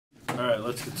All right,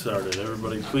 let's get started.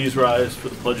 Everybody, please rise for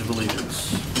the Pledge of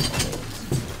Allegiance.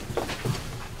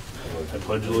 I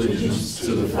pledge allegiance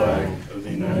to the flag of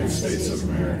the United States of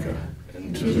America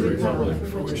and to the republic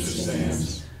for which it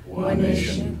stands, one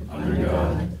nation, under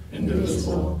God,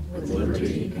 indivisible, with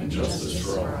liberty and justice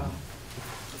for all.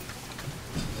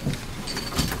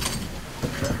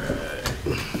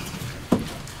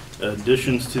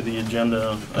 Additions to the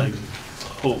agenda, I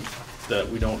hope that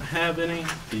we don't have any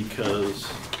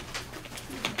because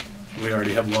we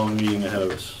already have a long meeting ahead of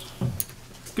us.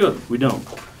 Good, we don't.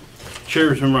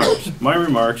 Chair's remarks. My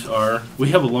remarks are, we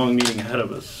have a long meeting ahead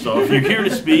of us, so if you're here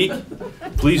to speak,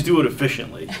 please do it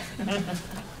efficiently.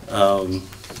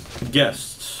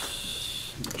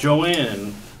 Guests.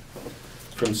 Joanne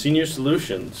from Senior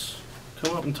Solutions,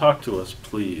 come up and talk to us,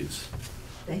 please.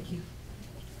 Thank you.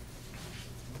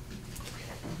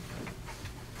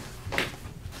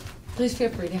 Please feel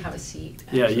free to have a seat.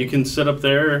 Yeah, you can sit up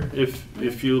there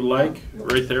if you like,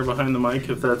 right there behind the mic,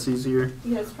 if that's easier.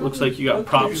 Yeah, looks like you got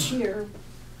props here.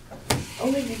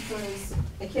 Only because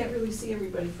I can't really see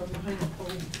everybody from behind the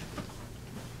podium.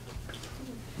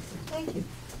 Thank you.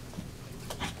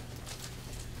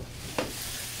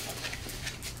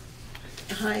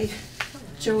 Hi,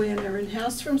 Joanne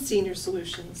Ehrenhaus from Senior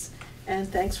Solutions, and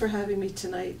thanks for having me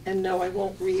tonight. And no, I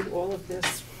won't read all of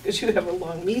this because you have a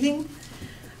long meeting.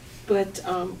 But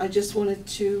I just wanted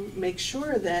to make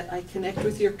sure that I connect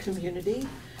with your community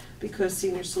because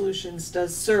Senior Solutions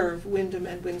does serve Windham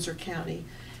and Windsor County.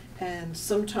 And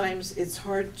sometimes it's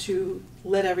hard to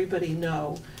let everybody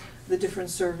know the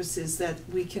different services that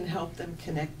we can help them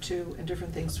connect to and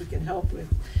different things we can help with,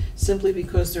 simply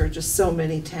because there are just so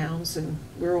many towns and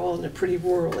we're all in a pretty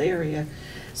rural area.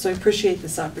 So I appreciate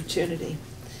this opportunity.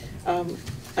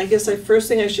 I guess first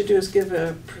thing I should do is give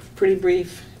a pretty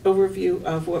brief overview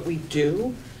of what we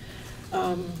do.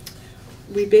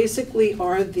 We basically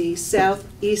are the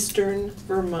Southeastern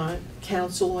Vermont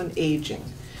Council on Aging.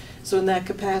 So in that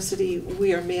capacity,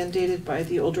 we are mandated by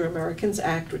the Older Americans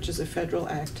Act, which is a federal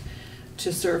act,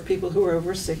 to serve people who are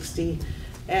over 60.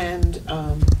 And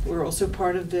we're also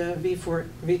part of the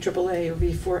VAAA or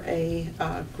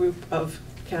V4A group of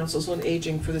councils on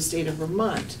aging for the state of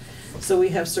Vermont. So we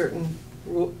have certain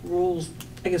rules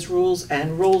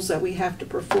and roles that we have to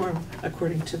perform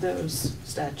according to those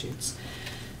statutes.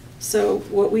 So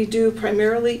what we do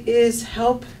primarily is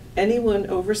help anyone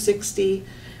over 60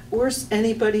 or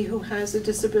anybody who has a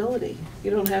disability. You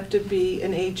don't have to be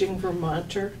an aging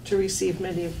Vermonter to receive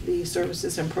many of the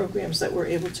services and programs that we're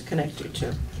able to connect you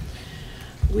to.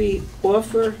 We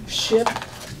offer SHIP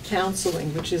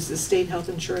counseling, which is the state health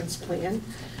insurance plan.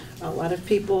 A lot of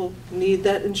people need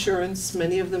that insurance.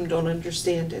 Many of them don't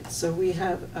understand it. So we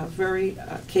have a very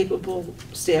capable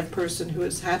staff person who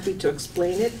is happy to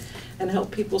explain it and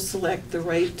help people select the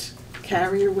right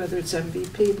carrier, whether it's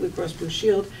MVP, Blue Cross Blue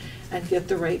Shield, and get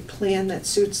the right plan that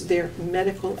suits their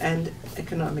medical and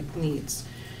economic needs.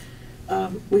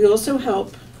 We also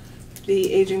help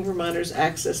the aging Vermonters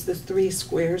access the 3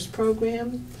 Squares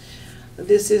program.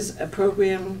 This is a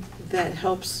program that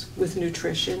helps with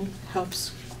nutrition,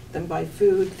 helps them buy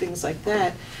food, things like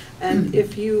that. And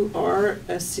if you are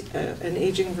an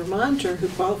aging Vermonter who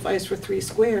qualifies for 3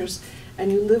 Squares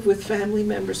and you live with family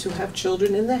members who have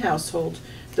children in the household,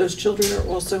 those children are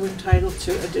also entitled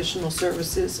to additional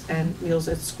services and meals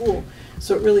at school.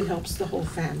 So it really helps the whole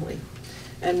family.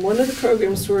 And one of the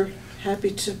programs we're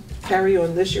happy to carry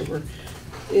on this year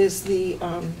is the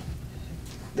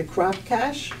Crop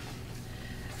Cash.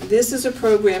 This is a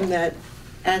program that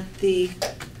at the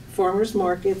farmers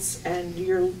markets, and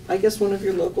I guess one of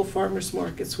your local farmers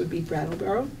markets would be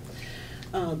Brattleboro.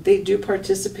 They do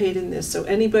participate in this. So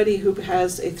anybody who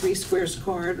has a 3 Squares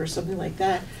card or something like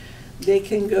that, they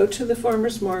can go to the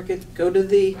farmers market, go to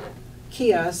the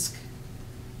kiosk,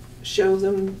 show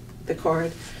them the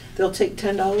card. They'll take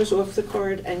 $10 off the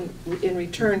card and in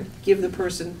return give the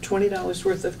person $20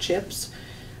 worth of chips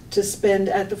to spend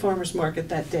at the farmers market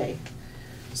that day.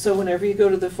 So whenever you go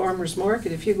to the farmer's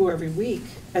market, if you go every week,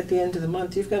 at the end of the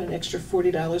month, you've got an extra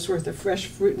 $40 worth of fresh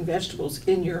fruit and vegetables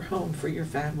in your home for your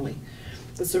family.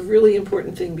 That's a really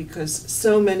important thing because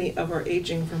so many of our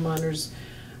aging Vermonters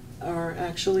are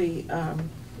actually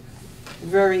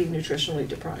very nutritionally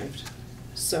deprived.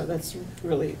 So that's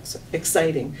really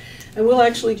exciting. And we'll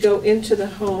actually go into the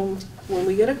home when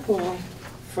we get a call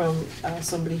from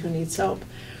somebody who needs help.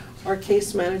 Our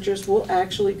case managers will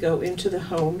actually go into the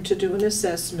home to do an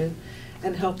assessment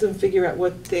and help them figure out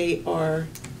what they are,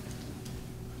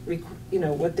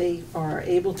 what they are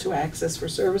able to access for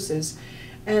services.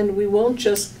 And we won't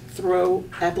just throw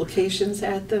applications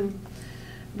at them.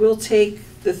 we'll take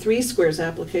the 3 Squares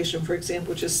application, for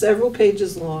example, which is several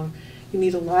pages long. You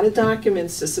need a lot of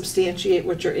documents to substantiate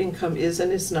what your income is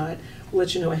and is not. We'll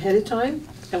let you know ahead of time,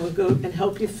 and we'll go and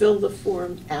help you fill the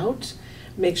form out.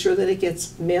 Make sure that it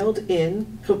gets mailed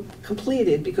in,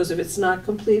 completed, because if it's not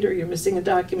complete or you're missing a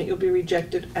document, you'll be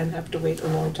rejected and have to wait a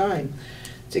long time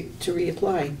to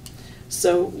reapply.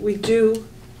 So we do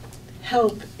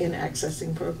help in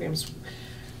accessing programs.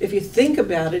 If you think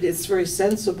about it, it's very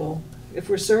sensible. If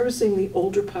we're servicing the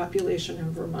older population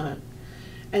in Vermont,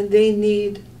 and they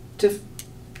need to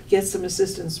get some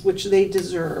assistance, which they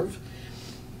deserve,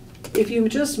 if you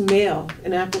just mail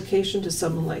an application to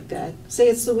someone like that, say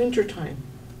it's the winter time,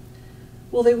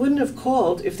 well, they wouldn't have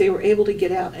called if they were able to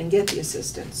get out and get the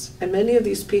assistance. And many of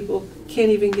these people can't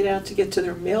even get out to get to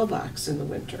their mailbox in the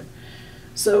winter.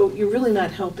 So you're really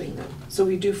not helping them. So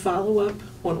we do follow up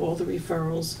on all the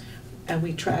referrals, and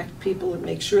we track people and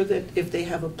make sure that if they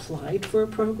have applied for a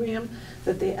program,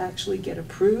 that they actually get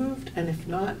approved, and if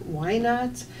not, why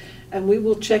not? And we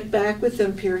will check back with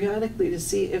them periodically to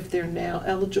see if they're now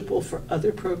eligible for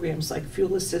other programs like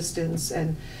fuel assistance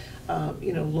and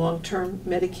long-term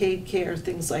Medicaid care,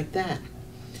 things like that.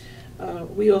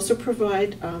 We also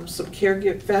provide some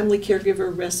family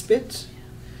caregiver respite.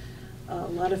 A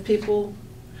lot of people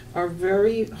are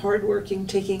very hardworking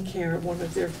taking care of one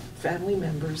of their family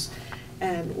members.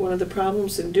 And one of the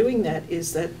problems in doing that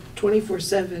is that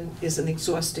 24/7 is an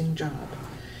exhausting job.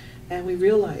 And we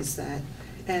realize that.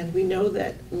 And we know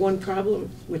that one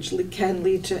problem which can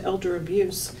lead to elder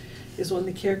abuse is when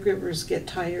the caregivers get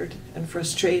tired and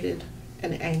frustrated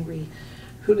and angry,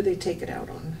 who do they take it out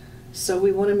on? So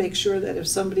we want to make sure that if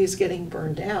somebody's getting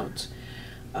burned out,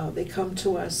 they come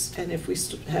to us, and if we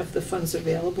have the funds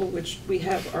available, which we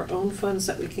have our own funds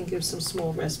that we can give some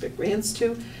small respite grants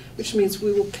to, which means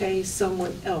we will pay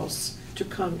someone else to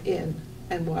come in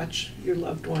and watch your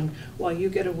loved one while you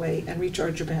get away and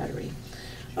recharge your battery.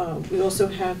 We also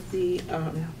have the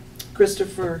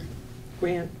Christopher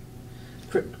and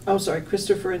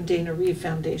Dana Reeve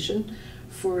Foundation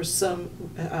for some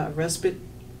respite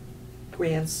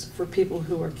grants for people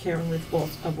who are caring with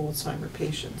Alzheimer's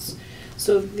patients.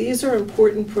 So these are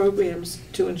important programs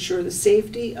to ensure the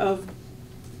safety of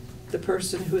the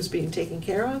person who is being taken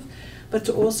care of, but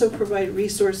to also provide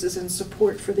resources and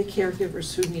support for the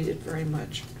caregivers who need it very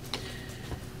much.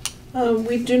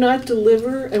 We do not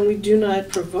deliver and we do not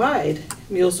provide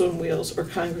Meals on Wheels or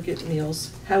congregate meals.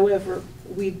 However,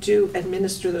 we do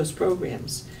administer those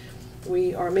programs.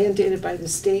 We are mandated by the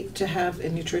state to have a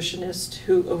nutritionist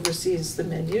who oversees the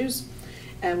menus,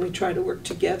 and we try to work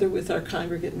together with our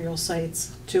congregate meal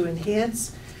sites to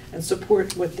enhance and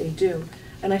support what they do.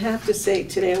 And I have to say,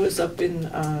 today I was up in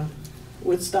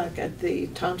Woodstock at the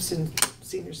Thompson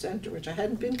Senior Center, which I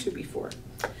hadn't been to before,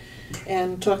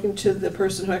 and talking to the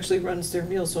person who actually runs their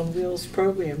Meals on Wheels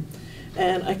program.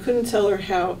 And I couldn't tell her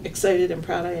how excited and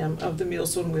proud I am of the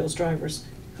Meals on Wheels drivers,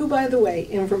 who, by the way,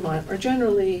 in Vermont are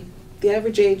generally, the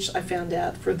average age I found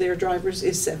out for their drivers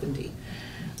is 70.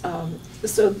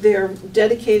 So they're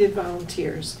dedicated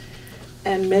volunteers.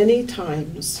 And many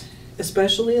times,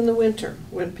 especially in the winter,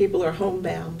 when people are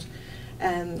homebound,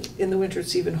 and in the winter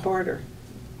it's even harder,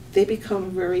 they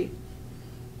become very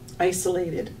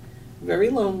isolated, very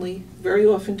lonely, very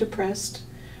often depressed,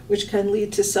 which can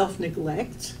lead to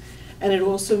self-neglect, and it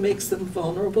also makes them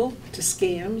vulnerable to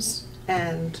scams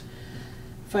and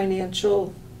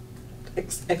financial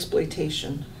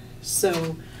exploitation.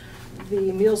 So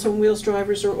the Meals on Wheels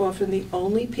drivers are often the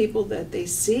only people that they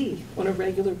see on a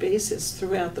regular basis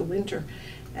throughout the winter.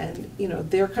 And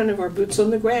they're kind of our boots on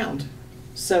the ground.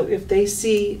 So if they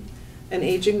see an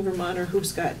aging Vermonter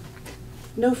who's got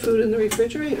no food in the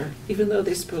refrigerator, even though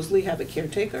they supposedly have a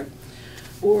caretaker,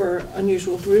 or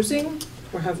unusual bruising,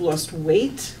 or have lost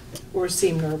weight, or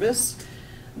seem nervous,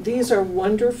 these are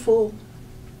wonderful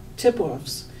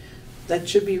tip-offs that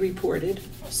should be reported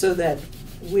so that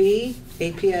we,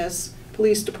 APS,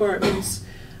 police departments,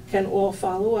 can all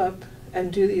follow up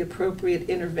and do the appropriate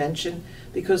intervention,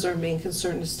 because our main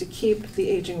concern is to keep the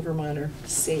aging Vermonter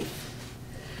safe.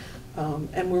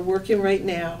 And we're working right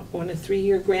now on a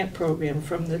 3-year grant program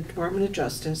from the Department of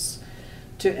Justice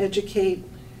to educate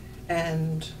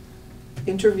and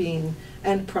intervene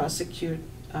and prosecute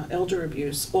elder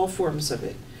abuse, all forms of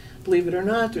it. Believe it or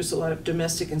not, there's a lot of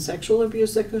domestic and sexual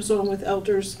abuse that goes on with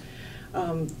elders.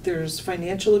 There's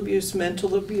financial abuse,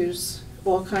 mental abuse,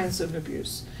 all kinds of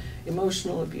abuse,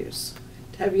 emotional abuse.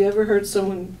 Have you ever heard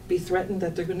someone be threatened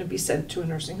that they're going to be sent to a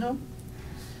nursing home?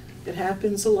 It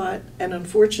happens a lot, and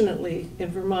unfortunately in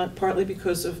Vermont, partly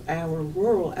because of our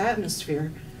rural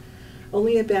atmosphere,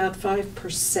 only about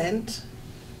 5%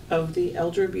 of the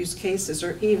elder abuse cases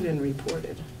are even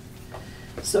reported.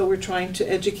 So we're trying to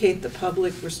educate the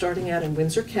public. We're starting out in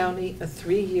Windsor County, a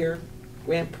 3-year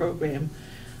grant program.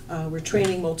 We're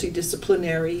training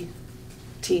multidisciplinary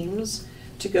teams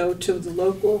to go to the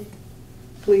local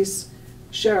police,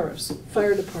 sheriffs,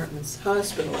 fire departments,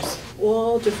 hospitals,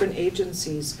 all different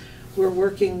agencies. We're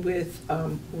working with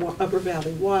Upper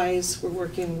Valley Wise. We're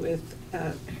working with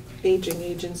aging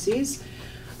agencies.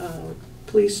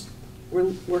 Police,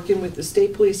 we're working with the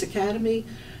State Police Academy.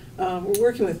 We're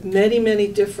working with many, many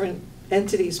different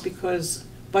entities because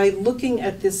by looking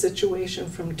at this situation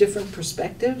from different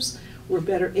perspectives, we're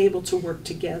better able to work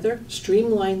together,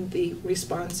 streamline the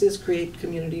responses, create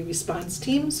community response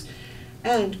teams,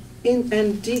 and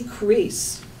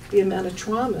decrease the amount of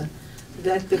trauma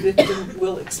that the victim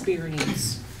will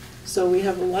experience. So we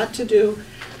have a lot to do.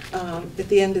 At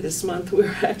the end of this month,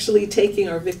 we're actually taking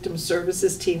our victim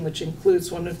services team, which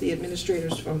includes one of the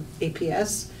administrators from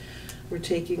APS. We're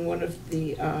taking one of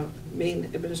the main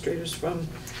administrators from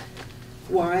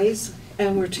WISE,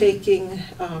 and we're taking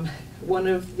one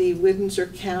of the Windsor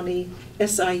County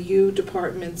SIU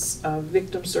department's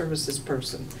victim services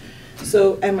person,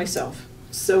 and myself.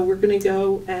 So we're going to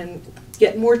go and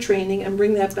get more training and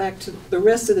bring that back to the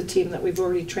rest of the team that we've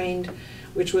already trained,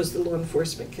 which was the law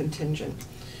enforcement contingent.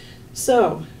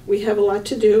 So we have a lot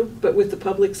to do, but with the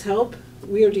public's help,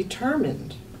 we are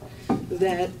determined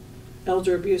that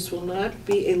elder abuse will not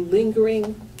be a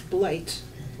lingering blight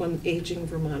on aging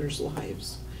Vermonters'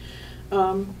 lives.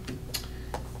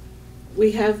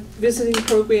 We have visiting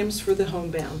programs for the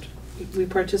homebound. We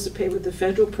participate with the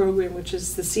federal program, which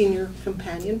is the Senior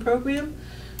Companion Program.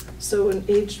 So an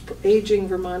aging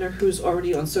Vermonter who's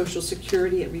already on Social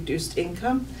Security at reduced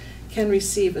income can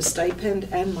receive a stipend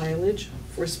and mileage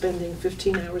for spending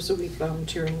 15 hours a week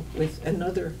volunteering with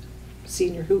another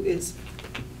senior who is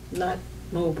not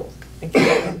mobile and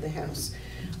can't leave the house.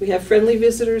 We have friendly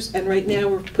visitors, and right now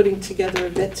we're putting together a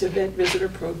vet-to-vet visitor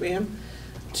program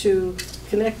to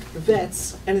connect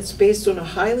vets, and it's based on a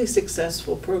highly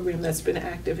successful program that's been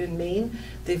active in Maine.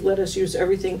 They've let us use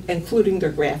everything, including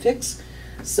their graphics.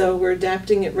 So we're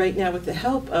adapting it right now with the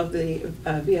help of the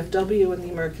VFW and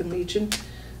the American Legion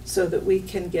so that we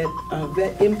can get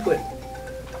vet input.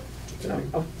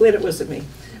 Oh, glad it wasn't me.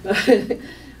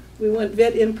 We want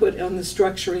vet input on the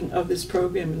structuring of this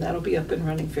program, and that'll be up and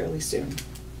running fairly soon.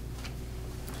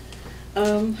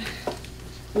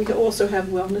 We also have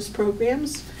wellness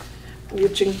programs,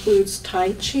 which includes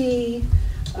Tai Chi,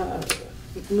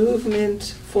 movement,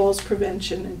 falls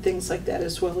prevention, and things like that,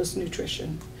 as well as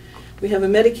nutrition. We have a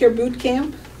Medicare boot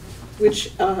camp,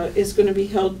 which is going to be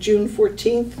held June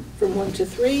 14th from 1 to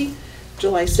 3,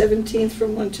 July 17th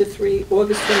from 1 to 3,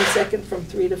 August 22nd from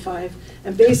 3 to 5.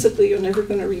 And basically, you're never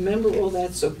going to remember all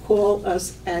that, so call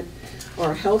us at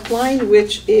our helpline,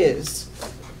 which is,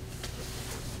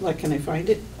 what, can I find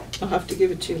it? I'll have to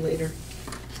give it to you later.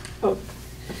 Oh,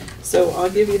 so I'll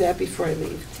give you that before I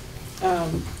leave.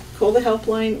 Call the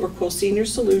helpline or call Senior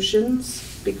Solutions,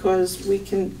 because we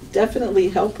can definitely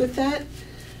help with that.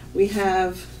 We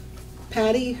have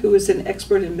Patty, who is an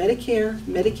expert in Medicare,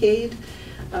 Medicaid,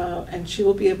 and she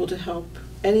will be able to help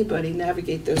anybody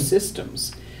navigate those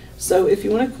systems. So if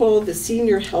you want to call the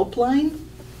Senior Helpline,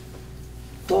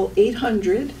 call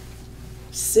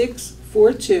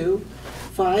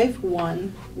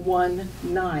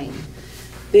 800-642-5119.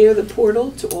 They are the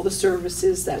portal to all the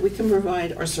services that we can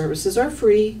provide. Our services are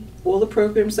free. All the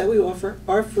programs that we offer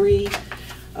are free.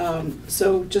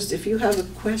 So just if you have a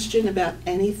question about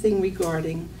anything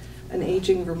regarding an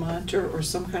aging Vermonter or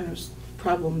some kind of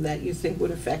problem that you think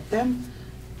would affect them,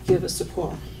 give us a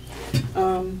call.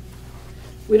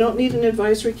 We don't need an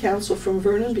advisory council from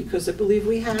Vernon because I believe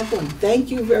we have one.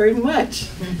 Thank you very much.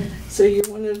 So you're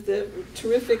one of the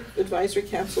terrific advisory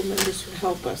council members who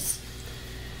help us.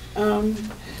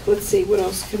 Let's see, what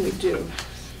else can we do?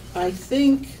 I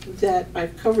think that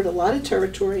I've covered a lot of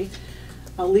territory.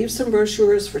 I'll leave some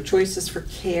brochures for Choices for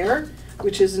Care,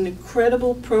 which is an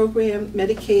incredible program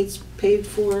Medicaid's paid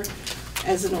for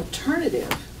as an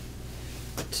alternative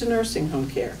to nursing home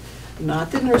care.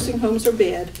 Not that nursing homes are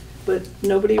bad, but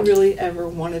nobody really ever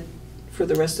wanted for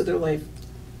the rest of their life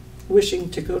wishing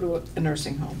to go to a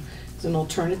nursing home. It's an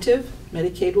alternative.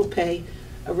 Medicaid will pay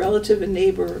a relative, a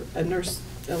neighbor, a nurse,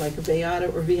 like a Beata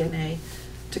or VNA,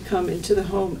 to come into the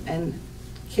home and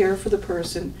care for the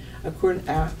person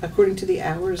according to the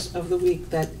hours of the week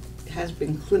that has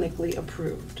been clinically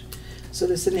approved. So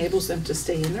this enables them to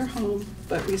stay in their home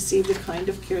but receive the kind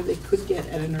of care they could get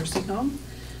at a nursing home.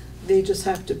 They just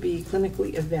have to be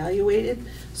clinically evaluated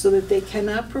so that they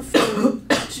cannot perform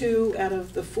 2 out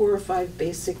of the 4 or 5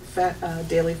 basic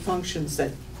daily functions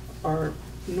that are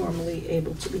normally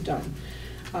able to be done.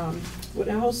 What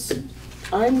else?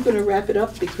 I'm going to wrap it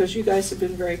up because you guys have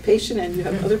been very patient and you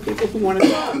have other people who want to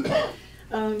talk.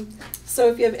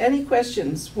 So if you have any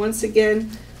questions, once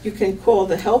again, you can call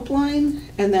the helpline,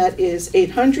 and that is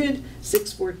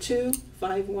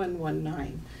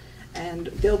 800-642-5119. And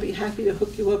they'll be happy to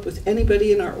hook you up with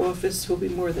anybody in our office who'll be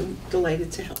more than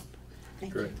delighted to help.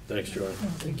 Thank Great, you. thanks, Joanne.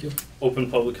 Thank you. Open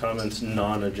public comments,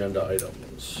 non-agenda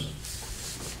items.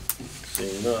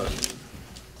 Seeing none.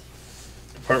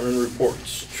 Department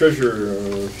reports.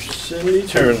 Treasurer Cindy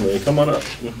Turnley, come on up.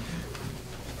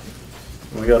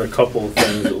 We got a couple of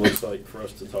things it looks like for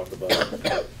us to talk about.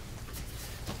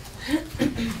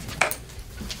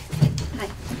 Hi.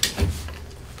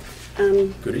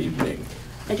 Good evening.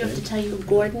 I do have to tell you,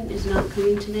 Gordon is not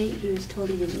coming tonight. He was told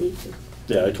he didn't need to.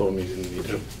 Yeah, I told him he didn't need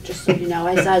to. Just so you know,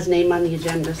 I saw his name on the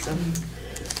agenda, so.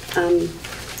 I'm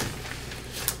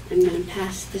gonna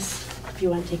pass this, if you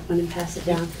wanna take one and pass it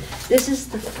down. This is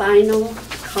the final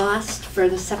cost for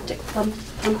the septic pump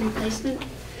replacement.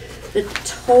 The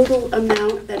total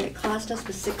amount that it cost us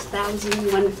was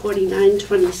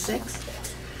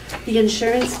 $6,149.26. The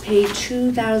insurance paid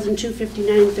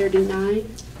 $2,259.39.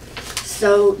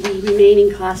 So the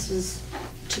remaining cost is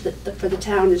for the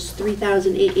town is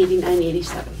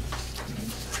 $3,889.87.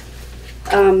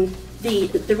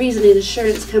 The reason the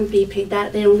insurance company paid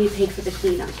that, they only paid for the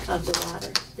cleanup of the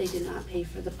water. They did not pay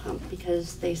for the pump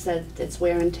because they said it's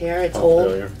wear and tear, it's old.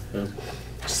 Failure, yeah.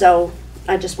 So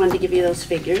I just wanted to give you those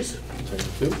figures.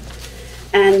 Thank you.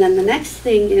 And then the next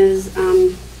thing is,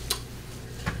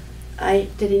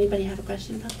 did anybody have a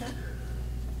question about that?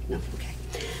 No, okay.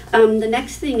 The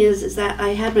next thing is that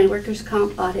I had my workers'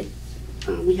 comp audit.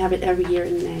 We have it every year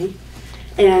in May.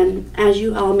 And as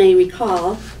you all may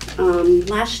recall,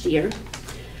 last year,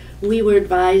 we were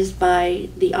advised by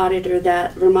the auditor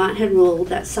that Vermont had ruled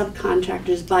that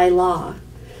subcontractors by law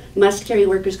must carry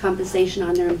workers' compensation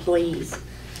on their employees,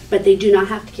 but they do not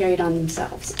have to carry it on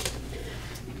themselves.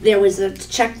 There was a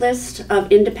checklist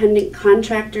of independent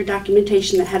contractor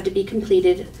documentation that had to be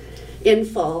completed in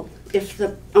full if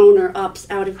the owner opts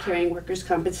out of carrying workers'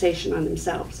 compensation on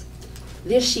themselves.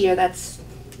 This year, that's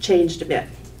changed a bit.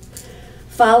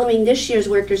 Following this year's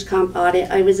workers' comp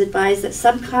audit, I was advised that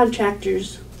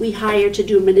subcontractors we hire to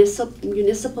do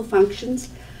municipal functions,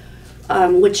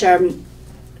 which are,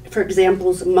 for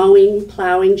example, mowing,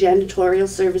 plowing, janitorial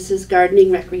services,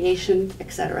 gardening, recreation,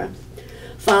 etc.,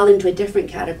 fall into a different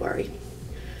category.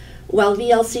 While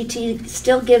VLCT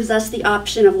still gives us the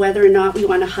option of whether or not we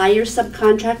want to hire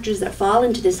subcontractors that fall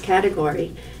into this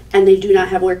category and they do not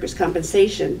have workers'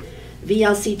 compensation,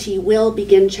 VLCT will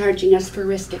begin charging us for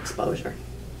risk exposure.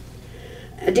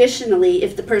 Additionally,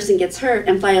 if the person gets hurt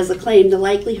and files a claim, the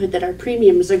likelihood that our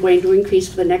premiums are going to increase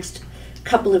for the next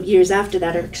couple of years after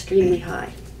that are extremely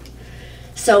high.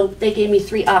 So they gave me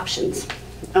three options.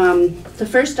 The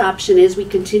first option is we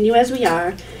continue as we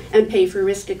are and pay for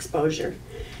risk exposure.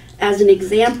 As an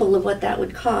example of what that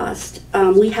would cost,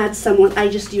 we had someone, I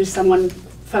just used someone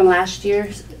from last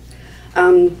year.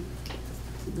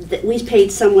 We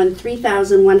paid someone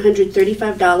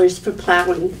 $3,135 for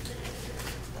plowing.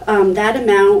 That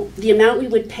amount, the amount we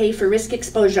would pay for risk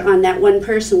exposure on that one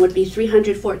person would be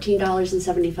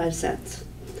 $314.75.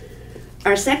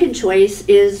 Our second choice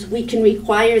is we can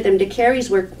require them to carry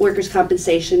workers'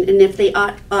 compensation, and if they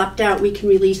opt out, we can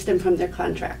release them from their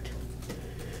contract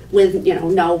with,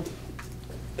 no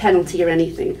penalty or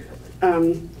anything.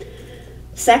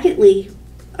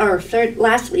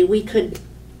 Lastly, we could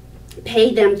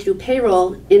pay them through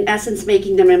payroll, in essence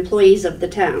making them employees of the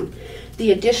town.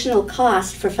 The additional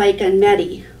cost for FICA and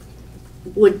MEDI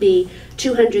would be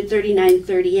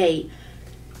 $239.38,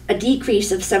 a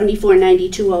decrease of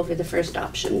 $74.92 over the first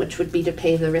option, which would be to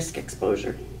pay the risk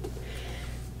exposure.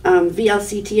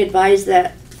 VLCT advised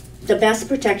that the best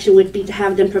protection would be to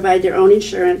have them provide their own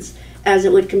insurance, as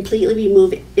it would completely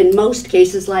remove, in most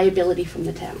cases, liability from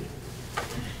the town.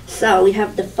 So we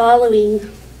have the following,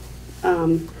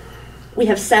 we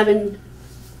have 7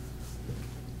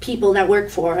 people that work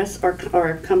for us, or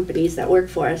companies that work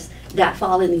for us, that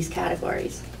fall in these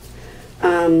categories.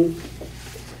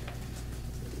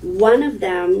 One of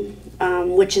them,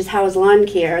 which is House Lawn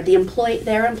Care,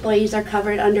 their employees are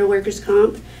covered under workers'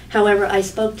 comp. However, I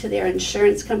spoke to their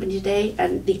insurance company today,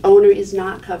 and the owner is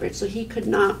not covered, so he could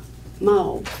not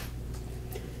mow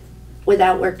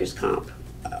without workers' comp,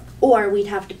 or we'd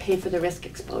have to pay for the risk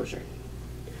exposure.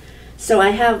 So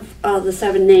I have all the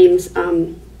 7 names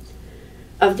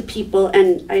of the people,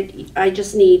 and I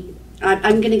just need,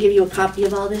 I'm going to give you a copy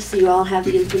of all this so you all have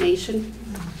the information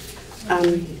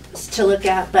to look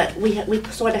at, but we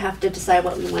sort of have to decide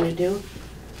what we want to do.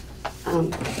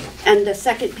 And the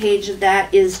second page of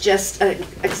that is just an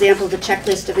example of the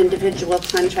checklist of individual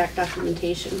contract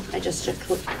documentation. I just should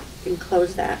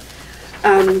enclose that.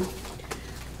 Now,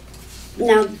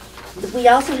 we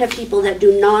also have people that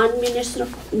do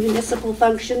non-municipal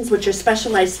functions, which are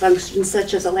specialized functions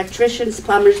such as electricians,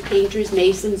 plumbers, painters,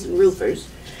 masons, and roofers.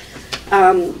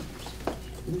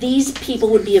 These people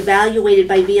would be evaluated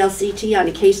by VLCT on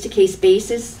a case-to-case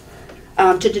basis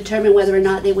to determine whether or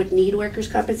not they would need workers'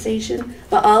 compensation,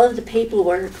 but all of the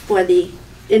paperwork for the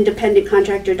independent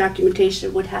contractor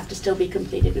documentation would have to still be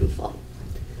completed in full.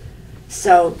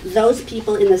 So those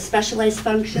people in the specialized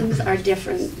functions are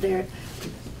different. They're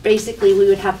basically, we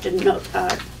would have to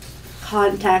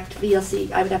contact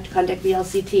VLC. I would have to contact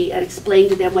VLCT and explain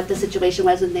to them what the situation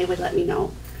was, and they would let me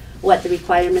know what the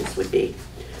requirements would be.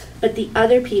 But the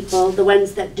other people, the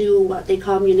ones that do what they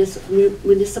call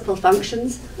municipal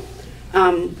functions,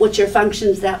 which are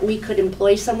functions that we could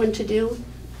employ someone to do,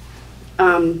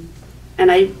 and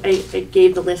I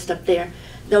gave the list up there.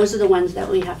 Those are the ones that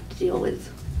we have to deal with,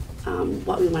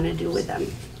 what we want to do with them.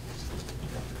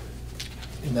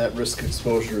 And that risk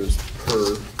exposure is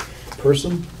per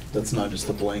person? That's not just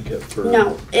a blanket for...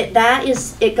 No,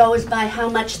 it goes by how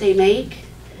much they make,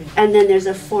 and then there's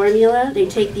a formula. They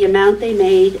take the amount they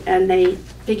made and they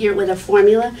figure it with a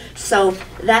formula. So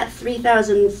that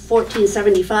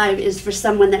 $314.75 is for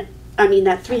someone that,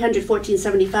 that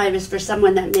 $314.75 is for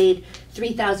someone that made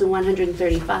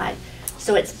 $3,135.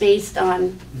 So it's based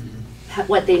on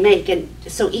what they make, and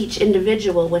so each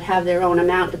individual would have their own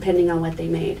amount depending on what they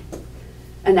made.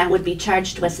 And that would be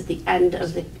charged to us at the end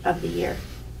of the year.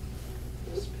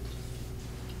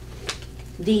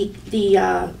 The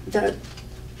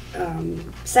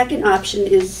second option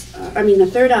is, the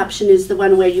third option is the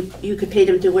one where you could pay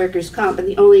them through workers' comp, and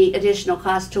the only additional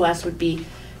cost to us would be,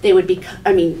 we would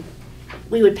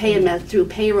pay them through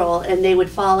payroll, and they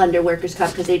would fall under workers'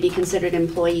 comp because they'd be considered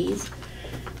employees.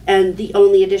 And the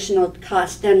only additional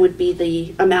cost then would be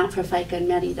the amount for FICA and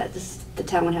MEDI that the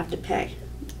town would have to pay.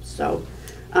 So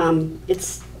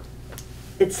it's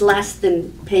less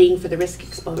than paying for the risk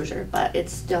exposure, but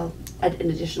it's still an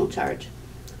additional charge.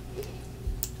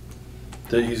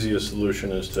 The easiest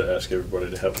solution is to ask everybody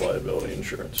to have liability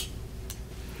insurance.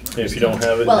 And if you don't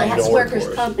have it, Well, it you has don't work workers' for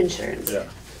us. comp insurance. Yeah,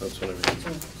 that's what I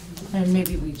mean. And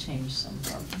maybe we change some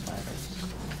of our providers.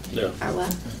 Yeah. Or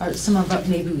what?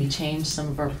 Maybe we change some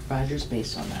of our providers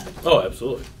based on that. Oh,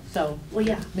 absolutely. So, Well,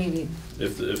 yeah. maybe.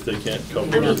 If they can't come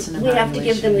I mean, It's an with we have to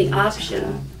give them the evaluation.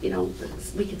 option,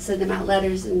 we could send them out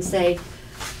letters and say,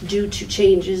 due to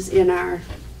changes in our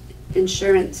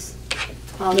insurance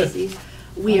policies,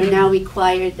 we are now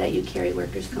required that you carry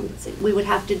workers' compensation. We would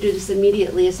have to do this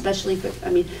immediately, especially for,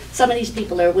 some of these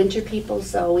people are winter people,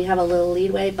 so we have a little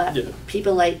leeway, but Yeah.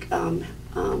 people like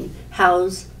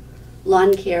House,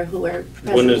 Lawn Care, who are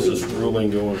presently. when does this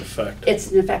ruling go into effect?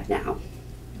 It's in effect now.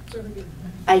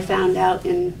 I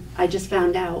just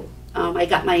found out, I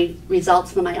got my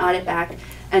results from my audit back,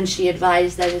 and she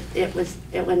advised that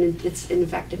it's in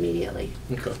effect immediately.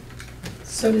 Okay.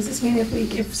 So does this mean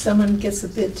if someone gets a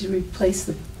bid to replace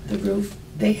the roof,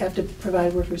 they have to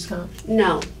provide workers' comp?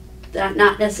 No,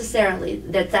 not necessarily.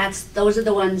 Those are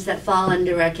the ones that fall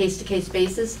under a case-to-case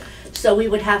basis. So we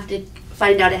would have to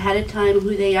find out ahead of time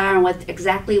who they are and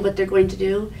exactly what they're going to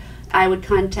do. I would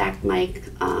contact my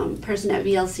person at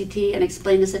VLCT and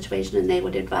explain the situation, and they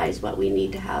would advise what we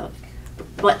need to have,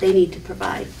 what they need to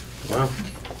provide. Wow.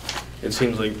 It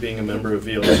seems like being a member of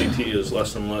VLCT is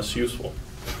less and less useful.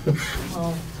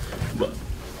 Oh. But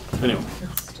anyway.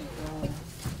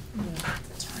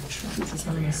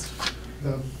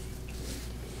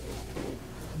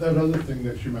 That other thing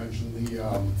that you mentioned, the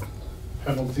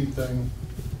penalty thing.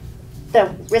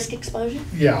 The risk exposure?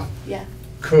 Yeah. Yeah.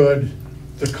 Could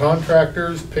the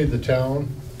contractors pay the town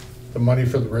the money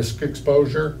for the risk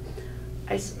exposure?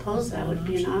 I suppose that would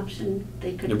be an option.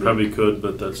 They could. They probably could,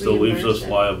 but that still leaves us reimburse it.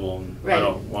 liable, and I Right.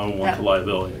 don't want the That-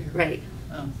 liability. Right.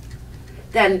 Oh.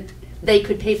 Then they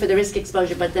could pay for the risk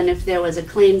exposure, but then if there was a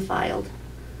claim filed,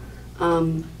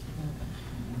 the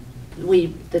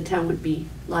town would be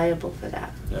liable for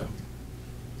that. Yeah.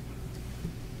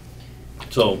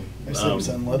 So, I say we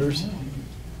send letters.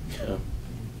 yeah,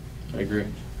 I agree.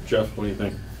 Jeff, what do you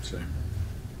think?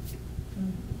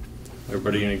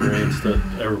 Everybody in agreement that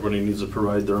everybody needs to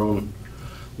provide their own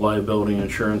liability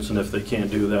insurance, and if they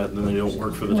can't do that, then they don't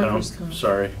work for the town? Workers' comp.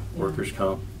 Sorry, Yeah. workers'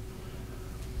 comp.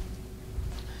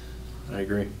 I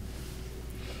agree.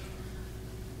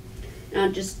 Now,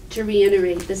 just to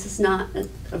reiterate, this is not a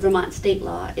Vermont state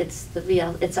law, it's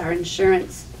it's our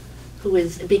insurance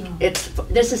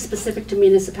this is specific to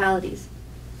municipalities.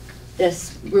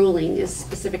 this ruling is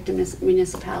specific to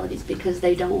municipalities because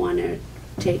they don't want to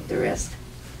take the risk.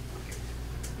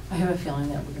 I have a feeling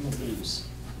that we're gonna lose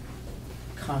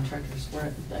contractors.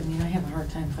 I mean, I have a hard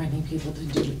time finding people to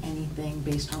do anything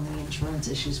based on the insurance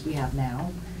issues we have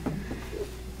now.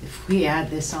 If we add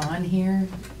this on here,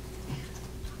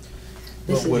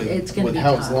 But it's gonna with be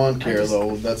house tough. lawn I care just-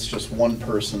 though, that's just one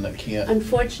person that can't.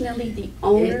 Unfortunately, the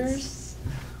owners'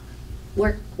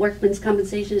 workman's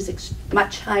compensation is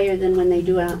much higher than when they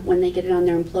get it on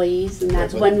their employees, and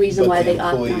that's one reason why they opt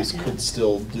not But the employees to could have.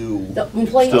 still do The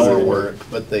employees our would- work,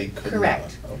 but they could not.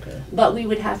 Correct. Okay. But we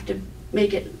would have to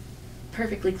make it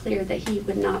perfectly clear that he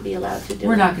would not be allowed to do it.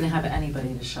 We're not gonna have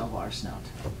anybody to shovel our snow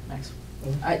next,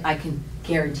 I can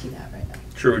guarantee that right now.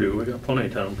 Sure we do, we got plenty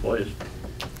of town employees.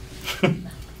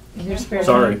 Here's Vernon.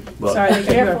 Sorry, but Sorry, they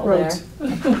care about Careful roads.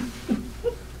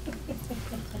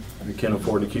 we can't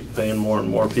afford to keep paying more and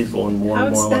more people and more How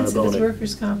and more expensive is liability.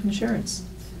 workers' comp insurance?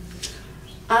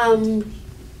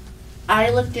 I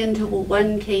looked into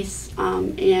one case,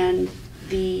 and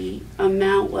the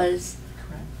amount was,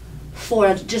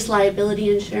 for just liability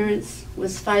insurance,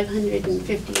 was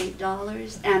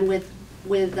 $558, and with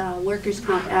workers'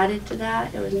 comp added to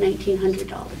that, it was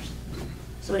 $1,900.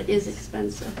 So it is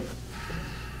expensive.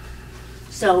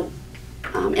 So,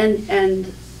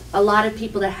 and a lot of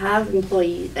people that have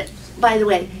employees, by the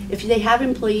way, if they have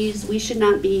employees, we should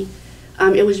not be,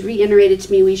 it was reiterated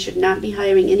to me, we should not be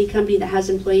hiring any company that has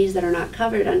employees that are not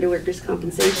covered under workers'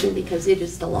 compensation because it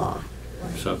is the law.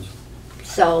 Makes sense.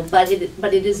 So, but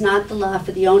it is not the law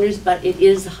for the owners, but it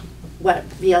is what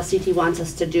VLCT wants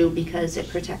us to do because it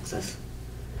protects us.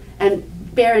 And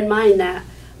bear in mind that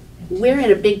we're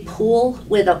in a big pool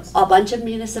with a bunch of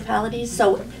municipalities,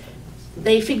 so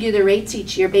they figure the rates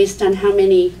each year based on how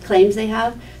many claims they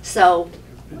have. So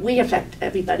we affect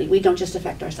everybody, we don't just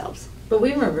affect ourselves. But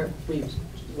we were,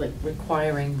 like,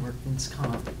 requiring workman's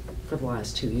comp for the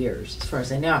last 2 years, as far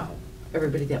as I know.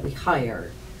 Everybody that we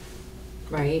hire,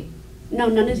 right? No,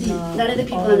 none of the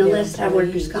people on the list have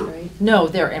workers' comp. No,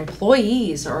 their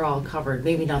employees are all covered,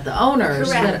 maybe not the owners,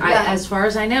 Correct, but yeah. as far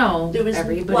as I know, There was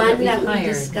everybody one that that we've we hired.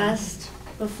 discussed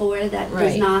before that does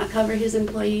Right. not cover his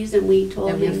employees, and we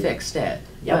told And we him. fixed it.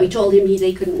 Yeah, we but- told him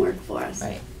they couldn't work for us.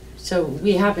 Right, so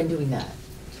we have been doing that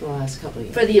for the last couple of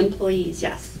years. For the employees,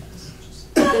 yes.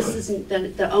 This isn't,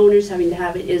 the owners having to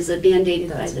have it is mandated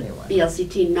by That's a the new one.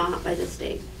 VLCT, not by the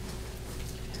state.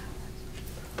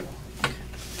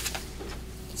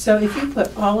 So if you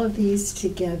put all of these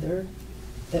together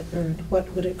that earned,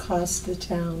 what would it cost the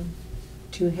town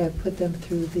to have put them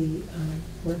through the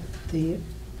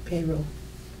payroll?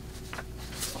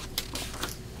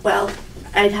 Well,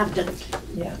 I'd have to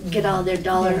Yeah. get all their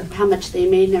dollar, Yeah. how much they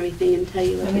made and everything and tell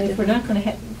you what I the mean, if we're difference. not gonna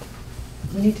have,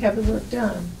 we need to have the work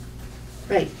done.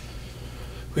 Right.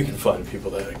 We can find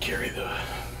people that carry the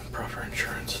proper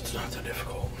insurance, it's not that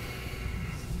difficult.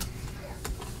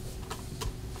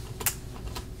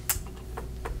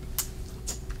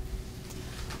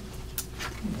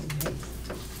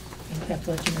 We'll have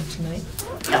to let you know tonight.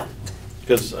 No,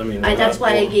 Because, I mean, that's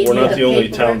why I gave we're you not the the only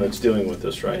town paperwork. that's dealing with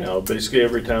this right Right. now. Basically,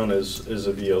 every town is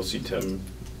a VLC team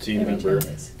Every member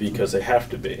town is. because they have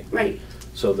to be. right.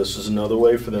 So this is another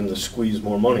way for them to squeeze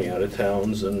more money out of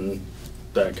towns and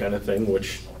that kind of thing,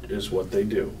 which is what they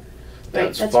do.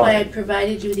 Right, that's why I fine.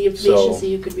 provided you the information So- so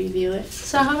you could review it.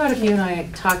 So how about if you and I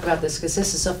talk about this, because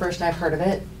this is the first I've heard of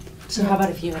it. So how about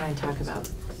if you and I talk about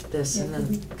this in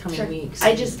the coming Sure. weeks?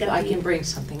 I just got I the- can bring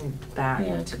something back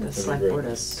Yeah, to the that'd be select great. board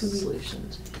as Could we-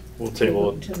 solutions. We'll table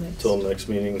it Until next. till next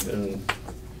meeting and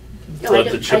No, let I the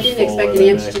didn't chips fall expect where an they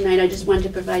answer may. tonight, I just wanted to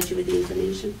provide you with the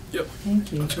information.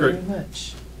 Thank you That's very great.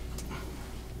 much.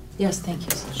 Yes, thank you.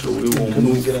 So we will Can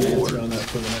we move get an answer forward. on that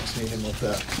for the next meeting with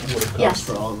that, what it Yes, costs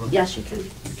for all of them? yes, you can.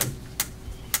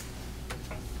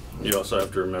 You also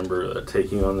have to remember that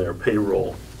taking on their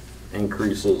payroll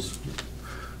increases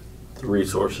the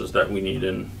resources that we need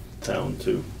in town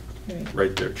to Right.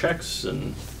 write their checks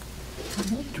and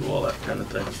Mhm. do all that kind of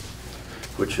thing,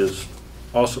 which is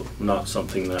also not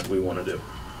something that we want to do.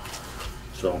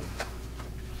 So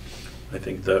I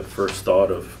think that first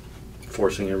thought of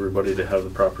forcing everybody to have the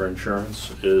proper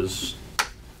insurance is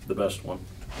the best one.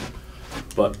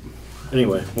 But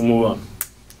anyway, we'll move on.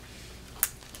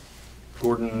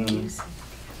 Gordon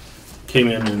came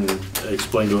in and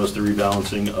explained to us the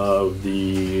rebalancing of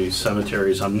the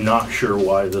cemeteries. I'm not sure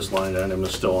why this line item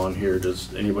is still on here. Does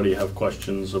anybody have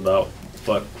questions about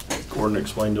what Gordon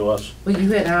explained to us? Well,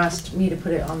 you had asked me to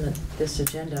put it on this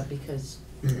agenda because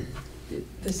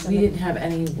we didn't have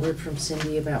any word from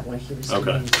Cindy about what he was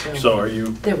Okay, doing. so are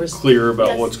you There was, clear about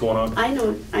Yes. what's going on? I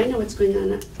know what's going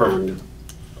on. Perfect.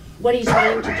 what he's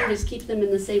trying to do is keep them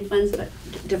in the same funds, but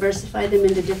diversify them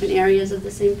into different areas of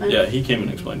the same fund? Yeah, he came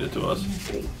and explained it to us,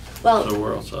 Great. Well, so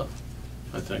we're all set,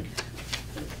 I think.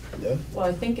 Yeah? Well,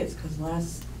 I think it's because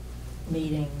last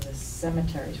meeting, the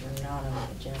cemeteries were not on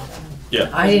the agenda. Yeah,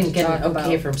 I didn't get an Talk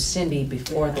okay about- from Cindy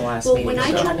before the last well, meeting, when I so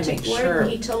I talked wanted to to make sure. Gordon,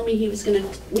 he told me he was gonna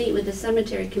meet with the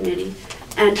cemetery committee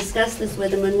and discuss this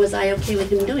with him, and was I okay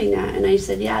with him doing that? And I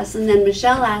said yes, and then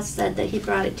Michelle said that he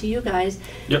brought it to you guys.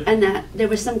 Yep. And that there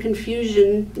was some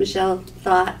confusion, Michelle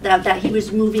thought, that he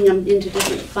was moving them into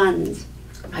different funds.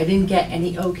 I didn't get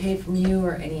any okay from you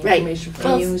or any Right. information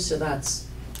Well, from you, so that's,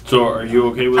 so are you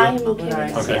okay with it? I am okay with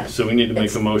this, Okay, yes. so we need to make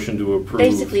It's a motion to approve the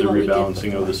basically what we did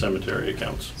rebalancing of the before. cemetery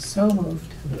accounts. So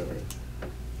moved.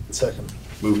 Second.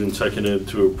 Moved and seconded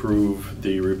to approve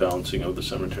the rebalancing of the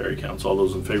cemetery accounts. All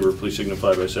those in favor, please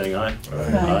signify by saying aye.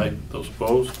 Aye. Those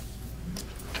opposed?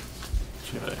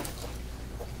 Okay.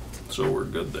 So we're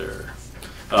good there.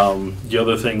 The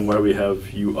other thing why we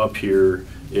have you up here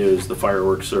is the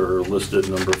fireworks are listed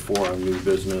number 4 on new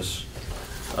business.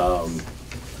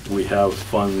 We have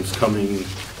funds coming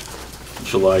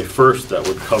July 1st that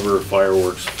would cover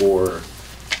fireworks for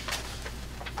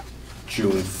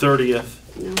June 30th.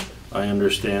 No, I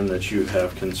understand that you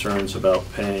have concerns about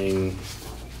paying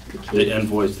you can't. the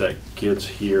invoice that gets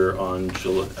here on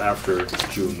after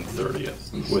June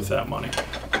 30th with that money.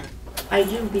 I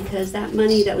do, because that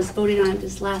money that was voted on at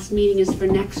this last meeting is for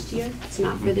next year, it's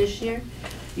not for this year.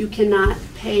 You cannot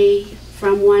pay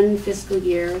from one fiscal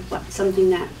year something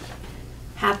that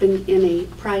happened in a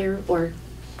prior or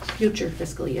future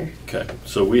fiscal year. Okay,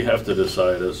 so we have to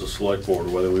decide as a select board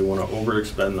whether we want to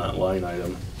overexpend that line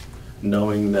item,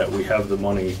 knowing that we have the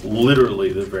money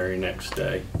literally the very next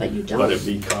day. But you don't. But it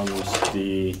becomes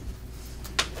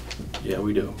yeah,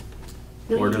 we do.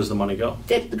 No, Where does the money go?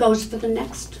 It goes for the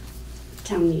next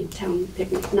town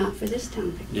picnic, not for this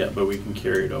town picnic. Yeah, but we can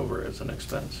carry it over as an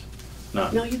expense.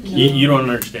 Not, No, you can't. you don't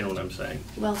understand what I'm saying.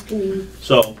 Well, can you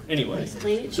So, anyway,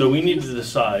 explain it? so we need to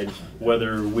decide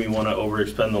whether we want to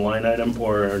overexpend the line item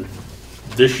or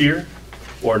this year,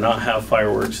 or not have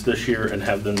fireworks this year and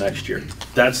have them next year.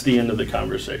 That's the end of the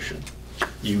conversation.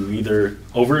 You either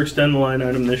overextend the line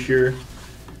item this year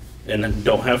and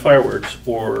don't have fireworks,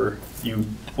 or you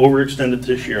overextend it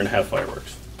this year and have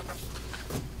fireworks.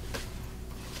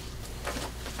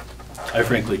 I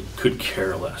frankly could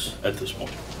care less at this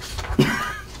point.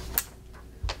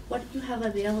 What you have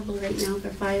available right now for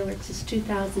fireworks is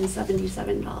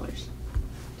 $2,077.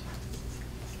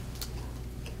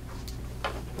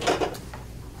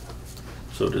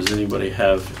 So does anybody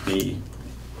have any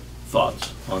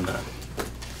thoughts on that?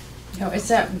 no, is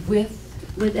that with,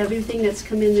 With everything that's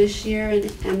come in this year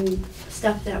and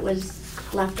stuff that was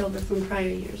left over from prior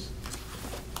years.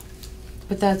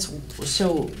 but that's,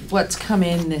 so what's come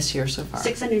in this year so far?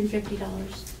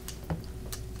 $650.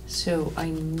 So I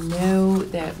know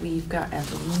that we've got at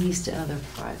least another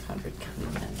 500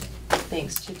 coming in,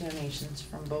 thanks to donations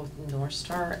from both North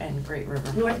Star and Great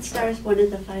River. North Star is one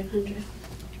of the 500,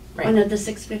 Right. one of the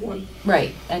 650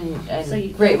 Right, So you-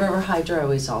 and Great River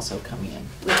Hydro is also coming in.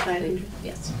 with 500.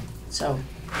 Yes, so,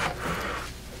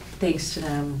 thanks to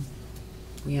them,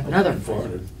 we have another.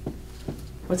 400.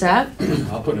 What's that?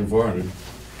 I'll put in 400.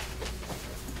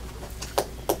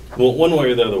 Well, one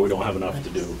way or the other, we don't have enough to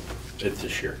do it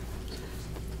this year.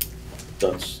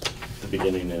 That's the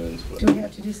beginning and end. Do we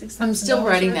have to do $6,000? I'm still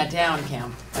writing that down,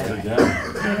 Cam. by the Write it way.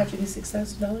 down. Do we have to do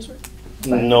 $6,000 worth?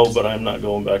 No, but I'm not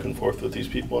going back and forth with these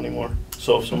people anymore.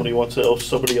 So if somebody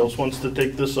else wants to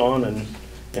take this on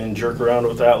and jerk around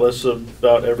with Atlas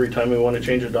about every time we want to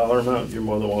change a dollar amount, you're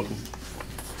more than welcome.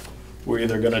 We're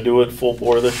either gonna do it full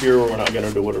bore this year, or we're not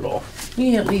gonna do it at all.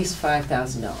 We need at least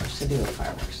 $5,000 to do a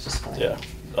fireworks display. Yeah,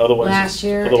 otherwise, Last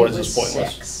year, it otherwise was it's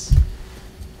pointless. 6.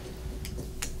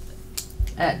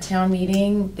 At town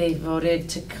meeting, they voted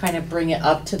to kind of bring it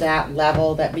up to that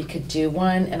level that we could do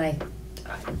one, and I,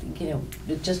 you know,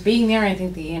 just being there, I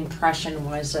think the impression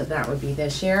was that that would be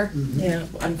this year. Yeah.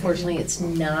 Unfortunately, it's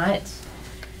not.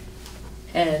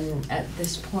 And at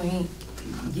this point,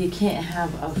 you can't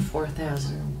have a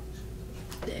 4,000.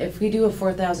 If we do a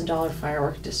 $4,000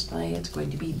 firework display, it's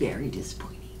going to be very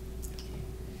disappointing.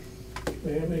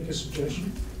 May I make a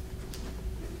suggestion?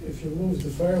 If you move the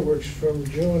fireworks from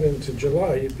June into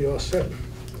July, you'd be all set.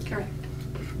 Correct.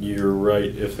 You're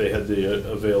right, if they had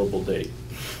the available date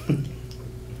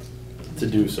to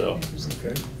do so.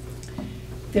 Okay,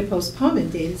 The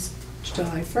postponement date is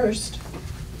July 1st.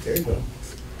 there you go.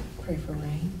 Pray for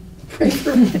rain. Pray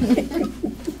for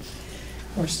rain.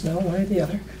 Or snow, one or the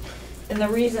other. And the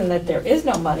reason that there is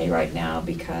no money right now,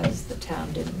 because the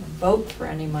town didn't vote for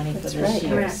any money for That's this right.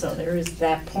 year, Correct. so there is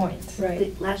that point.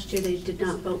 Right. Last year, they did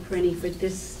not vote for any for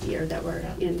this year that we're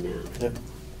in now.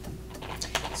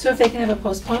 So if they can have a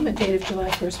postponement date of July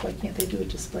 1st, why can't they do a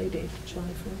display date of July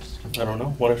 1st? I don't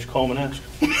know, why don't you call them and ask?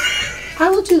 I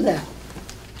will do that.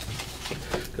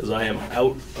 Because I am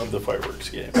out of the fireworks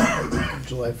game.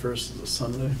 July 1st is a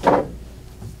Sunday.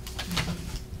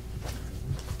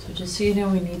 So just so you know,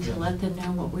 we need to let them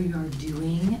know what we are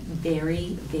doing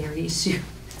very, very soon.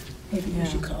 Maybe you Yeah.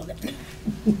 should call them.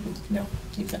 No,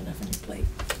 you've got enough on your plate.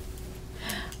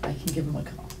 I can give them a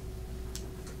call.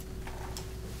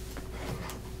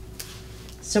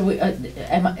 So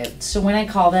so when I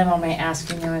call them, am I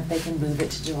asking them if they can move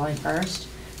it to July 1st?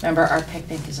 Remember, our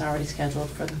picnic is already scheduled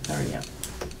for the 30th.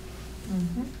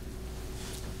 Mhm.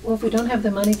 Well, if we don't have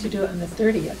the money to do it on the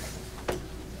 30th,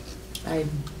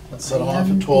 Let's set them I off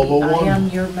am at 12:01. I am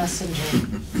your messenger.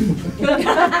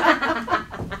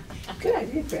 good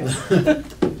idea, Chris.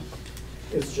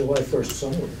 It's July 1st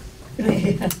somewhere.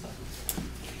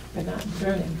 But not in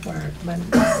Vernon for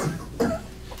Mondays.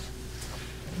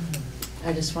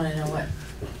 I just want to know what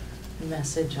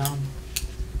message,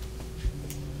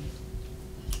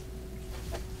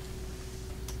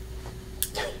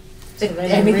 So they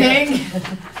don't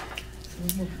anything?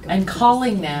 I'm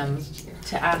calling them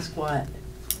to ask what.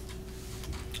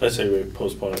 I say we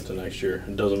postpone it to next year.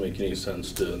 It doesn't make any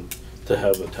sense to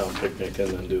have a town picnic and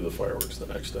then do the fireworks the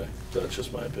next day. That's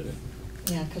just my opinion.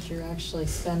 Yeah, because you're actually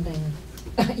spending,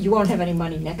 you won't have any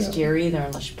money next year either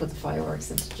unless you put the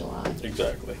fireworks into July.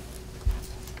 Exactly.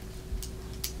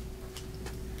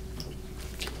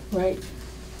 Right.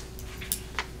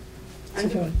 I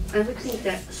would think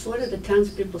that sort of the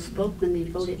townspeople spoke when they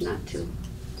voted not to.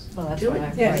 Well, that's Do what it.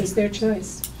 I'm. Yeah, it's their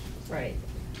choice. Right.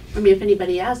 I mean, if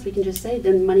anybody asked, we can just say,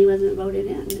 then money wasn't voted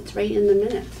in. It's right in the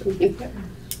minutes. I mean,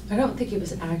 I don't think it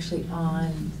was actually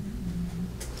on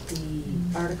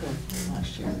the article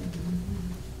last year.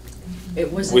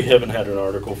 It wasn't. We haven't had an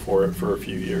article for it for a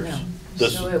few years. No.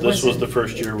 This So it was wasn't- the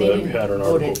first year they that we didn't had an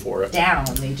vote article for it. Down,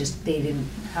 they didn't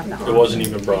have the. It wasn't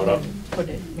option. even brought up. Put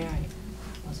it, right,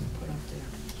 wasn't put up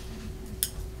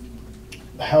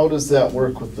there. How does that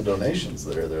work with the donations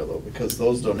that are there though? Because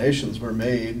those donations were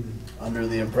made under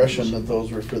the impression that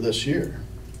those were for this year.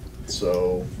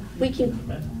 So, we can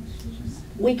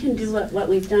do what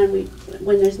we've done.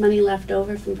 When there's money left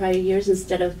over from prior years,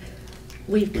 instead of,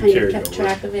 we've kind of carried kept over.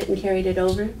 track of it and carried it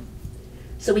over.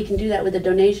 So we can do that with the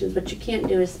donations, but you can't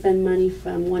do is spend money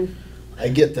from one. I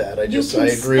get that. I You can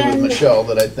agree with spend- Michelle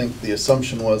that I think the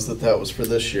assumption was that that was for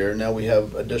this year. Now we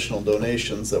have additional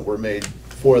donations that were made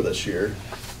for this year.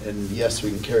 And yes,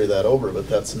 we can carry that over, but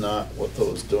that's not what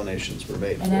those donations were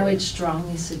made for. And I would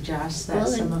strongly suggest that Well,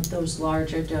 then- some of those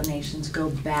larger donations go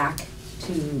back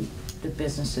to the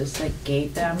businesses that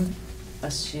gave them,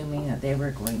 assuming that they were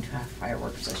going to have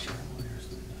fireworks this year.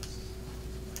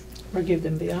 Or give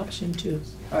them the option to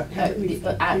Or, have it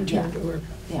returned or,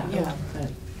 Yeah, Yeah.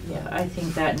 but Yeah. I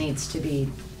think that needs to be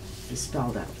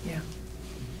spelled out. yeah.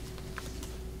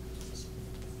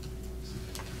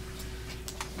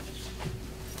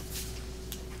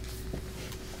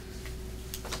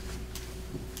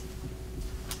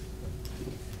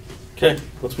 Okay,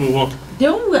 let's move on.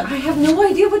 No, I have no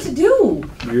idea what to do.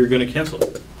 You're gonna cancel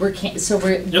it. We're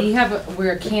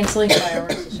we're canceling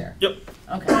fireworks this year. Yep.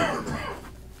 Okay.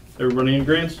 Everybody in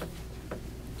agreement?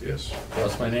 Yes.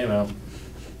 Cross my name out.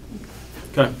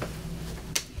 Okay.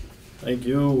 Thank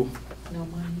you. No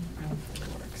money, no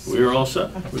fireworks. We are all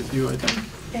set with you, I think.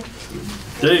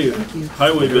 Thank you. Dave,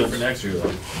 highway Do it bids. for next year though.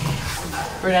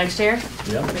 For next year?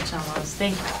 Yep. Rich almost,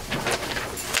 thank you.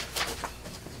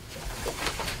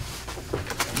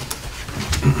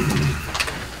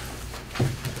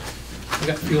 I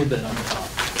got fuel bid on the top.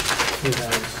 Fuel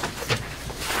bags.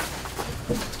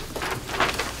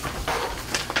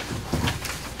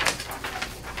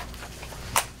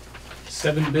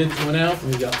 Seven bids went out,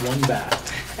 and we got one back.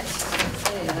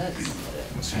 Hey,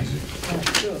 That's easy.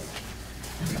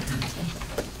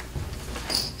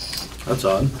 That's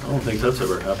odd. I don't think that's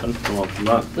ever happened. Well,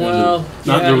 Well,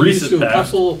 not yeah, in the we used recent to, a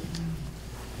past. couple,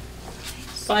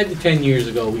 5 to 10 years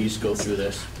ago, we used to go through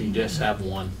this. We just have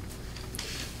one.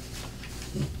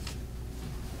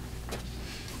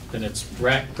 And it's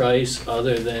rack price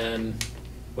other than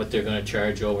what they're gonna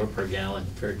charge over per gallon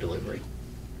for delivery.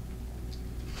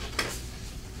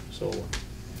 So,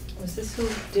 Was this who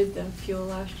did the fuel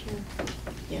last year?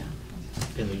 Yeah.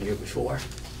 in the year before.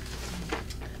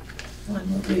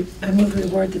 I move we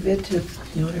award the bid to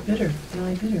the owner bidder, the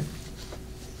only bidder.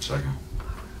 Second.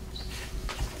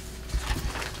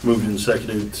 Moved and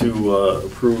seconded to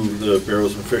approve the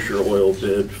Barrows and Fisher oil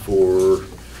bid for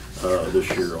this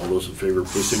year. All those in favor,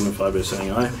 please signify by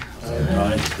saying aye.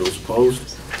 Aye. Those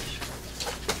opposed?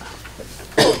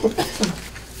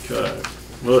 Okay.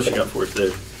 What else you got for us,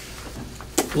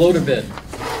 Dave? Loader bid.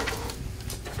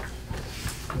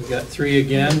 We got 3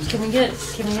 again. Can we get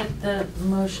the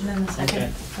motion in the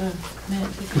second? Okay. Minute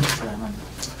to fix that one?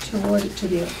 To award it to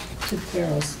the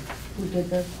Barrows. Who did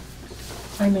the,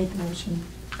 I made the motion.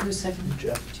 Who's second?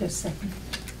 Jeff. Jeff second.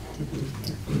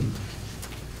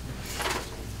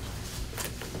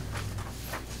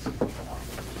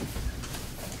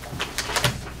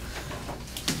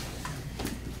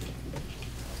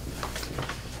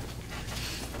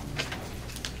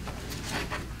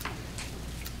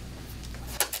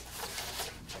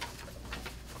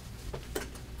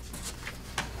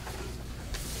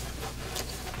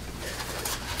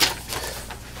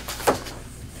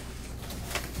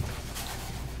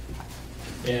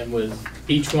 And with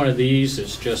each one of these,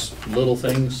 it's just little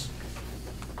things.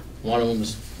 One of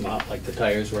them's not like the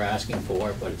tires we're asking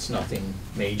for, but it's nothing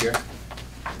major.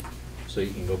 So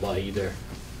you can go buy either.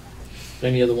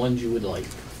 Any other ones you would like?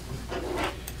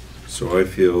 So I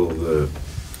feel that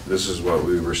this is what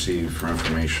we received for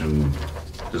information,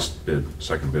 this bid,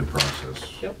 second bid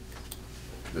process. Yep.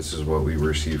 This is what we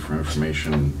received for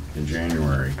information in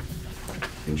January.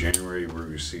 In January, we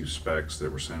received specs that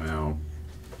were sent out,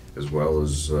 as well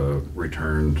as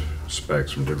returned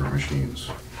specs from different machines.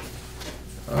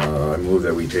 I move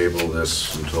that we table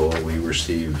this until we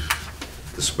receive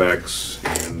the specs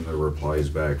and the replies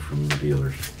back from the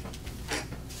dealers.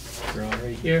 They're all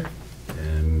right here.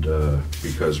 And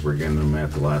because we're getting them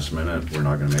at the last minute, we're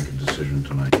not gonna make a decision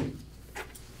tonight.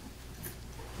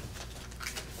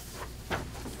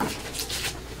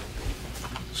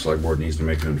 Select board needs to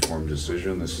make an informed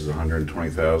decision. This is $120,000,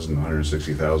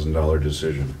 $160,000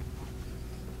 decision.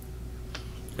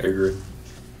 I agree.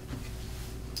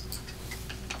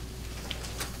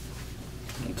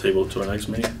 We'll table it to our next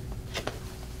meeting.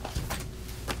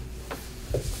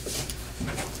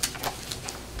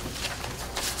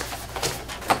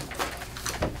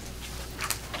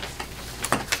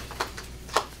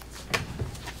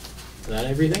 Is that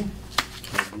everything?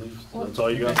 I believe that's all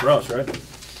you got for us, right?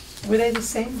 Were they the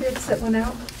same bids that went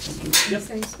out? The Yep.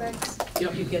 same specs?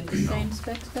 Yep. You get the same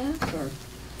specs back, or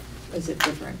is it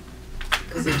different?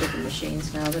 Is it different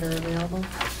machines now that are available?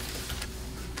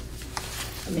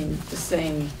 I mean, the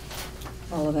same,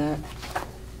 all of that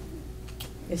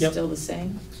is Yep. still the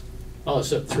same? Oh,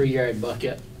 it's a 3-yard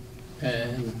bucket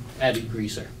and added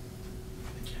greaser.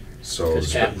 So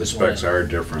Because Cap the was specs one. are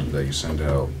different that you sent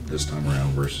out this time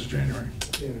around versus January.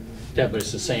 Yeah, but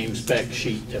it's the same spec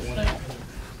sheet that went out.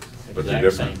 But they're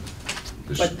Exact different.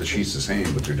 same. But- The sheet's the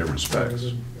same, but they're different specs.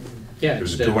 Yeah. There's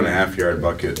a instead of- 2.5 yard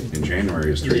bucket in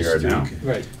January, it's 3 yard now.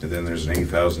 Right, And then there's an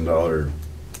 $8,000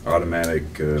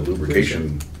 automatic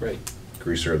lubrication right.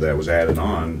 greaser that was added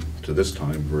on to this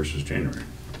time versus January.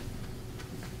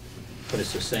 But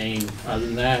it's the same, other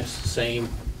than that, it's the same,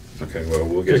 Okay, well,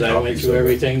 we'll get because I went copies through of it.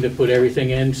 everything to put everything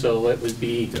in, so it would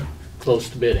be Yeah. close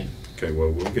to bidding. Okay,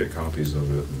 well, we'll get copies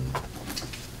of it, and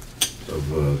of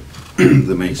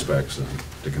the main specs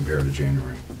to compare to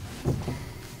January.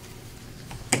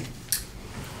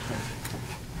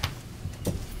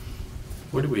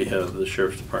 Where do we have the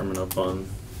sheriff's department up on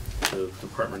the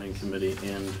department and committee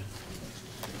and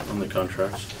on the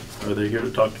contracts? Are they here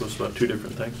to talk to us about 2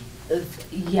 different things?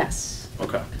 Yes,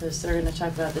 Okay. because they're gonna talk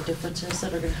about the differences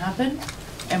that are gonna happen,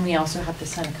 and we also have to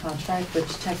sign a contract, which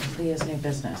technically is new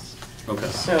business. Okay.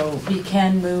 So we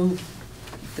can move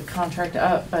the contract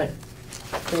up, but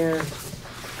their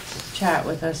chat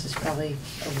with us is probably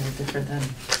a little different than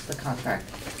the contract.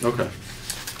 Okay.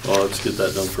 Well, let's get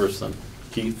that done first then.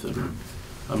 Keith, and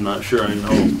I'm not sure I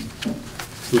know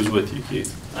who's with you,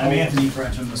 Keith. I'm Anthony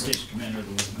French, I'm the station commander of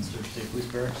the Westminster State Police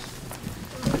Barracks.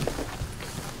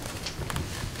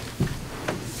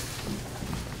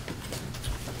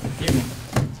 Evening.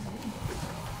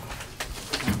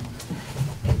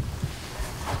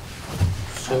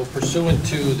 So pursuant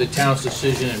to the town's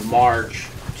decision in March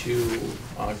to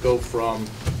go from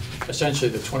essentially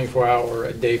the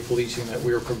 24-hour-a-day policing that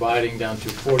we were providing down to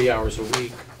 40 hours a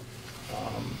week,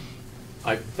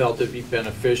 I felt it'd be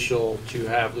beneficial to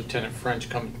have Lieutenant French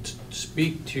come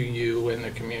speak to you and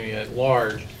the community at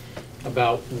large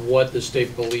about what the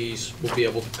state police will be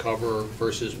able to cover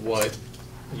versus what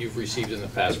you've received in the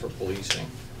past for policing.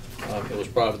 It was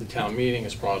brought up at the town meeting,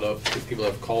 it's brought up to people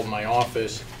that have called my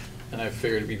office, and I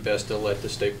figured it'd be best to let the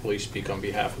state police speak on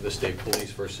behalf of the state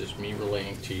police versus me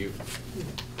relaying to you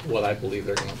what I believe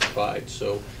they're gonna provide.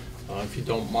 So If you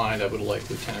don't mind, I would like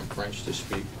Lieutenant French to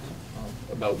speak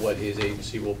about what his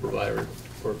agency will provide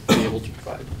or be able to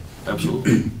provide.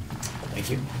 Absolutely. Thank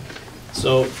you.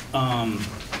 So,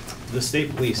 the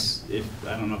state police,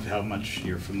 I don't know how much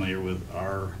you're familiar with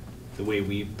the way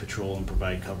we patrol and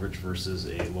provide coverage versus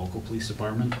a local police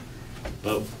department,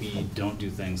 but we don't do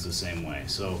things the same way.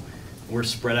 So we're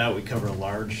spread out, we cover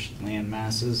large land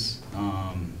masses,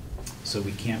 so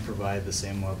we can't provide the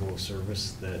same level of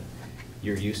service that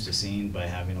you're used to seeing by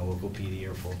having a local PD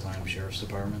or full-time sheriff's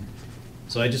department.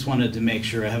 So I just wanted to make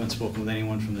sure, I haven't spoken with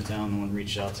anyone from the town, no one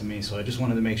reached out to me, so I just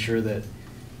wanted to make sure that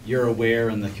you're aware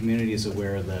and the community is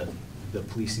aware that the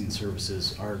policing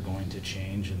services are going to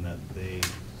change and that they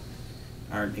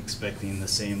aren't expecting the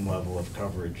same level of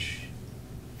coverage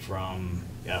from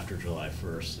after July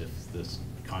 1st if this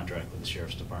contract with the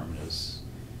sheriff's department is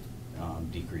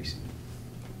decreasing.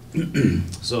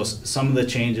 So some of the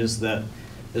changes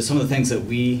there's some of the things that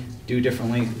we do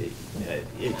differently.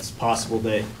 It's possible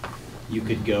that you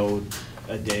could go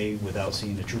a day without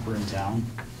seeing a trooper in town.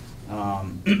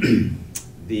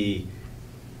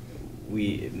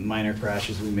 Minor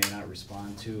crashes we may not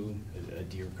respond to, a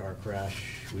deer car crash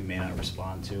we may not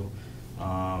respond to.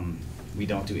 We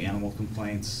don't do animal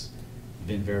complaints.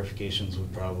 VIN verifications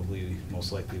would probably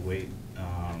most likely wait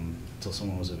until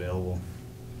someone was available.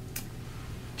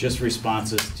 Just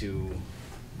responses to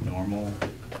normal,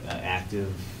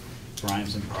 active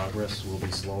crimes in progress will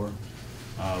be slower.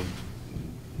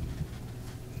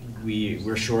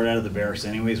 We're short out of the barracks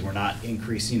anyways. We're not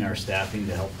increasing our staffing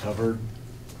to help cover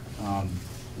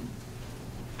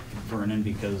Vernon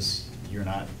because you're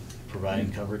not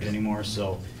providing coverage anymore.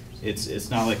 So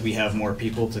it's not like we have more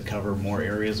people to cover more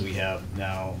areas. We have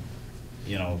now,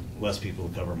 less people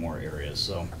to cover more areas.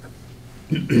 So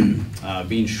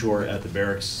being short at the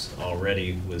barracks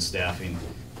already with staffing,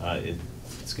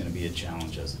 it's going to be a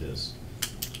challenge as it is.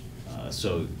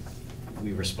 So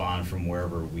we respond from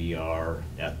wherever we are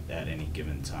at any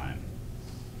given time.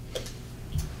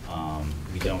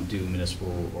 We don't do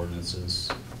municipal ordinances.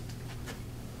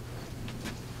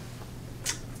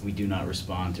 We do not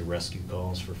respond to rescue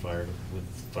calls for fire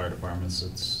departments.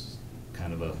 It's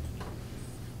kind of a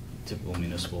typical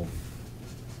municipal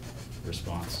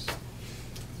response.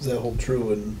 Does that hold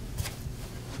true in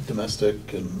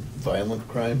domestic and violent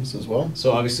crimes as well?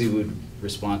 So obviously we would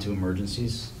respond to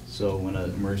emergencies. So when an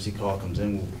emergency call comes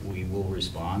in, we will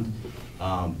respond.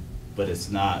 But it's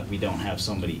not, we don't have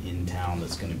somebody in town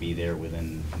that's gonna be there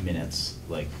within minutes,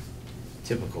 like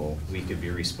typical. We could be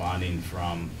responding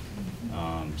from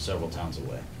several towns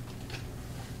away.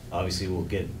 Obviously, we'll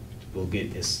get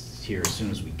here as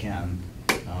soon as we can.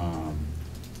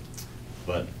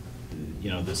 But,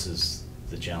 this is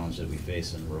the challenge that we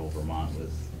face in rural Vermont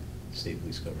with state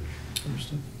police coverage.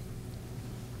 Understood.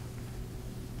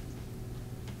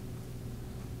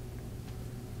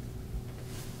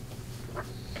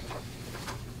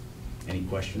 Any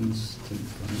questions?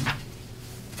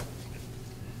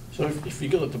 So if you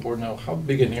could let the board know, how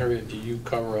big an area do you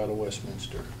cover out of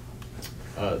Westminster?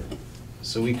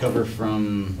 So we cover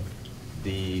from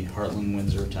the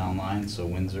Heartland-Windsor town line, so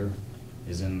Windsor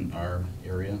is in our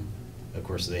area. Of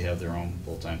course, they have their own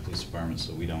full-time police department,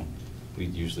 so we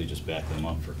usually just back them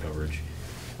up for coverage.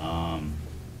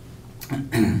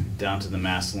 Down to the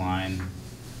Mass line,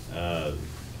 we're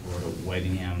to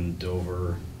Whitingham,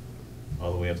 Dover,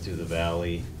 all the way up through the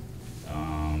valley,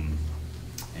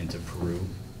 into Peru,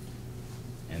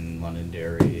 and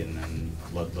Londonderry, and then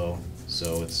Ludlow.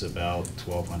 So it's about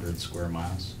 1,200 square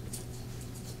miles.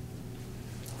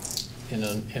 In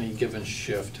any given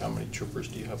shift, how many troopers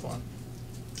do you have on?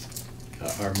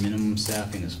 Our minimum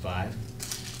staffing is 5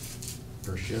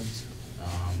 per shift.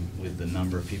 With the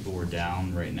number of people we're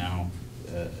down right now,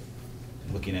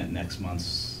 looking at next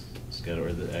month's schedule,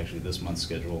 or actually this month's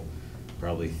schedule,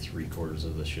 probably 3/4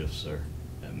 of the shifts are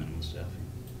at minimum staffing.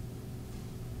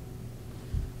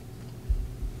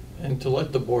 And to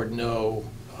let the board know,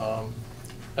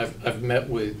 I've met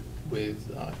with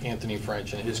Anthony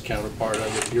French and his counterpart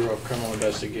at the Bureau of Criminal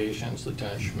Investigations,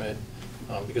 Lieutenant Schmidt,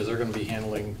 because they're going to be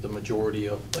handling the majority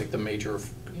of the major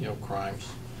crimes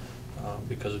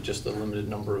because of just the limited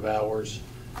number of hours.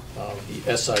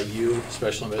 The SIU,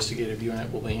 Special Investigative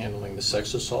Unit, will be handling the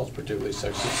sex assaults, particularly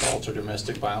sex assaults or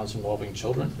domestic violence involving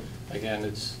children. Again,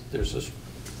 there's this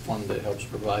fund that helps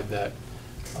provide that.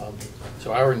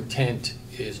 So our intent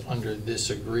is, under this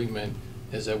agreement,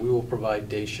 is that we will provide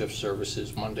day shift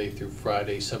services Monday through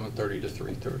Friday, 7:30 to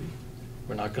 3:30.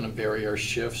 We're not going to vary our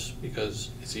shifts because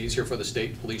it's easier for the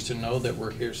state police to know that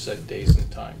we're here set days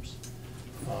and times.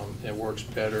 It works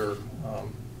better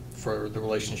for the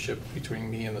relationship between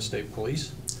me and the state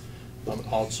police.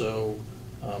 Also,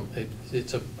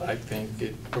 I think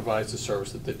it provides the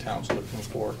service that the town's looking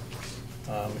for.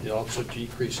 It also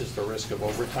decreases the risk of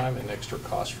overtime and extra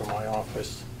costs for my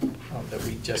office that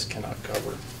we just cannot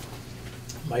cover.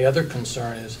 My other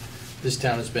concern is this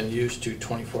town has been used to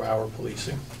 24-hour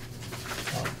policing.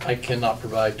 I cannot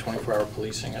provide 24-hour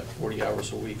policing at 40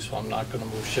 hours a week, so I'm not going to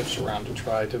move shifts around to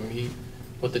try to meet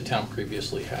what the town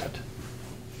previously had.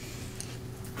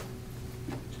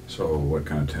 So what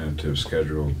kind of tentative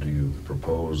schedule do you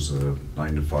propose,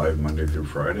 9 to 5, Monday through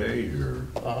Friday,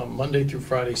 or? Monday through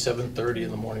Friday, 7:30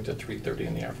 in the morning to 3:30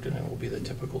 in the afternoon will be the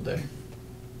typical day.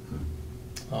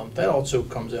 That also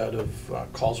comes out of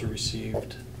calls we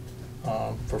received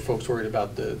for folks worried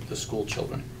about the school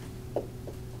children,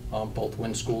 both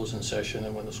when school is in session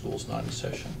and when the school's not in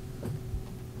session.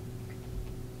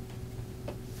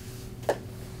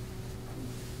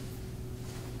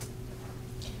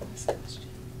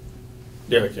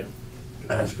 Yeah, I can.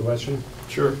 Ask a question?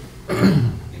 Sure.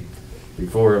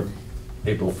 Before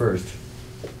April 1st,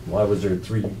 why was there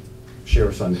 3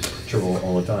 sheriffs on patrol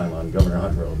all the time on Governor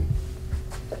Hunt Road?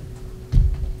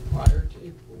 Prior to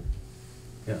April.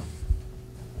 Yeah.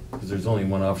 Because there's only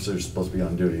one officer supposed to be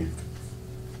on duty.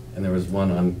 And there was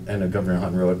one on end of Governor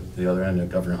Hunt Road, the other end of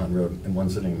Governor Hunt Road, and one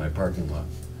sitting in my parking lot.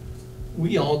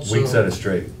 We also... Weeks at a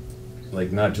straight.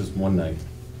 Like, not just one night.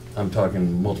 I'm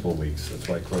talking multiple weeks. That's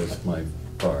why I closed my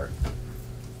bar.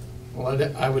 Well,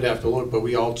 I would have to look, but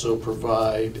we also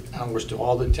provide hours to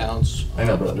all the towns. I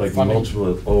know, but like funding.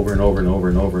 multiple, over and over and over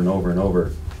and over and over and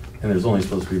over, and there's only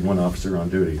supposed to be one officer on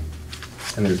duty,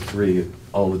 and there's 3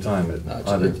 all the time at No,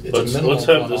 other. it's a minimum Let's of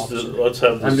have one this, officer. let's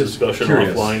have I'm this just discussion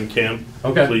curious. offline, Cam.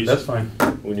 Okay, Please. that's fine.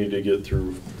 We need to get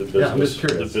through the Yeah, I'm business, just the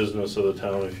curious. business of the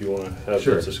town. If you wanna have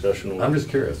Sure. this discussion I'm with just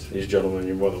curious, these gentlemen,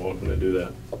 you're more than welcome to do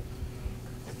that.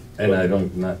 and I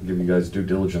don't not give you guys due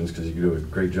diligence because you do a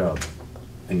great job,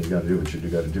 and you got to do what you do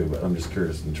got to do. But I'm just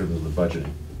curious in terms of the budgeting.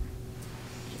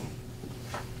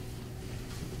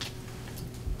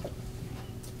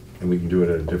 And we can do it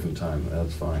at a different time.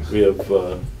 That's fine. We have,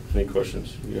 any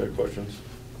questions? You got questions?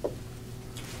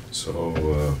 So,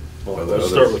 Well, let's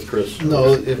start with Chris.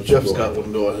 No, if Let's Jeff's go got ahead.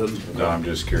 one, go ahead. no, I'm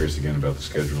just curious again about the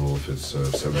schedule, if it's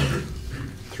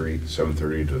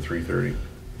 7:30 to 3:30.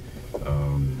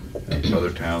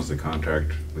 Other towns that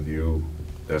contract with you,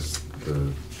 that's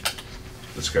the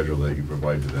schedule that you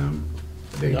provide to them,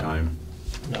 daytime?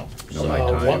 No. No So,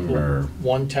 nighttime, or?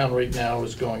 One town right now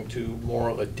is going to more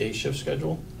of a day shift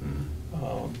schedule.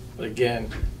 But again,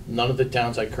 none of the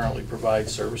towns I currently provide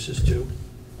services to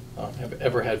have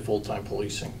ever had full-time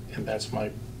policing, and that's my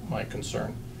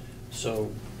concern. So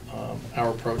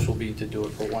our approach will be to do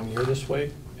it for 1 year this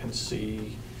way and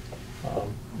see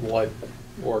what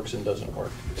works and doesn't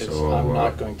work. I'm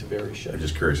not going to vary shifts. I'm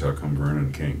just curious how come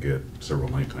Vernon can't get several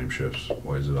nighttime shifts?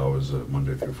 Why is it always a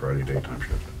Monday through Friday daytime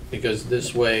shift? Because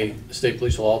this way, the state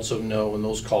police will also know when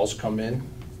those calls come in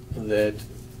that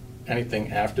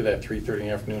anything after that 3:30 in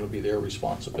the afternoon will be their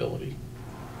responsibility.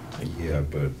 Yeah,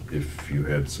 but if you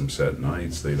had some set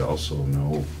nights, they'd also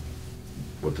know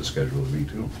what the schedule would be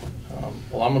too.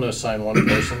 Well, I'm gonna assign one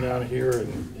person down here,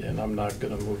 and I'm not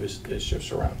gonna move his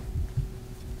shifts around.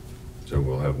 So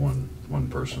we'll have one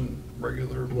person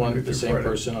regular Monday The through same Friday.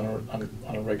 person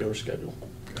on a regular schedule.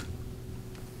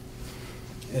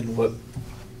 And what,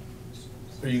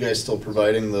 are you guys still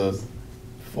providing the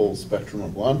full spectrum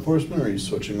of law enforcement, or are you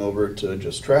switching over to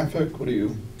just traffic? What do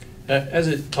you? As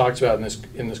it talks about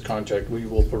in this contract, we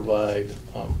will provide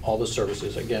all the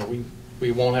services. Again,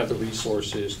 we won't have the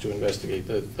resources to investigate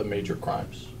the major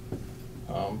crimes.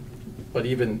 But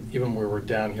even where we're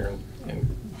down here and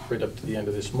right up to the end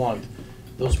of this month,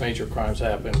 those major crimes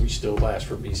happen, we still ask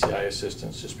for BCI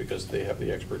assistance just because they have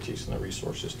the expertise and the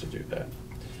resources to do that.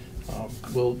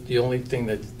 The only thing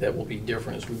that will be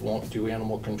different is we won't do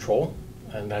animal control,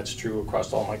 and that's true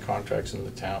across all my contracts in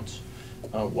the towns.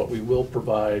 What we will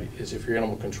provide is if your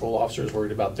animal control officer is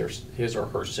worried about his or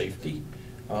her safety,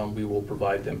 we will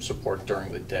provide them support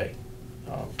during the day.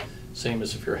 Same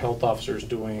as if your health officer is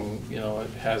doing,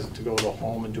 has to go to a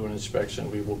home and do an inspection,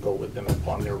 we will go with them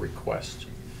upon their request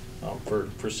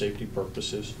for safety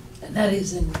purposes. And that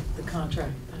is in the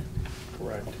contract, but.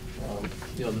 Correct.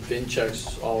 The bin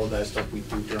checks, all of that stuff we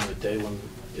do during the day when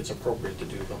it's appropriate to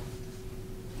do them.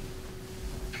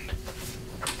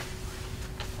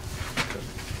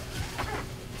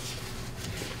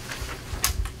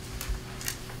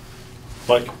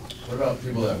 Mike, What about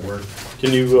people that work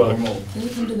can you, normal? Can you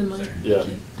come to the mic? yeah,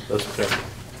 that's okay.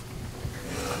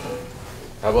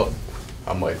 How about,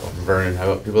 I'm Michael, I'm Vernon,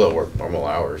 how about people that work normal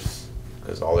hours?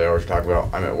 Because all the hours you're talking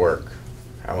about, I'm at work.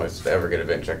 How am I supposed to ever get a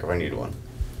bin check if I need one?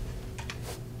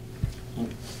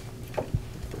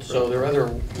 So there are other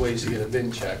ways to get a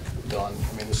VIN check done.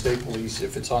 I mean, the state police,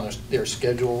 if it's on their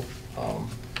schedule,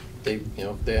 they, you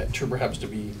know, if that trooper happens to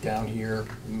be down here,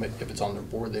 if it's on their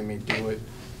board, they may do it.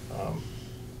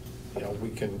 You know, we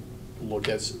can look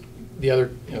at the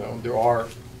other, you know, there are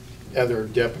other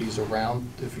deputies around.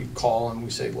 If you call and we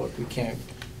say, look, we can't,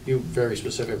 you very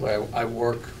specifically, I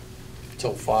work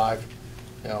till 5,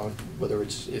 you know, whether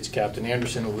it's Captain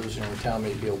Anderson who lives here in town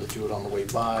may be able to do it on the way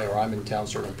by, or I'm in town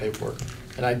serving paperwork.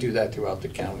 And I do that throughout the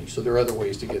county. So there are other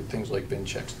ways to get things like VIN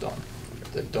checks done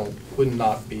that would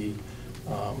not be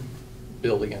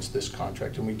billed against this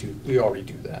contract, and we already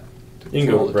do that. You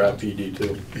can go to Brad PD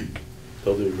too.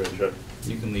 They'll do a VIN check.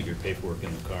 You can leave your paperwork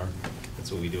in the car.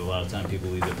 That's what we do. A lot of time people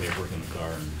leave their paperwork in the car.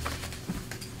 And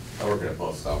I work at a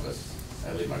post office.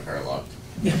 I leave my car locked.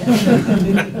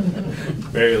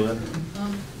 Mary Lynn,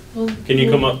 can you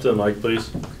come up to the mic,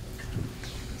 please?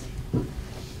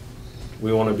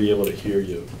 We want to be able to hear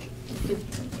you.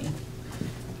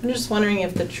 I'm just wondering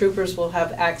if the troopers will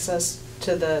have access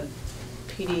to the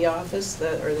PD office,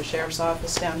 or the sheriff's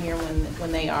office down here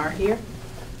when they are here?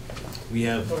 we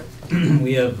have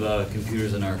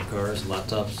computers in our cars,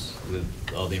 laptops with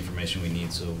all the information we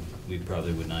need, so we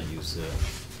probably would not use the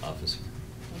office.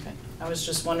 Okay. I was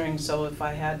just wondering, so if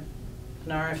I had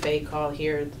an RFA call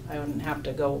here, I wouldn't have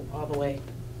to go all the way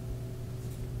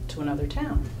to another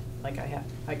town like I have.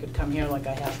 I could come here like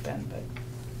I have been, but.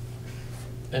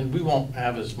 And we won't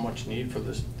have as much need for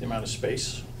the amount of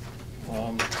space.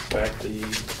 In fact,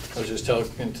 I was just telling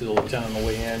to the lieutenant on the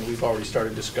way in, we've already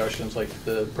started discussions like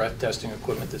the breath testing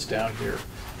equipment that's down here.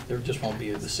 There just won't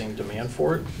be the same demand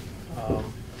for it.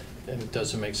 And it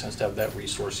doesn't make sense to have that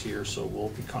resource here, so we'll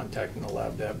be contacting the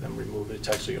lab to have them remove it. It's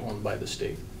actually owned by the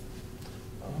state.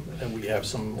 And we have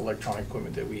some electronic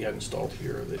equipment that we had installed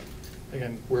here that,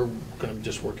 again, we're going to be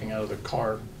just working out of the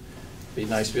car. Be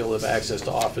nice to be able to have access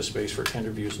to office space for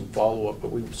interviews and follow-up,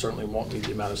 but we certainly won't need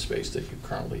the amount of space that you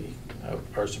currently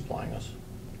are supplying us.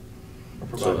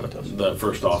 Or So providing to us. that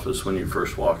first office, when you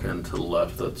first walk in to the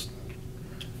left,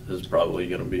 is probably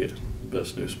going to be the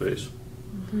best new space.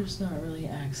 There's not really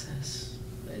access.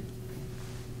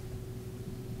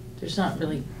 There's not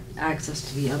really access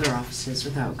to the other offices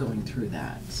without going through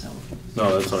that, so.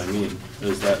 No, that's what I mean,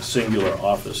 is that singular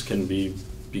office can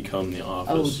become the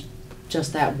office. Oh,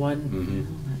 just that one? Mhm.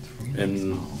 Oh, that's really And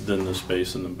small. then the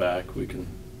space in the back we can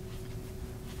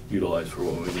utilize for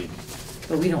what we need.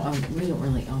 But we don't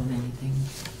really own anything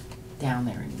down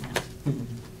there anymore.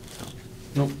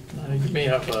 Nope. You may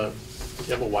have a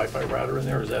Wi-Fi router in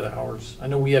there, or is that ours? I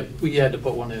know we had to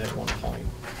put one in at one point,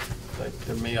 but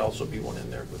there may also be one in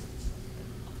there, but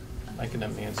I can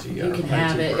have Nancy. You can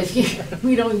have it if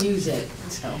we don't use it,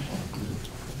 so.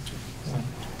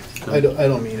 I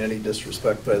don't mean any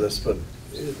disrespect by this, but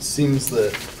it seems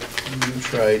that you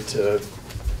try to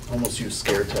almost use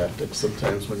scare tactics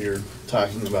sometimes when you're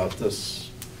talking about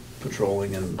this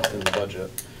patrolling and the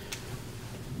budget.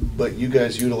 But you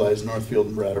guys utilize Northfield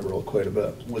and Brattleboro quite a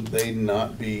bit. Would they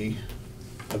not be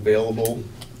available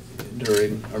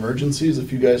during emergencies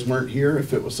if you guys weren't here,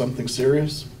 if it was something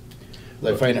serious?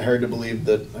 I find it hard to believe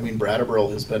that, I mean, Brattleboro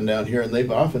has been down here and they've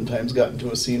oftentimes gotten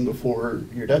to a scene before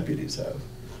your deputies have.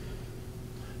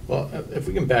 Well, if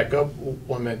we can back up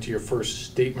 1 minute to your first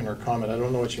statement or comment, I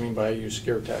don't know what you mean by use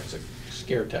scare tactics.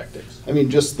 I mean,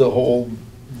 just the whole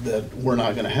that we're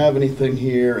not gonna have anything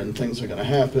here and things are gonna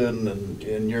happen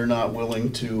and you're not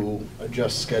willing to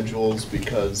adjust schedules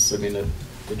because, I mean,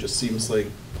 it just seems like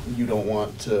you don't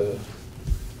want to,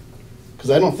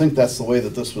 because I don't think that's the way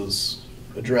that this was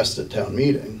addressed at town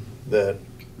meeting, that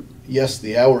yes,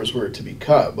 the hours were to be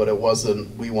cut, but it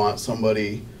wasn't, we want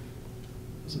somebody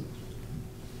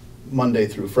Monday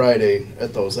through Friday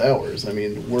at those hours. I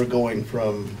mean, we're going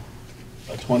from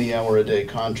a 20-hour-a-day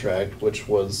contract, which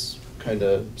was kind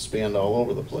of spanned all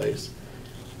over the place.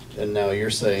 And now you're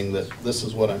saying that this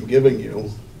is what I'm giving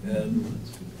you, and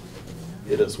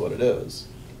it is what it is.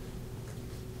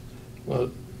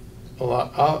 Well,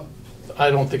 I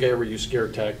don't think I ever used scare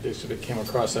tactics. If it came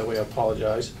across that way, I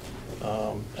apologize.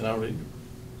 And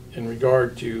in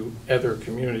regard to other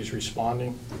communities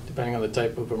responding, depending on the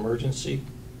type of emergency,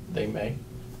 they may.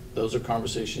 Those are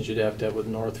conversations you'd have to have with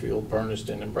Northfield,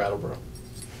 Berniston, and Brattleboro.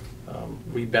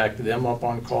 We back them up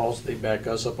on calls, they back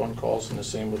us up on calls, and the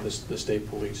same with the state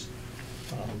police.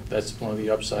 That's one of the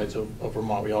upsides of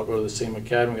Vermont. We all go to the same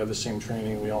academy, we have the same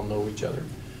training, we all know each other.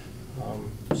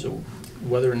 So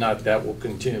whether or not that will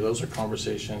continue, those are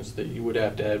conversations that you would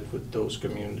have to have with those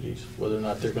communities, whether or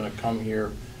not they're going to come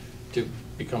here to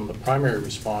become the primary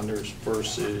responders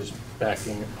versus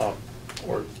backing up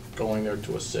or going there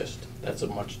to assist. That's a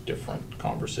much different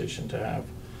conversation to have.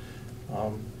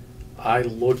 I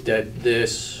looked at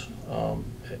this,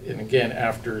 and again,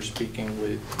 after speaking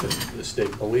with the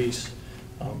state police,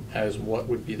 as what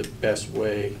would be the best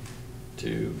way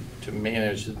to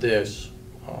manage this,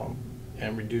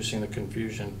 and reducing the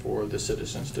confusion for the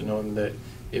citizens, to know that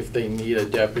if they need a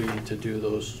deputy to do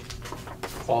those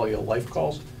quality of life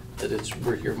calls, that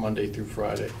we're here Monday through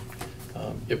Friday.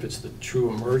 If it's the true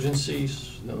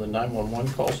emergencies, then the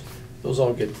 911 calls, those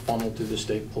all get funneled through the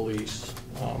state police,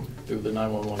 through the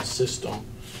 911 system,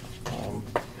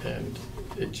 and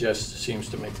it just seems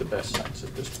to make the best sense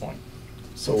at this point.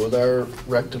 So with our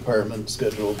rec department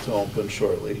scheduled to open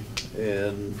shortly,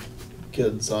 and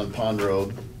kids on Pond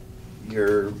Road,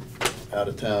 you're out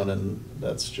of town, and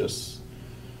that's just,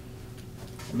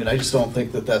 I mean, I just don't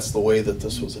think that that's the way that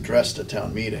this was addressed at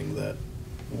town meeting, that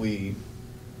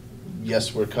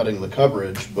yes, we're cutting the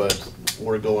coverage, but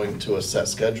we're going to a set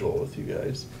schedule with you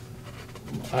guys.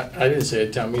 I didn't say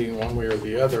at town meeting one way or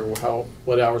the other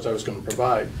what hours I was gonna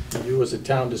provide. You as a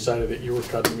town decided that you were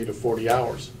cutting me to 40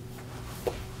 hours.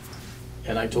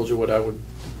 And I told you what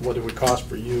it would cost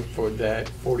for you for that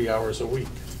 40 hours a week,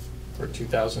 or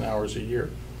 2,000 hours a year.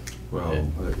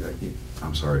 Well,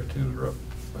 I'm sorry to interrupt,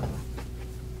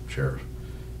 Sheriff.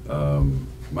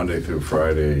 Monday through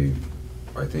Friday,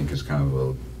 I think is kind of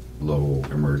a low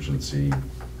emergency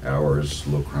hours,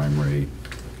 low crime rate.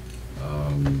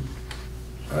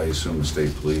 I assume the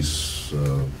state police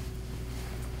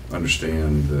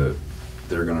understand that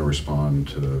they're going to respond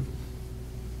to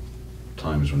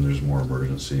times when there's more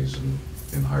emergencies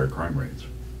and higher crime rates.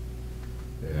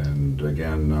 And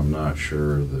again, I'm not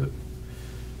sure that,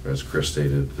 as Chris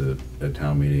stated, that at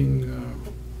town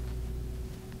meeting,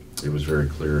 it was very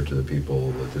clear to the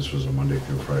people that this was a Monday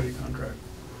through Friday contract.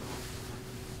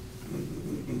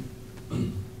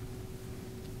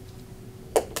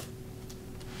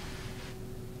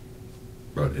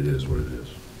 But it is what it is.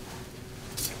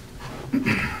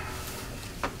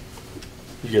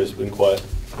 You guys have been quiet.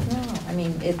 No, I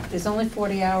mean, there's only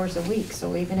 40 hours a week,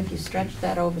 so even if you stretch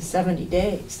that over 7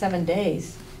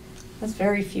 days, that's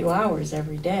very few hours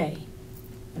every day.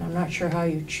 And I'm not sure how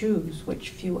you choose which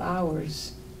few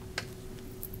hours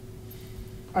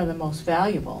are the most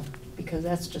valuable, because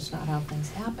that's just not how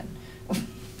things happen.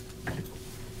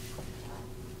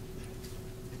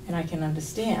 And I can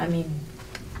understand, I mean,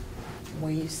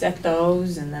 where you set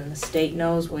those, and then the state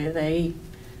knows where they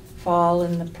fall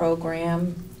in the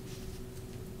program,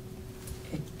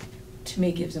 it, to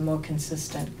me, gives a more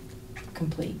consistent,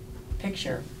 complete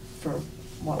picture for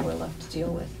what we're left to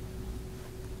deal with.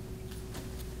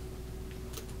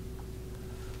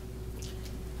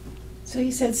 So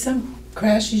you said some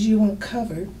crashes you won't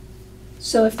cover.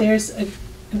 So if there's an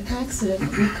accident,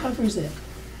 who covers it?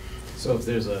 So if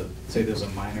there's say there's a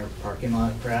minor parking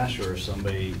lot crash, or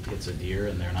somebody hits a deer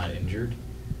and they're not injured,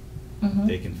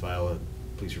 they can file a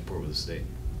police report with the state.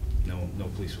 No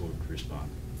police will respond.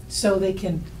 So they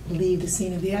can leave the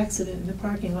scene of the accident in the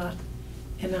parking lot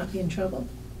and not be in trouble?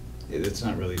 It's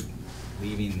not really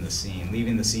leaving the scene.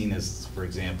 Leaving the scene is, for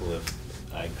example,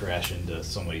 if I crash into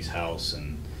somebody's house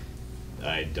and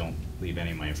I don't leave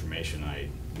any of my information, I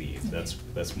leave.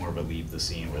 That's more of a leave the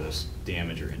scene where there's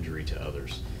damage or injury to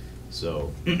others.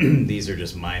 So these are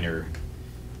just minor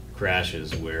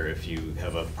crashes where if you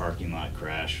have a parking lot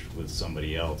crash with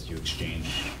somebody else, you exchange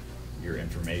your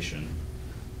information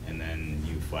and then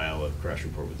you file a crash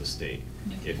report with the state.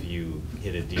 If you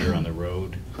hit a deer on the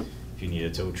road, if you need a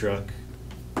tow truck,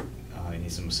 you need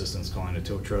some assistance calling a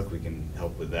tow truck, we can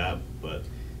help with that. But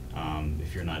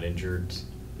if you're not injured,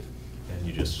 then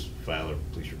you just file a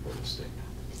police report with the state.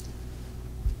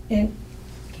 And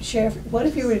Sheriff, what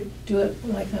if you were to do it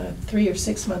like on a 3 or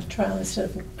 6 month trial instead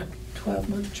of a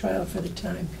 12-month trial for the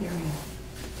time period?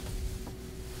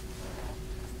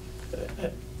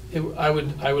 I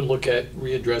would look at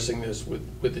readdressing this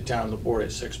with the town and the board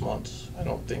at 6 months. I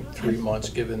don't think 3 months,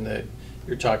 given that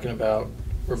you're talking about,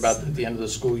 we're about at the end of the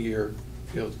school year,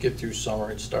 get through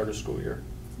summer and start a school year.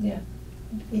 Yeah,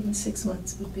 even 6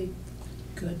 months would be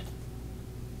good.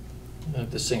 And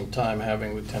at the same time,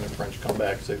 having Lieutenant French come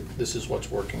back and say, this is what's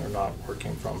working or not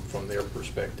working from their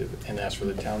perspective, and ask for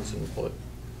the town's input.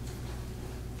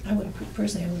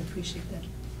 Personally, I would appreciate that.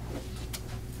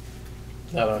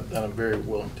 That I'm very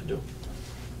willing to do.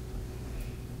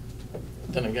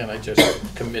 Then again, I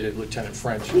just committed Lieutenant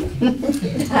French.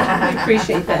 I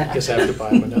appreciate that. Guess I have to buy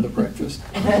him another breakfast.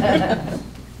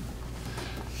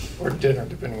 Or dinner,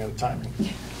 depending on the timing.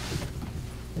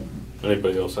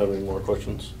 Anybody else have any more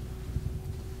questions?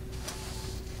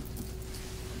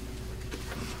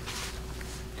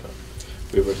 Okay.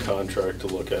 We have a contract to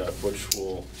look at, which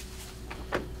will,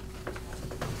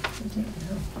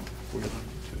 we're gonna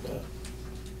do that.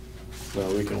 No,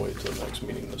 we can wait till the next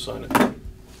meeting to sign it,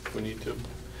 if we need to.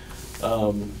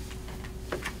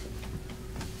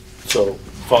 So,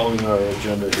 following our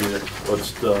agenda here,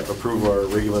 let's approve our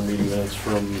regular meeting minutes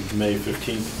from May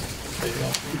 15th. There you go.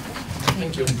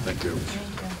 Thank you. Thank you.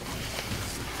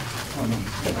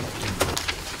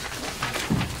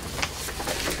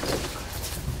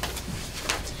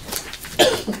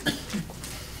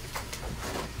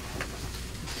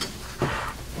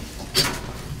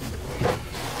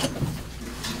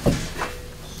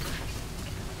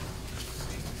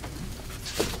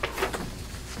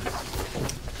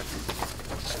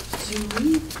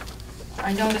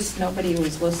 I noticed nobody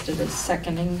was listed as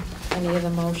seconding any of the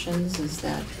motions, is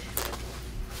that?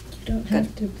 You don't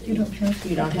have to, you don't have to.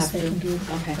 You don't have to? second.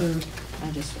 Okay. Or- I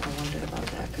wondered about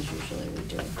that, because usually we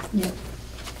do. Yep.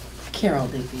 Carol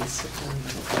did these.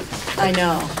 I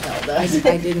know. No, I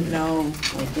that's- didn't know,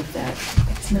 like, if that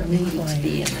It's not needed to required.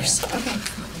 be in there. Okay.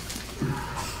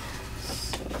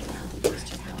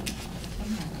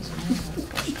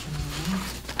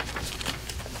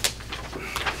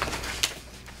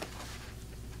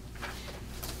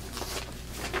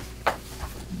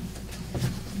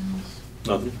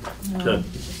 Nothing? No, Okay.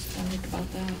 just wondered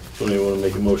about that. Somebody want to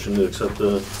make a motion to accept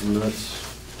the minutes?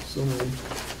 So moved.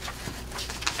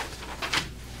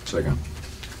 Second.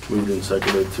 Moved and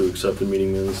seconded to accept the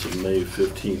meeting minutes of May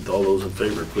 15th. All those in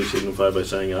favor, please signify by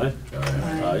saying aye.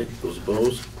 Aye. Aye. Those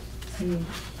opposed? I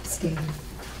abstain.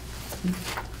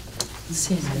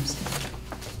 Sandy abstained.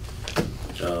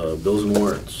 Bills and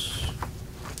warrants.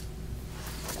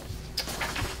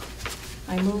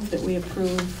 I move that we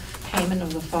approve payment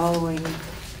of the following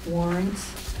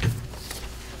warrants.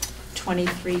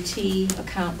 23T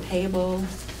account payable,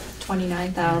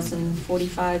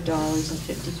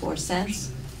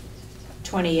 $29,045.54.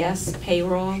 20S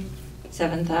payroll,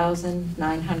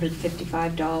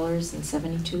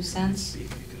 $7,955.72.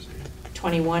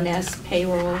 21S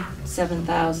payroll,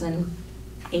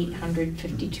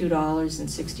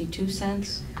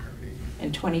 $7,852.62.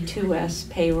 And 22S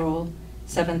payroll,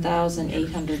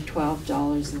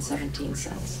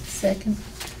 $7,812.17. Second.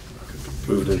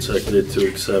 Moved and seconded to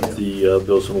accept the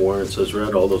bills and warrants as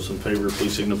read. All those in favor,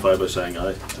 please signify by saying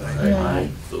aye. Aye.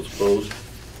 Those opposed?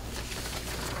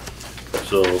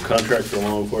 So contract for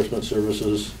law enforcement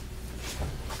services.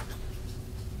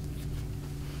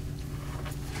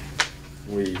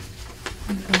 We,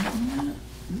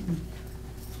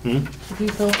 Did we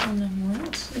vote on the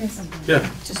warrants? Yes. yeah,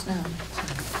 Just now.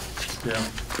 yeah.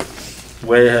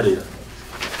 Way ahead of you.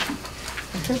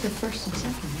 I heard the first and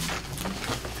second.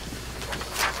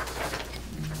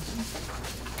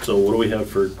 So what do we have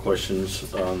for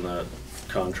questions on that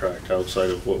contract outside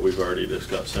of what we've already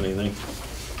discussed? Anything?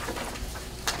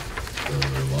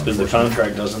 Because the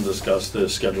contract doesn't discuss the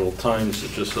scheduled times,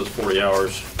 it just says 40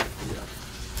 hours.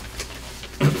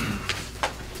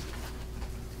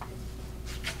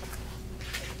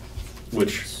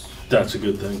 Which, that's a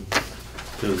good thing,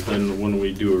 because then when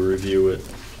we do a review at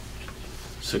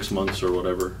 6 months or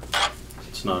whatever,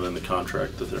 it's not in the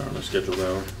contract that they're on a scheduled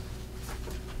hour.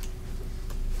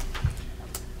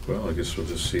 Well, I guess we'll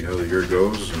just see how the year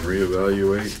goes and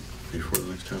reevaluate before the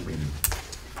next town meeting.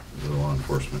 The law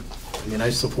enforcement. I mean, I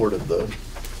supported the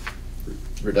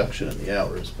reduction in the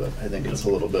hours, but I think it's a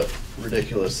little bit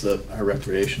ridiculous that our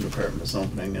recreation department is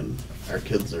opening and our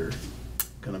kids are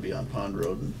gonna be on Pond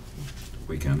Road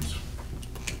Weekends.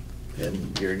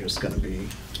 and you're just gonna be,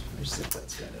 I just think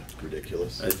that's kinda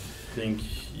ridiculous. I think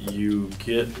you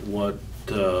get what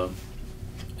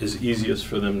is easiest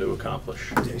for them to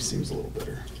accomplish. Yeah, he seems a little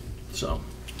bitter. So,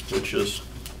 which is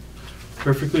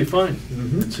perfectly fine.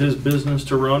 Mhm. It's his business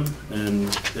to run, and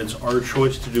it's our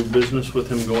choice to do business with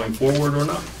him going forward or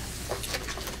not.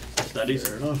 That easy.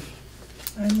 Fair enough.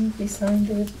 I move we signed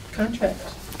the contract.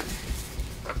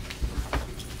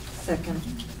 Second.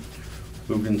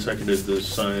 Moved and seconded to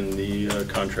sign the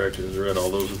contract as read. All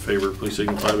those in favor, please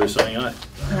signify by saying aye.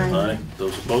 Aye.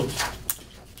 Those opposed?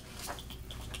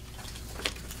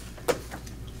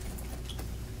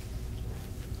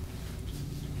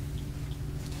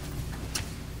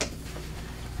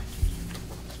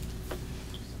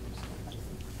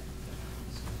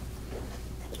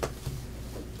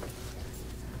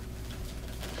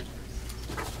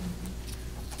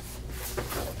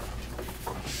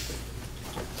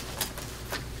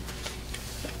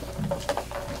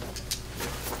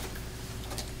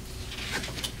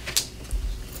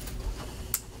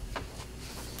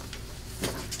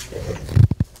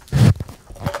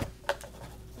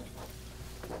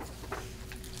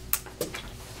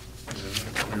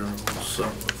 We're all set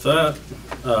with that.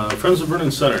 Friends of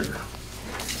Vernon Center.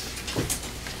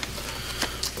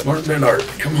 Martin and Art,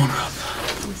 come on up.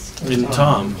 And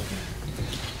Tom.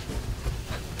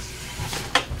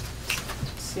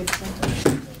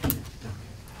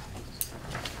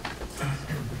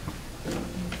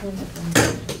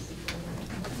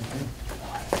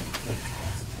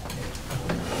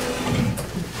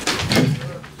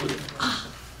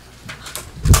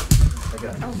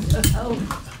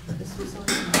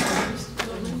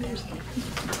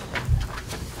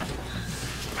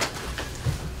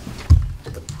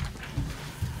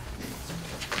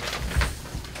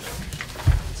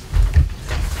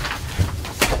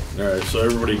 All right, so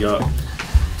everybody got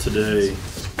today,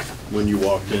 when you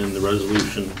walked in, the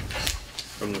resolution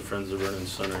from the Friends of Vernon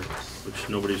Center, which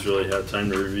nobody's really had time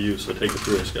to review, so take it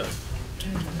through, Scott.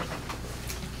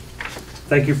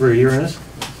 Thank you for hearing us,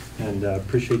 and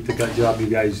appreciate the good job you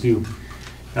guys do.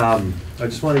 I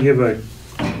just want to give a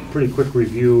pretty quick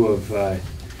review of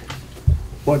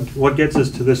what gets us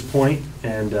to this point,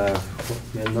 and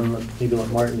then maybe let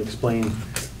Martin explain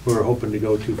where we're hoping to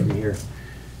go to from here.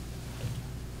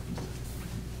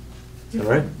 All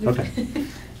right? Okay.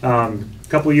 A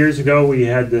couple years ago, we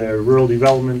had the rural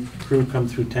development crew come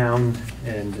through town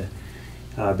and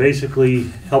basically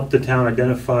help the town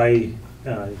identify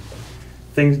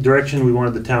direction we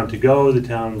wanted the town to go. The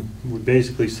town, we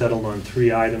basically settled on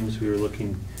 3 items. We were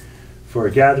looking for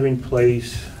a gathering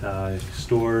place,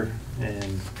 store,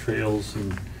 and trails,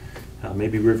 and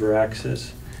maybe river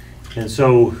access. And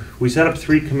so we set up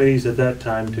 3 committees at that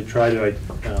time to try to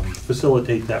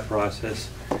facilitate that process.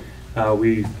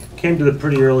 We came to the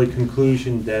pretty early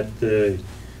conclusion that the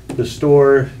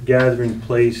store gathering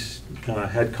place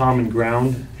had common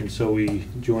ground, and so we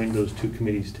joined those 2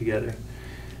 committees together.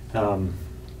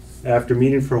 After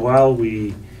meeting for a while,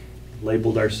 we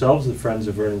labeled ourselves the Friends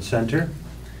of Vernon Center.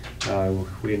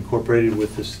 We incorporated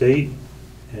with the state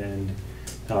and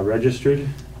registered,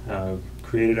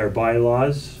 created our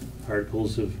bylaws,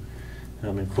 articles of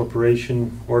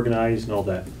incorporation, organized, and all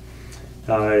that.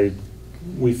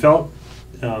 We felt,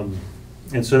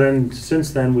 and so then,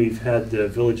 since then, we've had the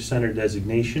Village Center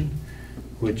designation,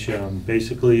 which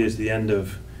basically is the end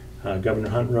of Governor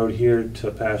Hunt Road here to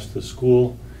past the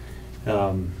school.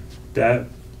 That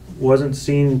wasn't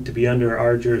seen to be under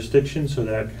our jurisdiction, so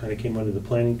that kind of came under the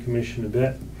Planning Commission a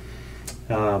bit.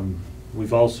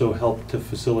 We've also helped to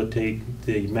facilitate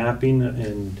the mapping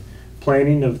and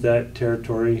planning of that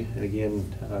territory, and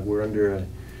again, we're under a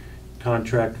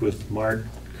contract with Mark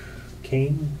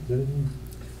Kane.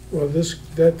 Well,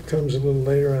 that comes a little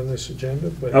later on this agenda,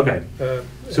 but. Okay.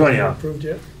 So anyhow. Approved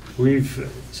yet?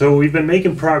 We've been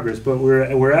making progress, but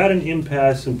we're at an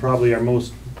impasse in probably our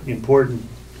most important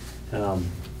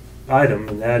item,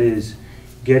 and that is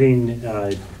getting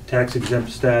tax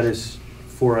exempt status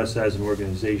for us as an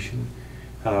organization.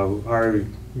 Our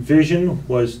vision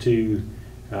was to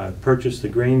purchase the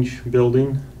Grange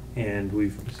building, and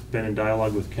we've been in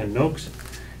dialogue with Ken Noakes.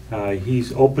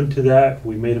 He's open to that.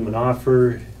 We made him an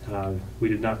offer. We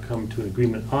did not come to an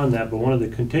agreement on that, but one of the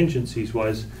contingencies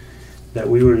was that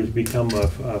we were to become a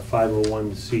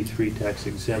 501c3 tax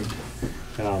exempt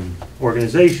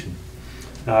organization.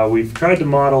 We've tried to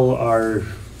model our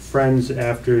friends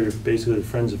after basically the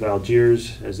Friends of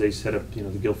Algiers, as they set up, the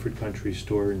Guilford Country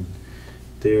Store and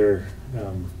their,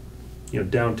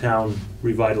 downtown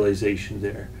revitalization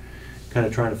there. Kind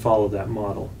of trying to follow that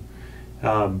model.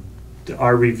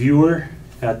 Our reviewer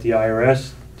at the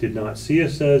IRS did not see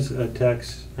us as a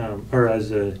tax or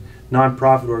as a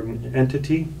nonprofit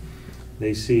entity.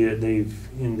 They see it.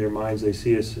 In their minds, they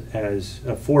see us as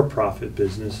a for-profit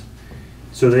business.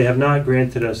 So they have not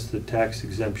granted us the tax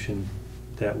exemption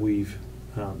that we've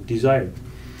desired.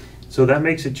 So that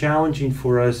makes it challenging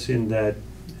for us in that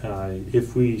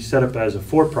if we set up as a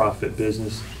for-profit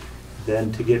business,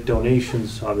 then to get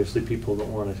donations, obviously people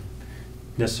don't want to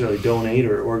necessarily donate,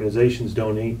 or organizations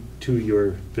donate to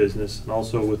your business. And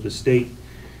also with the state,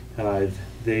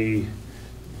 they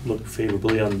look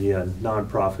favorably on the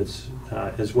nonprofits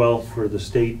as well for the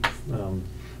state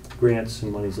grants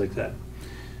and monies like that.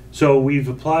 So we've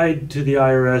applied to the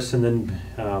IRS, and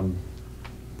then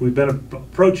we've been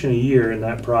approaching a year in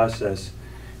that process.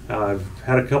 I've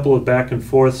had a couple of back and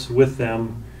forths with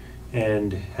them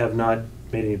and have not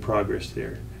made any progress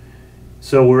there.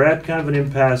 So we're at kind of an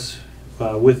impasse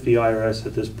with the IRS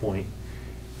at this point.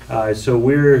 So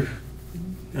we're,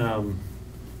 I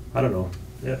don't know,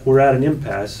 we're at an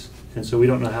impasse, and so we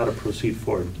don't know how to proceed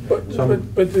forward. But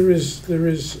there is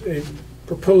a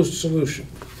proposed solution.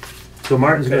 So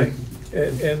Martin's going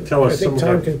to tell us some I think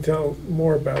Tom can tell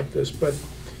more about this, but,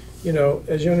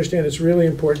 as you understand, it's really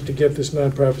important to get this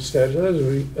nonprofit status.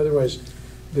 Otherwise,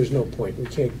 there's no point. We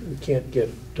can't get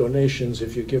donations.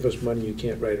 If you give us money, you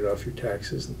can't write it off your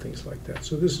taxes and things like that.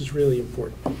 So this is really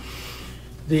important.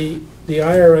 The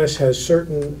IRS has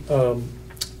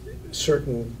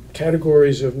certain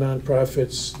categories of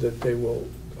nonprofits that they will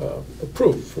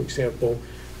approve. For example,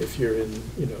 if you're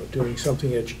doing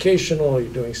something educational,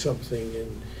 you're doing something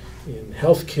in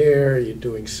healthcare, you're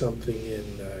doing something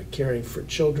in caring for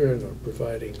children or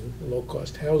providing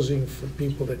low-cost housing for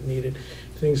people that need it,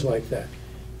 things like that.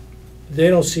 They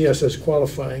don't see us as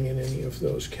qualifying in any of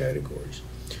those categories.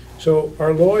 So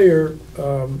our lawyer,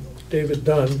 David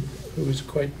Dunn, who is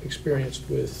quite experienced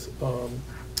with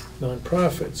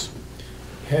nonprofits,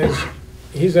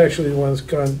 he's actually the one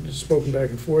that's spoken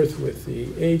back and forth with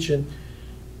the agent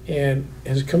and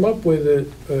has come up with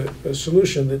a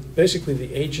solution that basically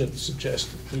the agent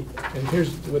suggested. And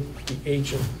here's what the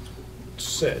agent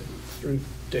said through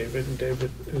David, and David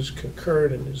has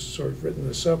concurred and has sort of written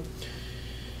this up,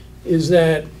 is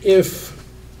that if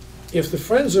the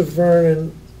Friends of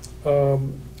Vernon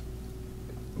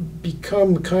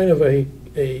become kind of a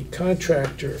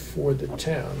contractor for the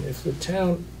town, if the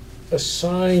town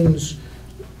assigns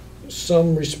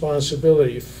some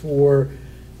responsibility for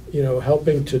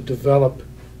helping to develop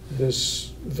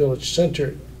this village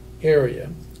center area,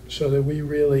 so that we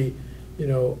really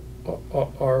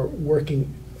are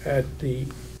working at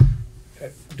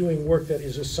doing work that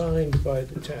is assigned by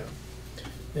the town.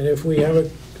 And if we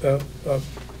have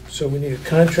so we need a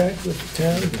contract with the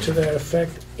town to that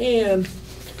effect, and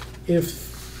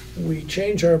if we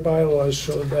change our bylaws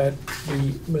so that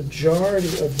the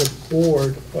majority of the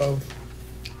board of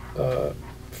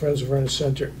Friends of Vernon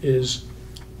Center is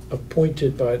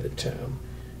appointed by the town,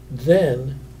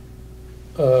 then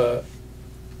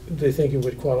they think it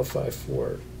would qualify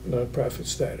for nonprofit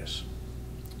status.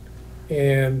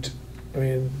 And I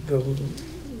mean, the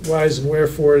whys and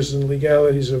wherefores and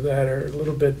legalities of that are a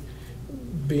little bit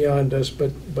beyond us,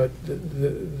 but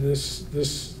this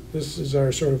is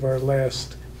our sort of our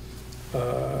last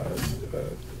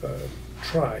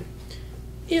try.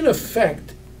 In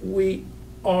effect, we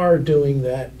are doing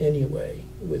that anyway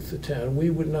with the town. We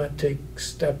would not take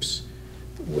steps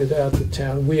without the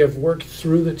town. We have worked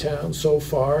through the town so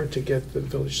far to get the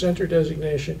village center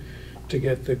designation, to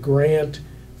get the grant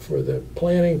for the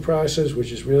planning process,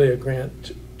 which is really a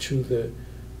grant to the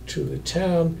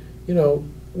town.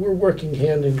 We're working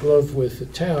hand in glove with the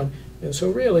town, and so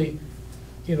really,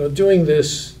 doing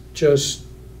this just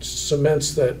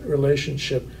cements that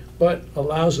relationship, but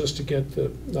allows us to get the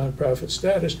nonprofit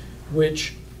status,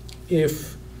 which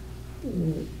if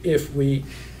we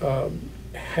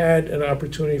had an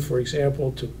opportunity, for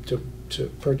example, to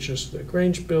purchase the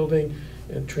Grange building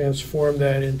and transform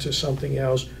that into something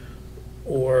else,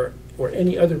 or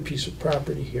any other piece of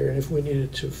property here, and if we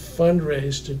needed to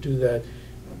fundraise to do that,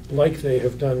 like they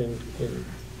have done in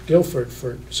Guilford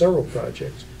for several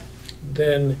projects,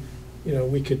 then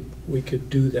we could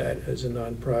do that as a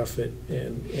nonprofit,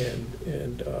 and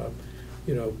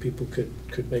people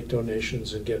could make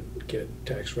donations and get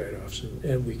tax write-offs,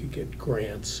 and we could get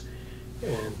grants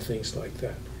and things like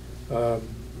that.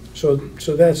 So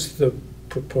that's the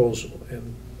proposal.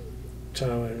 And Tom,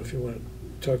 I don't know if you want to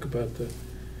talk about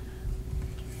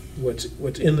what's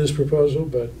in this proposal,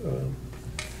 but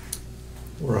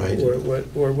right,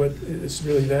 or what it's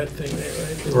really that thing there,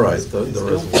 right? Right. The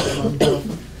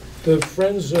resolution. The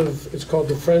Friends of, it's called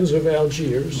the Friends of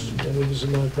Algiers, and it is a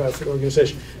nonprofit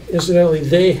organization. Incidentally,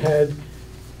 they had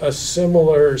a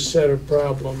similar set of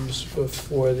problems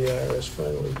before the IRS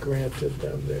finally granted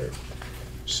them their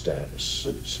status.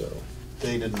 So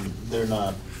they're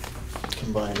not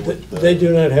combined with the... They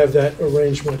do not have that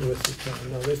arrangement with the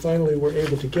town. No, they finally were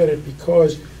able to get it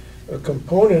because a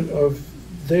component of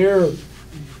their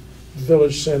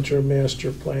village center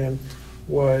master plan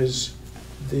was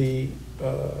the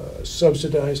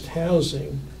subsidized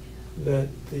housing that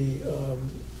the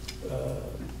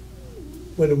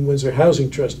Wyndham Windsor Housing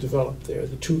Trust developed there,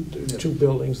 the two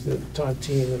buildings, the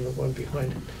Tontine and the one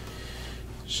behind it.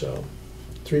 So,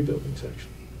 3 buildings actually.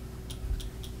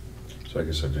 So I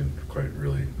guess I didn't quite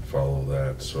really follow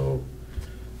that. So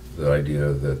the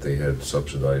idea that they had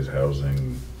subsidized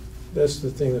housing, that's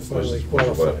the thing that finally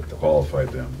was what qualified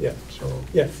them. Yeah. So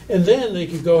yeah, and then they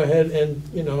could go ahead and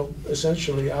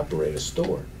essentially operate a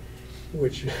store,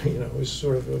 which is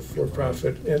sort of a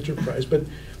for-profit enterprise. But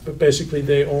basically,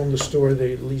 they own the store.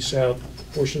 They lease out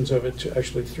portions of it to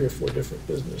actually 3 or 4 different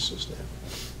businesses now.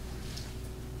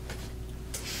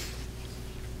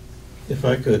 If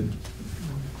I could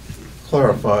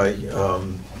clarify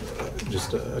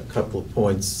just a couple of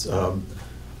points.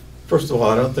 First of all,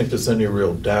 I don't think there's any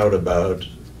real doubt about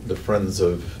the Friends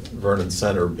of Vernon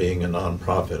Center being a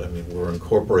nonprofit. I mean, we're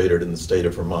incorporated in the state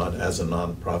of Vermont as a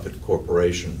nonprofit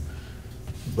corporation,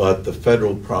 but the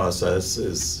federal process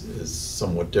is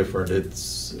somewhat different.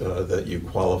 It's that you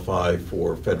qualify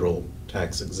for federal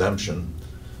tax exemption,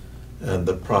 and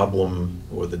the problem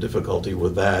or the difficulty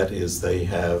with that is they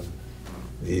have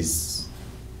these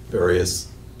various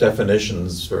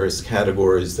definitions, various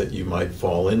categories that you might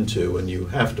fall into, and you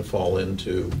have to fall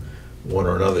into one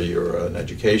or another. You're an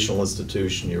educational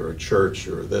institution, you're a church,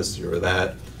 you're this, you're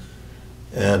that.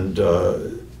 And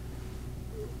the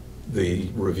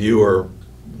reviewer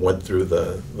went through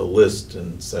the list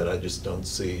and said, I just don't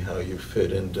see how you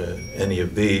fit into any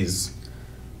of these.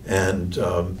 And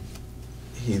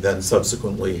he then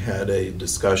subsequently had a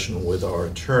discussion with our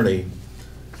attorney,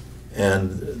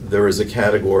 and there is a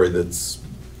category that's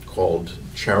called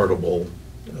charitable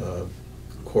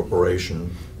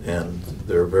corporation, and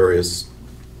there are various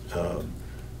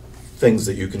things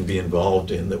that you can be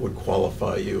involved in that would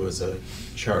qualify you as a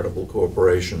charitable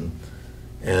corporation.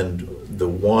 And the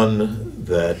one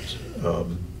that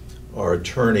our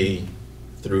attorney,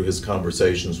 through his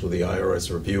conversations with the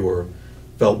IRS reviewer,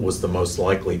 felt was the most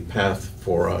likely path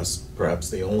for us, perhaps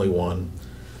the only one,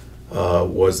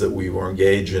 was that we were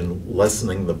engaged in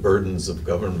lessening the burdens of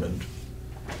government.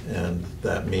 And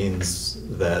that means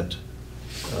that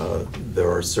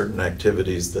there are certain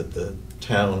activities that the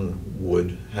town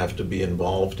would have to be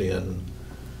involved in,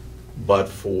 but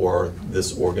for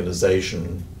this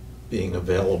organization being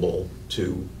available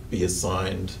to be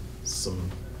assigned some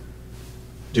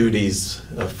duties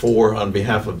on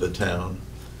behalf of the town.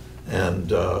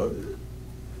 And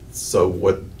so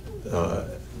what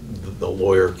the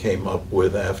lawyer came up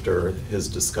with after his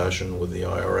discussion with the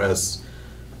IRS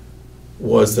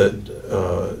was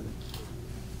that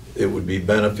it would be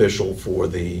beneficial for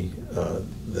the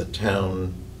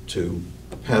town to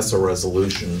pass a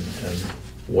resolution, and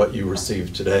what you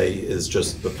received today is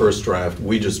just the first draft.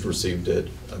 We just received it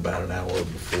about an hour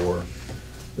before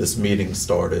this meeting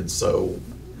started, so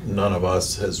none of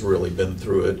us has really been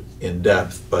through it in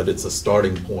depth, but it's a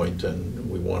starting point, and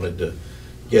we wanted to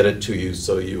get it to you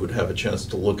so you would have a chance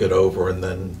to look it over, and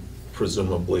then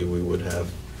presumably we would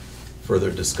have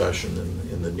further discussion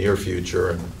in the near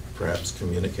future, and perhaps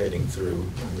communicating through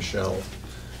Michelle.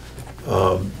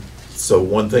 So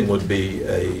one thing would be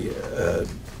a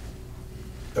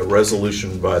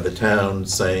resolution by the town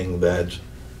saying that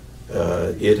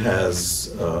it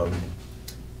has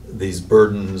these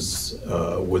burdens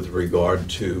with regard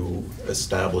to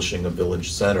establishing a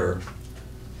village center,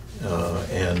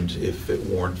 and if it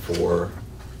weren't for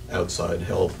outside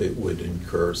help, it would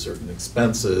incur certain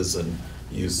expenses and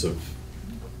use of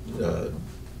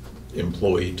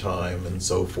employee time and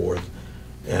so forth,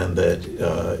 and that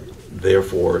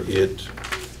therefore it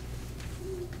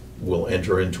will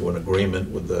enter into an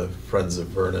agreement with the Friends of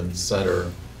Vernon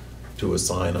Center to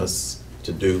assign us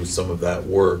to do some of that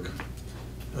work.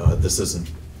 This isn't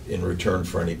in return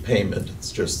for any payment,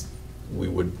 it's just we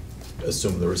would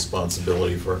assume the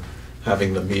responsibility for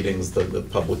having the meetings, the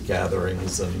public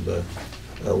gatherings, and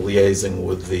liaising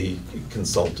with the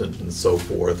consultant and so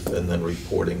forth, and then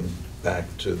reporting back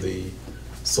to the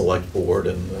Selectboard,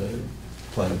 and the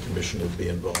Planning Commission would be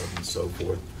involved and so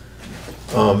forth.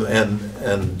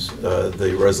 And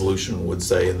the resolution would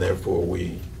say, and therefore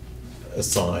we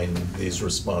assign these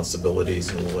responsibilities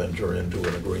and will enter into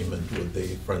an agreement with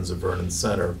the Friends of Vernon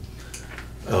Center.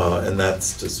 And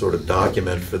that's to sort of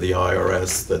document for the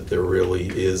IRS that there really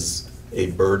is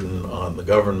a burden on the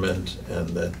government, and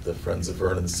that the Friends of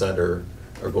Vernon Center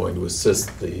are going to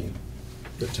assist the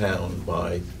town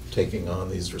by taking on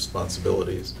these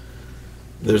responsibilities.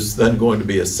 There's then going to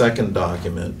be a second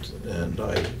document, and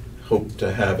I hope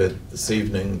to have it this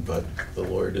evening, but the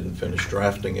lawyer didn't finish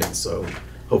drafting it, so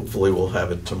hopefully we'll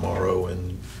have it tomorrow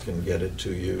and can get it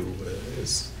to you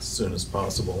as soon as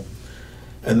possible.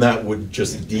 And that would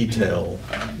just detail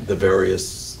the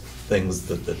various things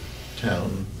that the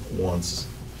town wants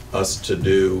us to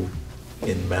do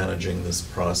in managing this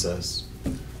process.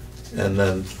 And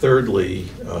then thirdly,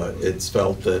 it's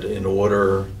felt that in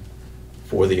order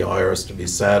for the IRS to be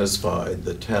satisfied,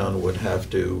 the town would have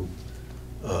to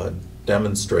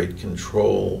demonstrate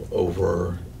control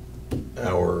over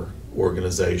our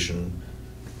organization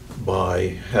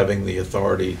by having the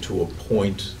authority to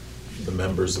appoint the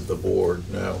members of the board.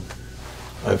 Now,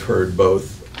 I've heard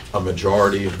both a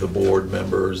majority of the board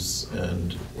members,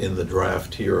 and in the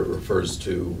draft here it refers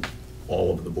to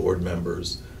all of the board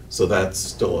members. So that's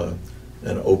still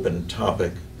an open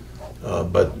topic.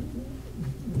 But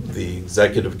the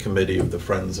executive committee of the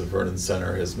Friends of Vernon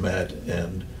Center has met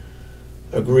and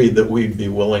agreed that we'd be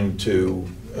willing to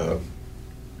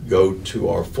go to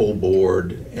our full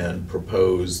board and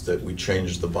propose that we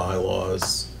change the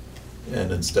bylaws,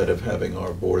 and instead of having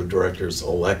our board of directors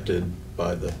elected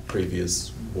by the previous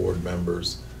board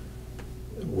members,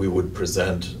 we would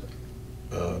present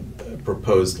a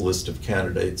proposed list of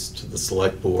candidates to the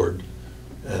select board,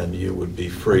 and you would be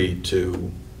free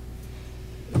to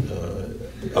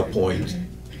appoint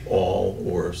all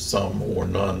or some or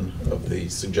none of the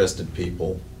suggested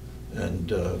people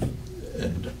and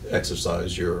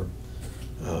exercise your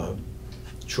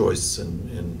choice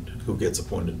in who gets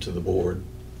appointed to the board.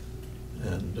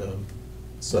 And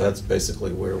so that's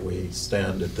basically where we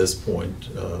stand at this point.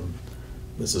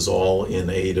 This is all in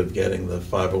aid of getting the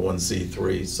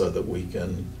 501c3 so that we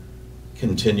can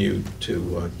continue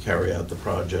to carry out the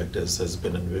project as has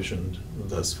been envisioned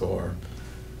thus far.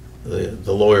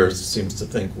 The lawyer seems to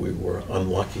think we were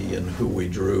unlucky in who we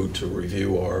drew to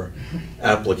review our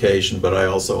application, but I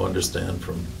also understand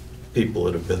from people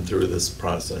that have been through this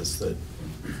process that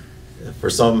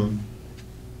for some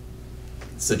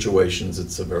situations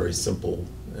it's a very simple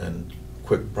and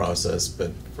quick process,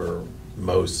 but for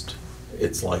most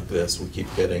it's like this. We keep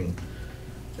getting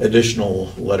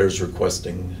additional letters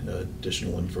requesting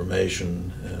additional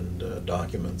information and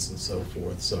documents and so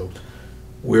forth. So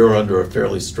we're under a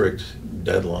fairly strict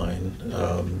deadline,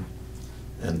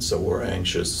 and so we're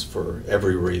anxious for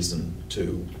every reason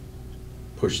to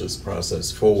push this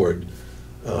process forward.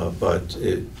 But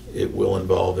it will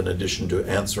involve, in addition to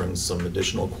answering some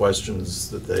additional questions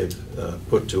that they've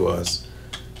put to us,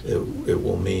 it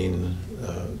will mean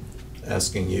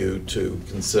asking you to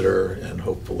consider and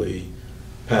hopefully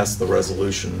pass the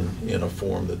resolution in a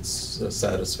form that's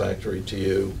satisfactory to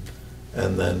you,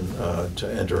 and then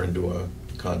to enter into a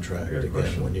contract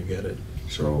again when you get it.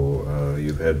 So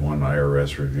you've had one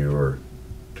IRS reviewer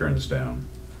turn this down?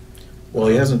 Well,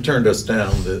 he hasn't turned us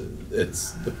down.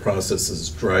 The process is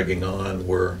dragging on.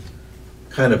 We're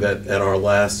kind of at our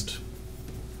last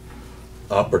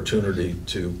opportunity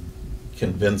to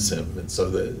convince him, and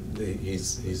so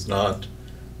he's not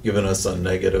given us a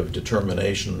negative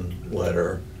determination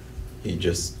letter. He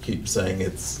just keeps saying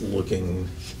it's looking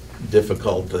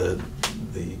difficult. The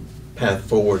path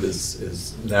forward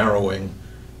is narrowing.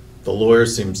 The lawyer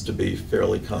seems to be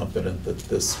fairly confident that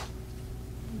this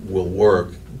will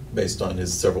work based on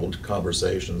his several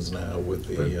conversations now with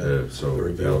the so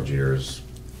reviewer. Algiers,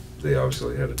 they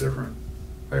obviously had a different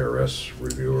IRS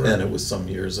reviewer. And it was some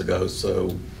years ago,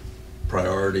 so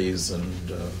priorities and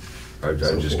I'm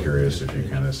so just forth. curious if you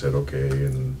kind of said, okay,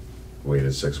 and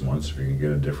waited 6 months if you can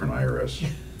get a different IRS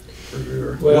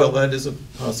reviewer. Well, that is a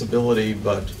possibility,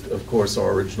 but of course,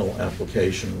 our original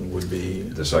application would be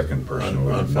The second person on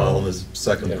would file, and know. the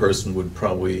second Yeah. person would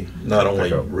probably not only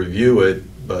Pick up. review it,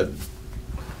 but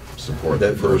Support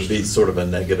that the there would first. be sort of a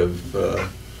negative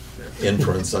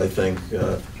inference, I think,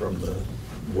 from the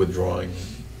withdrawing.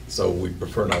 So we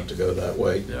prefer not to go that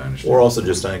way. Yeah, I understand. We're also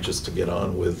just anxious to get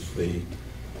on with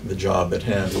the job at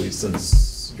hand.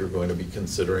 Since you're going to be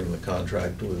considering the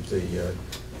contract with the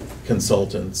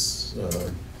consultants,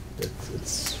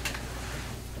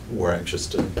 we're anxious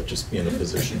to just be in a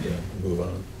position to move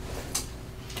on.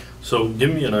 So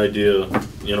give me an idea,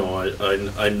 you know,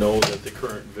 I know that the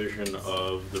current vision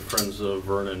of the Friends of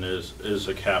Vernon is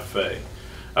a cafe.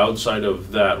 Outside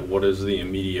of that, what is the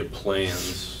immediate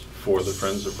plans for the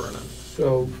Friends of Vernon?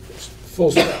 So,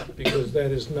 full stop, because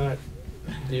that is not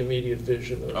the immediate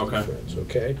vision of the Okay. Friends,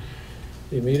 okay?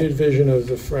 The immediate vision of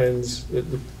the Friends,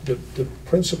 the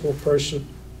principal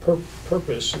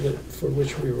purpose for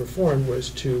which we were formed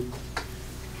was to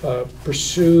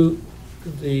pursue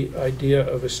the idea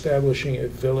of establishing a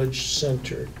village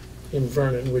center in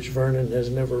Vernon, which Vernon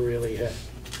has never really had,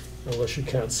 unless you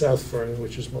count South Vernon,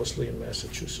 which is mostly in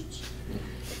Massachusetts.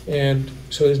 And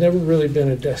so there's never really been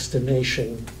a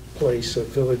destination place, a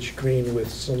village green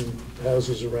with some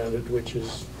houses around it, which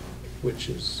is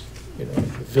you know,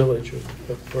 the village of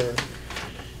Vernon.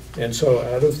 And so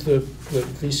out of the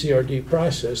VCRD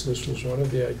process, this was one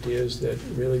of the ideas that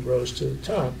really rose to the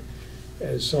top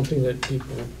as something that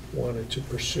people wanted to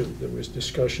pursue. There was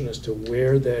discussion as to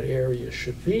where that area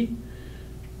should be.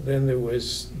 Then there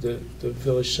was the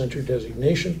village center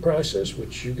designation process,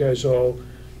 which you guys all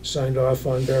signed off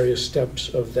on various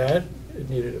steps of that. It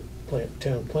needed a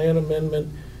town plan amendment,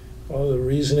 all the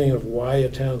reasoning of why a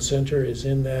town center is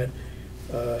in that.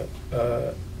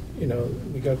 You know,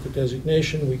 we got the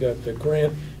designation, we got the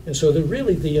grant, and so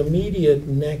the immediate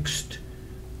next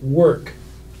work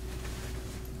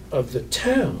of the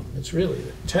town, it's really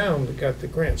the town that got the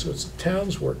grant, so it's the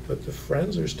town's work, but the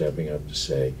Friends are stepping up to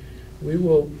say, we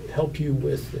will help you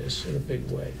with this in a big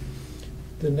way.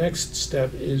 the next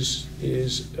step is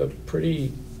a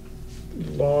pretty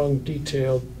long,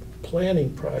 detailed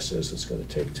planning process that's gonna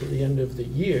take to the end of the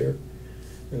year.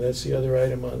 And that's the other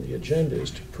item on the agenda,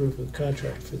 is to approve the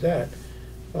contract for that,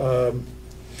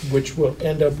 which will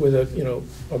end up with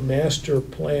a master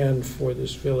plan for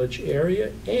this village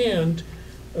area and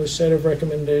a set of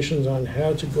recommendations on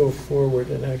how to go forward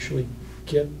and actually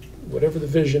get, whatever the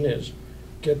vision is,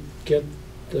 get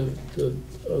a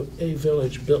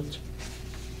village built.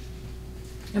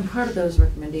 And part of those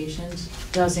recommendations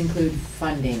does include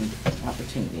funding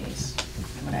opportunities.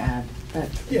 I'm gonna add that.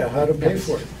 Yeah, how to pay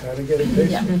for it, how to get it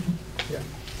paid Yeah. for. Yeah.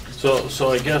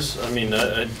 So I guess, I mean,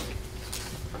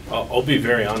 I'll be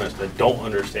very honest, I don't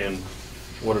understand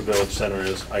what a village center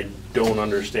is. I don't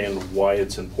understand why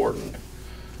it's important.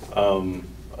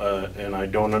 And I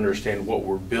don't understand what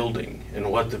we're building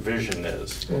and what the vision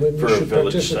is Well, then for you a should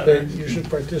village center. participate, you should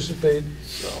participate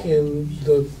So- in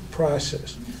the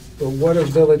process. But what a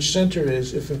village center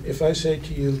is, if I say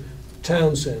to you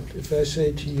Townsend, if I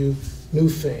say to you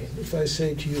Newfane, if I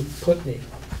say to you Putney,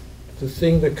 the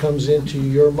thing that comes into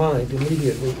your mind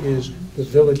immediately is the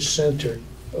village center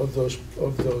of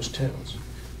those towns.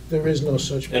 There is no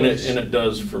such place. And it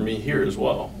does for me here as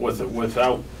well,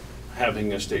 without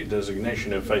having a state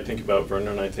designation. If I think about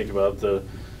Vernon, I think about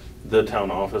the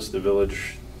town office, the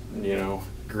village,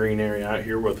 green area out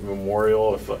here with a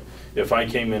memorial. If I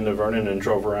came into Vernon and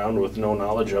drove around with no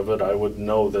knowledge of it, I would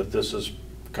know that this is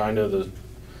kind of the,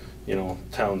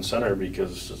 town center,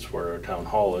 because it's where a town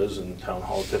hall is, and town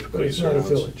hall But typically it's not a surrounds.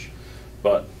 village.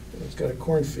 But, It's got a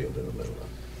cornfield in the middle of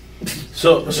it.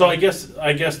 so I guess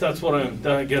that's what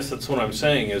I'm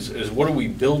saying is what are we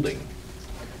building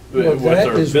Well, with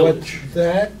our village?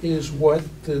 that is what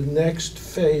the next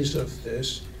phase of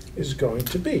this is going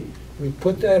to be. We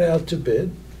put that out to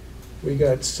bid. We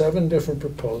got 7 different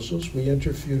proposals. We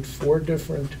interviewed 4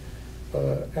 different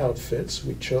outfits.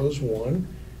 We chose one,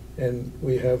 and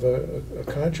we have a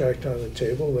contract on the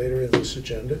table later in this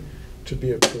agenda to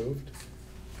be approved.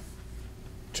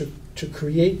 To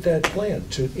create that plan,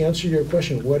 to answer your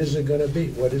question, what is it gonna be?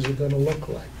 What is it gonna look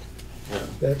like?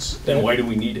 Yeah. Then why do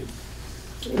we need it?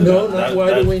 No, not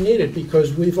why do we need it,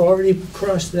 because we've already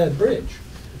crossed that bridge.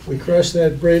 We crossed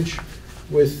that bridge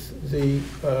with the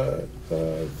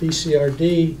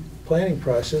VCRD planning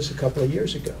process a couple of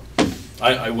years ago.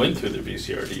 I went through the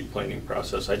VCRD planning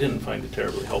process. I didn't find it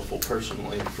terribly helpful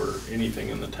personally for anything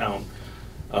in the town.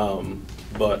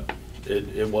 But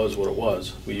it was what it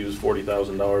was. We used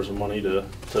 $40,000 of money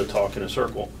to talk in a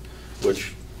circle,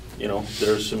 which,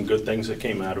 there's some good things that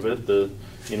came out of it. The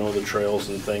trails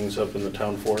and things up in the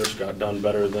town forest got done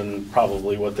better than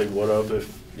probably what they would have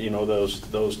if,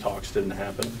 those talks didn't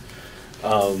happen.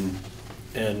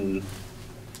 And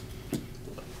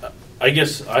I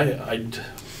guess I'm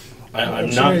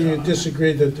not. sorry you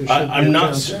disagree that there should be a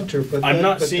town center, but I'm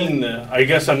not but seeing I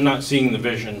guess I'm not seeing the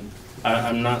vision.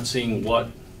 I'm not seeing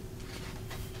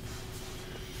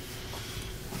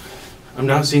I'm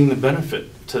not seeing the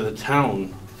benefit to the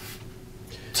town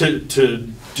to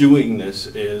doing this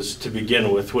is to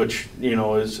begin with, which,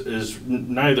 is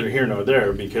neither here nor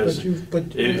there, because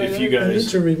But if you I need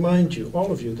guys. to remind you,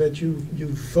 all of you, that you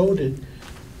voted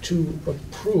to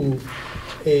approve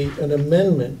an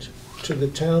amendment to the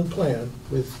town plan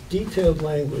with detailed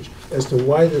language as to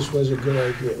why this was a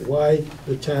good idea, why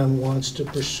the town wants to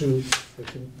pursue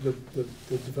the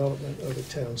development of a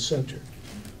town center,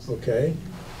 okay?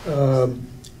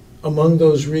 Among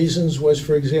those reasons was,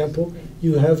 for example,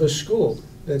 you have a school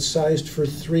that's sized for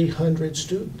 300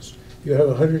 students. You have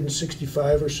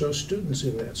 165 or so students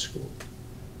in that school,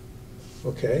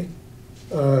 okay?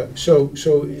 So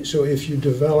if you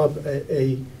develop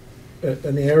an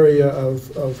area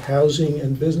of housing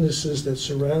and businesses that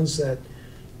surrounds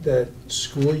that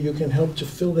school, you can help to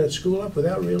fill that school up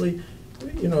without really,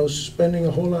 spending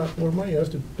a whole lot more money. You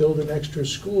have to build an extra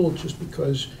school just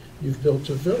because you've built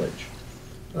a village.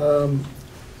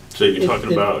 So you're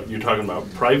talking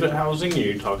about private housing, or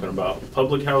you're talking about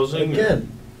public housing? Again,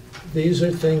 these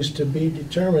are things to be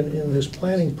determined in this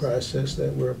planning process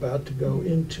that we're about to go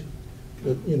into.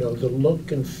 The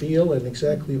look and feel and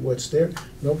exactly what's there,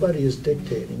 nobody is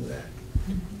dictating that.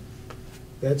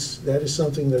 That is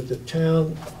something that the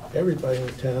town, everybody in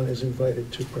the town is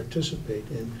invited to participate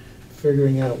in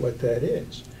figuring out what that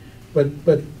is. But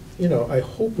I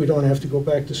hope we don't have to go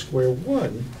back to square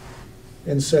one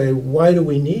and say, why do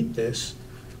we need this?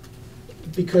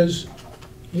 Because,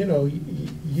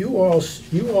 you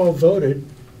all voted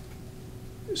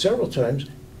several times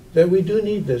that we do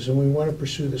need this and we want to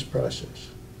pursue this process.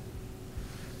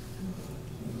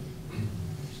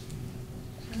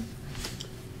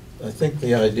 I think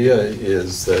the idea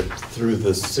is that through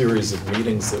the series of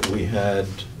meetings that we had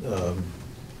a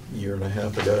year and a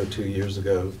half ago, 2 years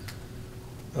ago,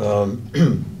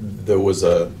 there was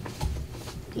a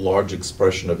large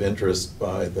expression of interest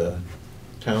by the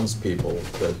townspeople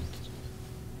that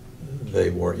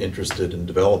they were interested in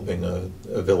developing a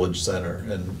village center,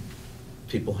 and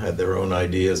people had their own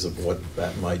ideas of what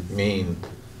that might mean.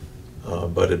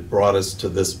 But it brought us to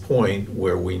this point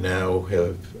where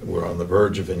we're on the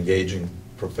verge of engaging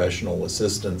professional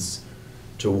assistance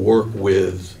to work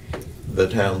with the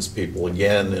townspeople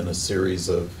again in a series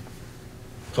of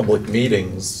public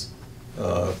meetings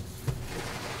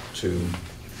to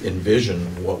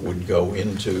envision what would go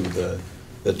into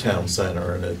the town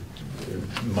center, and it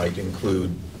might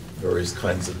include various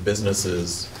kinds of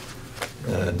businesses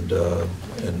and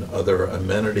other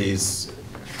amenities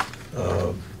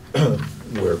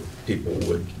where people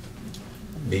would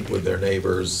meet with their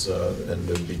neighbors, and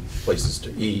there'd be places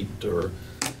to eat or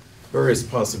various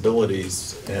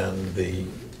possibilities. And the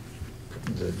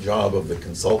job of the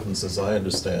consultants, as I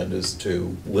understand, is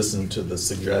to listen to the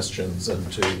suggestions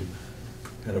and to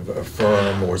kind of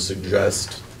affirm or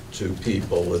suggest to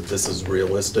people that this is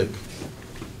realistic,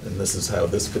 and this is how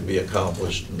this could be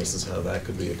accomplished, and this is how that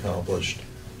could be accomplished,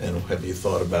 and have you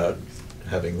thought about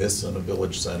having this in a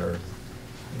village center,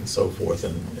 and so forth.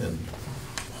 And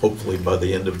hopefully by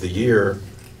the end of the year,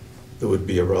 there would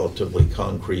be a relatively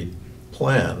concrete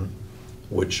plan,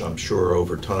 which I'm sure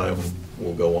over time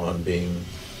will go on being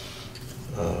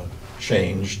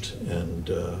changed, and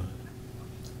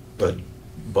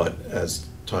but as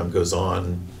time goes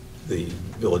on, the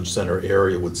village center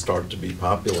area would start to be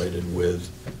populated with,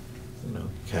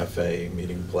 cafe,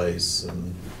 meeting place,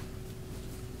 and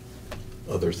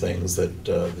other things that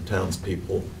the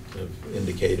townspeople have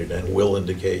indicated and will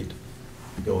indicate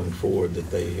going forward that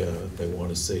they want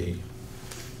to see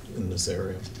in this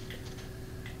area.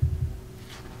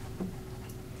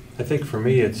 I think for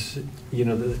me, it's,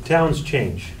 the towns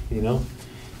change,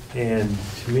 and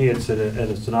to me, it's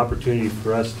an opportunity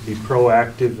for us to be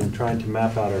proactive in trying to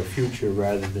map out our future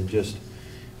rather than just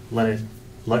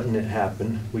letting it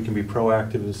happen. We can be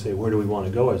proactive and say, where do we want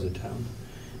to go as a town?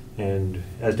 And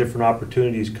as different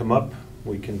opportunities come up,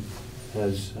 we can,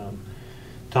 as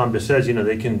Tom just says,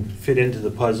 they can fit into the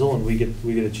puzzle, and we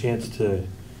get a chance to,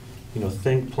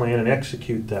 think, plan, and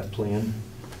execute that plan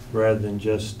rather than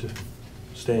just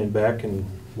staying back and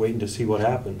waiting to see what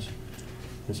happens.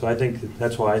 And so I think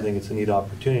that's why I think it's a neat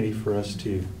opportunity for us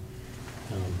to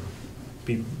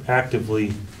be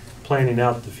actively planning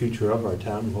out the future of our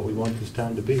town and what we want this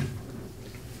town to be.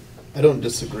 I don't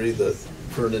disagree that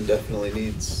Vernon definitely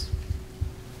needs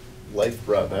life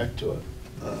brought back to it.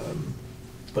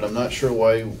 But I'm not sure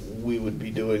why we would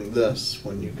be doing this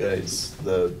when you guys,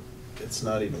 it's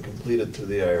not even completed through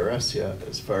the IRS yet,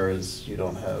 as far as you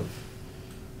don't have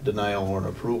denial or an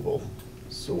approval.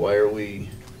 So why are we?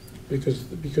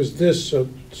 Because this, so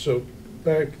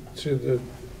back to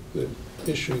the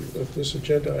issue of this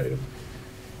agenda item,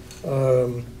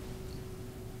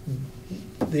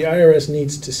 the IRS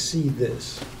needs to see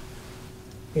this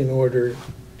in order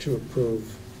to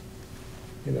approve.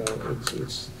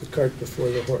 It's the cart before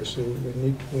the horse. So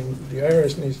the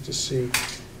IRS needs to see,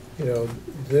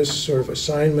 this sort of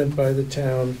assignment by the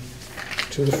town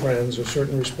to the Friends of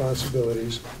certain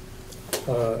responsibilities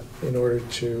in order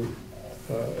to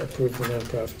approve the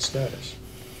nonprofit status.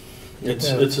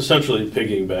 It's essentially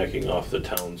piggybacking off the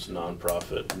town's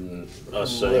nonprofit and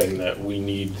us saying that we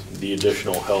need the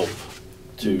additional help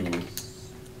to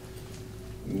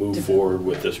move forward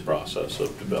with this process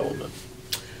of development.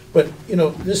 But,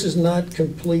 this is not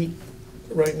complete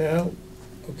right now,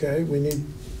 okay? We need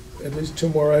at least 2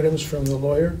 more items from the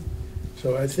lawyer.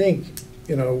 So I think,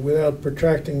 without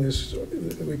protracting this,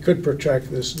 we could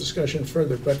protract this discussion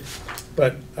further,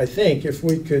 but I think if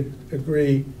we could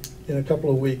agree in a couple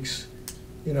of weeks,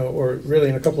 or really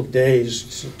in a couple of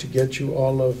days to get you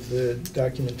all of the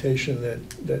documentation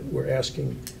that we're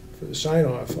asking for the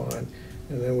sign-off on,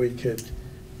 and then we could,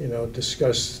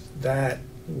 discuss that.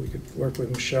 We could work with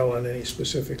Michelle on any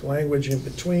specific language in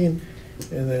between,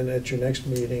 and then at your next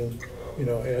meeting,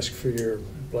 ask for your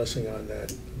blessing on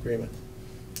that agreement.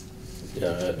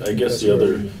 Yeah, I guess the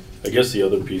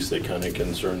other piece that kind of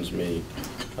concerns me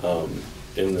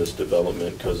in this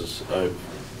development, because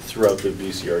throughout the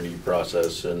VCRD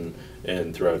process and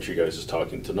throughout you guys'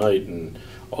 talking tonight and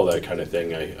all that kind of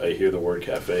thing, I hear the word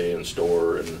cafe and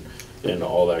store and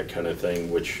all that kind of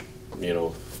thing, which,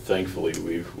 thankfully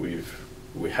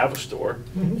we have a store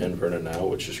in Vernon now,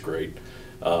 which is great.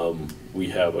 We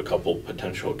have a couple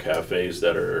potential cafes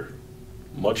that are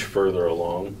much further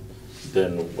along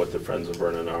than what the Friends of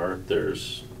Vernon are.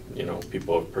 There's, you know,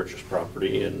 people have purchased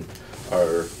property and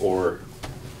are, or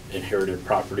inherited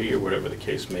property or whatever the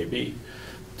case may be,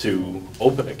 to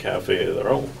open a cafe of their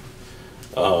own.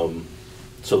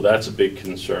 So that's a big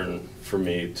concern for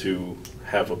me, to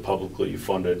have a publicly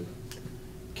funded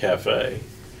cafe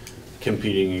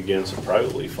competing against a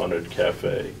privately funded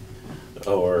cafe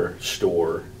or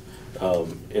store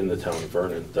in the town of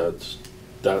Vernon.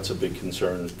 That's a big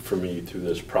concern for me through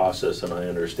this process, and I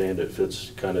understand it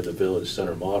fits kind of the village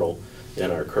center model,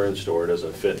 and our current store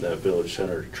doesn't fit in that village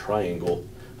center triangle.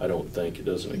 I don't think it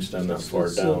doesn't extend that far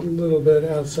It's down. a little bit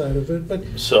outside of it, but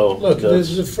So look, that's-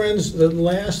 the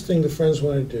last thing the Friends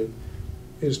want to do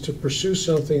is to pursue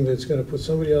something that's going to put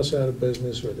somebody else out of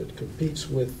business or that competes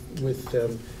with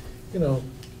them. You know,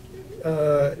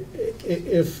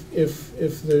 if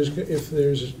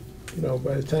there's, you know,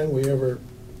 by the time we ever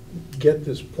get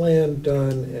this plan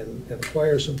done and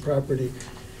acquire some property,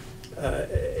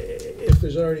 if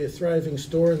there's already a thriving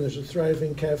store and there's a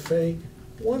thriving cafe,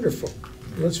 wonderful.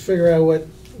 Let's figure out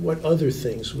what other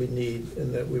things we need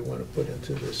and that we want to put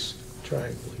into this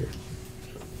triangle here.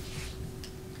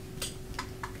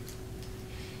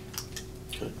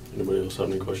 Okay, anybody else have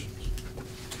any questions?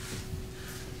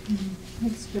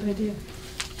 That's a good idea.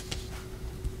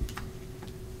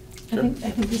 Okay.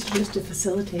 I think this is just to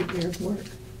facilitate your work.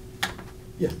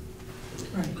 Yeah.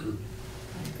 Right.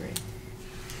 I agree.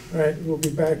 All right, we'll be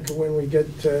back when we get,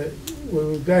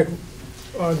 we'll be back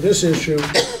on this issue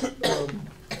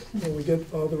when we get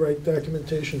all the right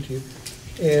documentation to you.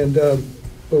 And,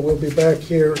 but we'll be back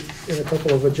here in a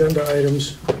couple of agenda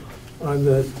items on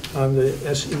the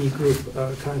SE group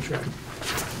contract.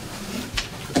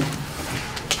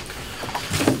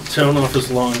 Town office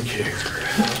lawn care.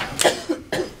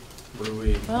 What are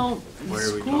we, Well, where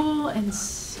are we school and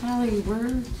Sally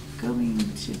were going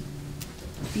to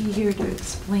be here to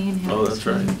explain how Oh, it's that's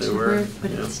right, going they to were, work,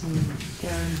 but yeah. it's,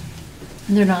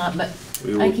 they're not, but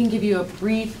We I will- can give you a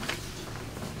brief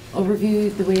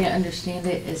overview. The way I understand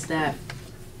it is that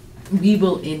we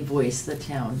will invoice the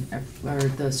town or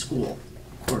the school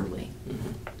quarterly.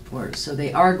 So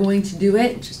they are going to do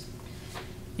it, just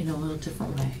in a little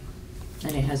different way.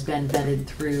 And it has been vetted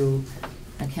through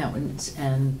accountants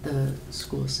and the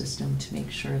school system to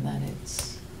make sure that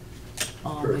it's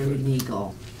all very Perfect.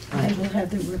 legal. And But we'll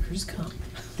have the workers' comp.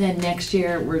 then next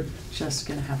year, we're just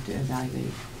gonna have to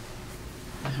evaluate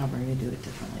how we're gonna do it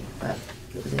differently. But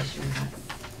for this year,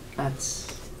 that's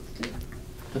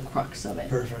the crux of it.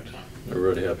 Perfect.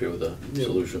 Everybody happy with that Yeah.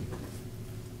 solution?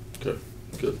 Okay,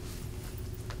 good.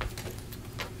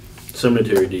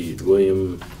 Cemetery deed,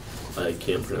 William, I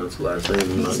can't pronounce the last name,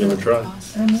 I'm not gonna try.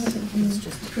 I move that we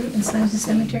approve and sign the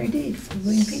cemetery deed for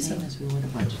William Peace. Same as we would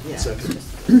have budgeted. Yeah, Second.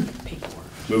 it's just paperwork.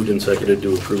 Moved and seconded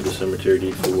to approve the cemetery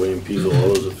deed for William Peasel.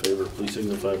 All those in favor, please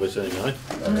signify by saying aye.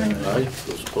 Aye. Aye,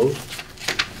 those opposed?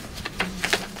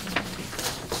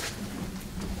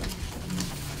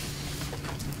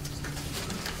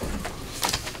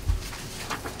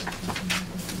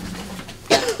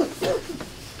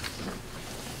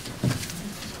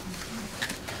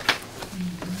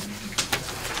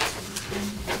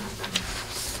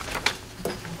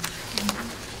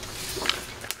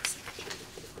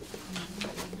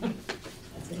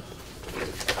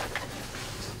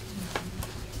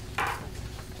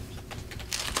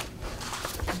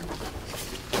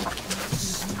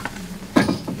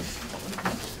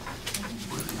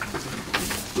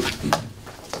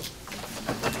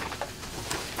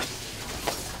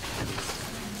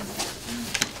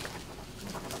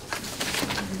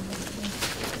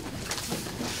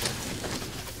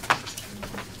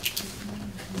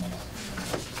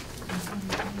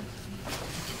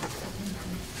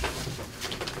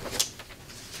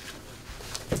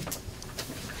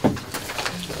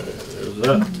 There's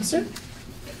that. Yes, sir.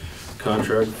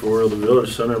 Contract for the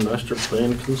Village Center Master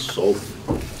Plan Consultant.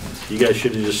 You guys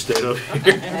should have just stayed up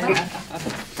here.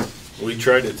 We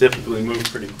try to typically move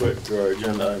pretty quick through our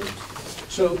agenda items.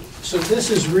 So this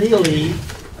is really,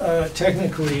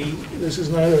 technically, this is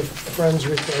not a Friends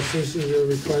request, this is a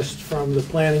request from the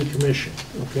Planning Commission,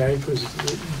 okay? Because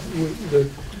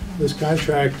this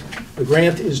contract, the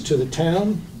grant is to the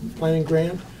town, planning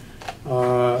grant.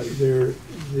 The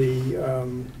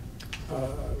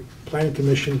Planning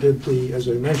Commission did the, as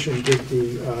I mentioned, did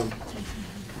the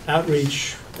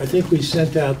outreach. I think we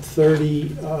sent out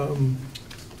 30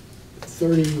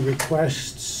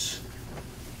 requests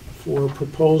for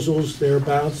proposals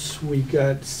thereabouts. We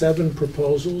got 7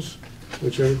 proposals,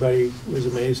 which everybody was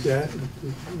amazed at,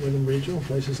 Wyndham Regional,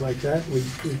 places like that. We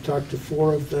talked to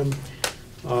 4 of them.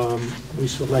 We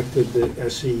selected the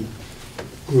SE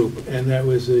group, and that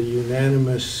was a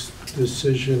unanimous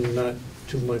decision, not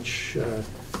too much, I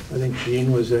think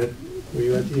Jean were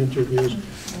you at the interviews?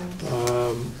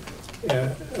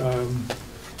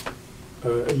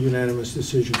 A unanimous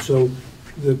decision. So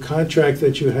the contract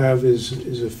that you have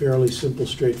is a fairly simple,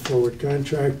 straightforward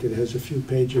contract. It has a few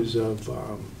pages of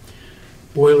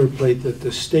boilerplate that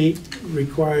the state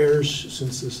requires,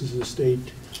 since this is a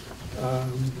state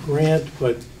grant,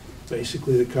 but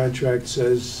basically the contract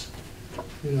says,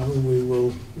 you know, we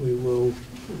will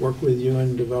work with you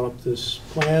and develop this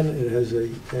plan. It has a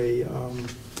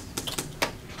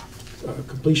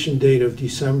completion date of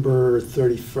December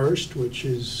 31st, which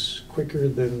is quicker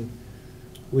than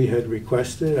we had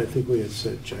requested. I think we had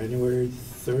said January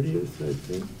 30th, I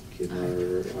think, in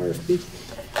our RFP.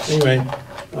 Anyway,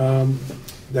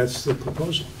 that's the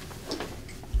proposal.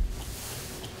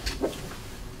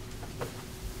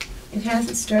 It has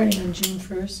it starting on June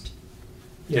 1st.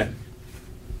 Yeah.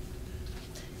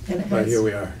 And it Right, has, here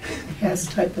we are. It has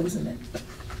typos in it.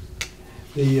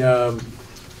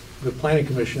 The planning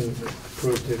commission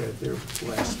approved it at their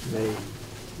last May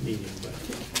meeting, but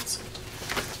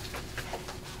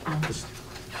just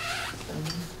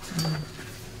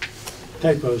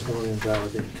typos don't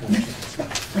invalidate contracts.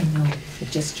 I know,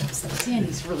 it just jumps out.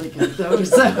 Sandy's really good though,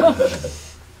 so.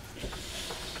 It's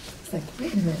like,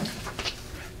 wait a minute.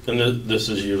 And this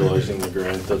is utilizing the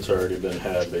grant that's already been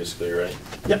had, basically, right?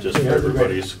 Yep. Just for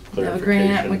everybody's We have a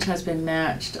grant which clarification. has been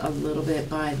matched a little bit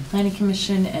by the planning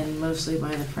commission and mostly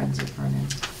by the Friends of Vernon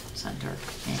Center.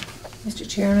 Mr.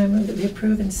 Chairman, I move that we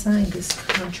approve and sign this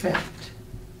contract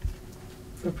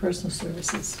for personal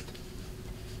services.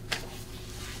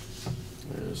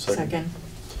 Second.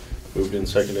 Moved and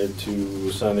seconded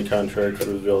to sign the contract for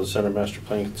the Village Center Master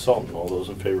Plan Consultant. All those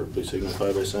in favor, please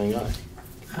signify by saying aye.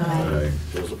 Aye.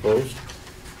 Those opposed?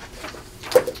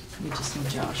 We just need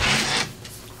Josh.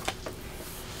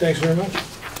 Thanks very much.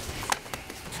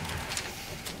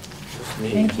 Just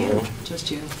me. Thank you. Oh,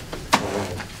 Just you.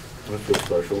 oh, I feel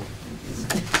special.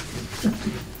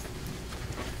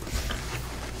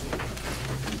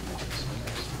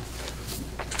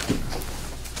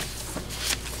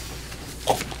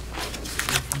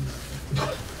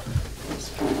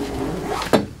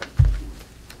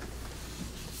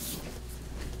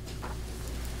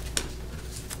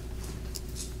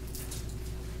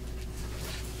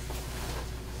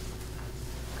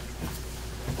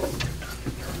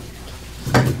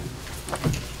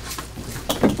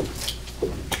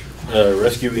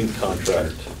 Rescuing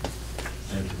contract.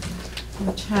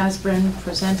 Which has been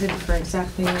presented for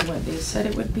exactly what they said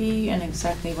it would be and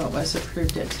exactly what was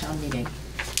approved at town meeting.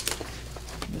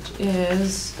 Which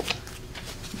is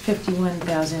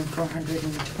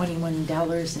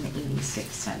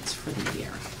 $51,421.86 for the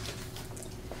year.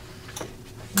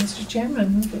 Mr. Chairman, I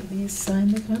move that we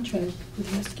sign the contract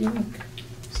with Rescue Inc.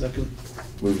 Second.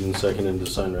 Moved and seconded to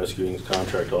sign Rescuing's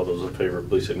contract. All those in favor,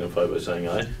 please signify by saying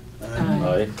aye.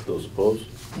 Aye. Those opposed?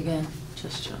 Again,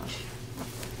 just Josh.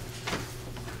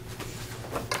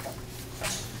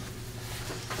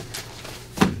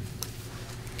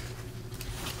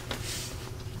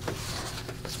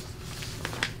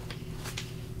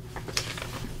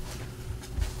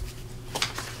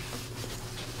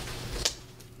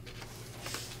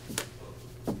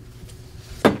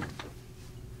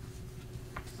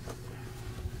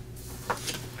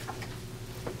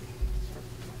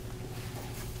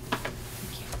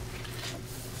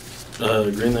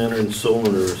 Green Lantern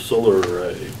solar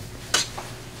array.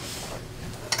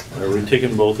 Are we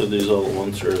taking both of these all at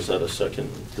once, or is that a second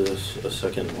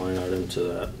line item to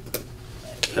that?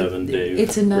 Having Dave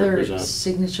It's another represent?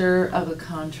 signature of a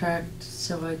contract,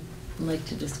 so I'd like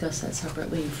to discuss that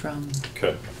separately from.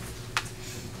 Okay.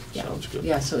 Yeah. Sounds good.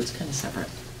 Yeah, so it's kind of separate.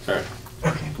 All right.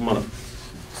 Come on up.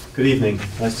 Good evening.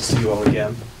 Nice to see you all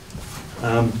again.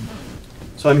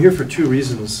 So I'm here for two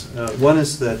reasons. One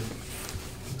is that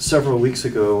several weeks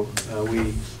ago,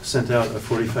 we sent out a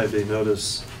 45-day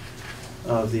notice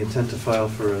of the intent to file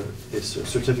for a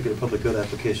certificate of public good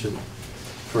application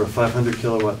for a 500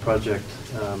 kilowatt project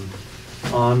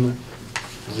on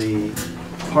the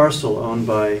parcel owned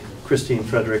by Christine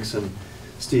Fredericks and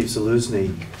Steve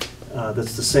Zaluzny.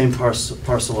 That's the same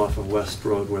parcel off of West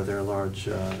Road where they're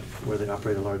where they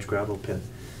operate a large gravel pit.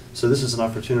 So this is an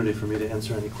opportunity for me to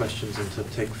answer any questions and to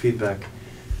take feedback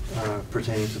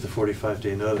pertaining to the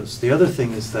 45-day notice. The other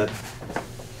thing is that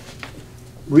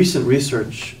recent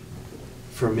research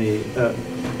for me,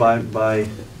 by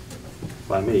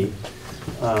me,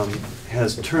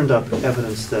 has turned up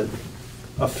evidence that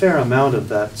a fair amount of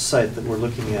that site that we're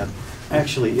looking at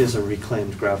actually is a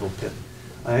reclaimed gravel pit.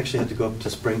 I actually had to go up to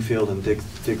Springfield and dig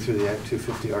through the Act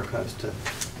 250 archives to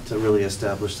to really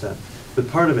establish that. But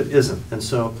part of it isn't. And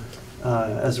so,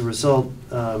 as a result,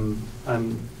 I'm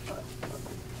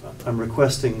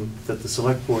requesting that the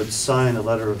Select Board sign a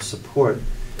letter of support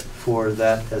for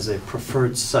that as a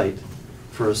preferred site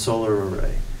for a solar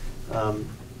array.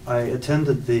 I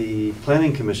attended the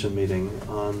Planning Commission meeting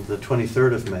on the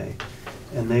 23rd of May,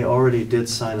 and they already did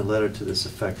sign a letter to this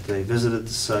effect. They visited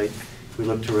the site, we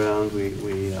looked around,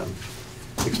 we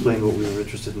explained what we were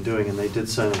interested in doing, and they did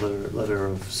sign a letter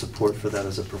of support for that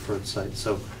as a preferred site.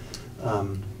 So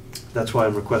that's why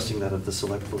I'm requesting that of the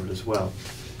Select Board as well.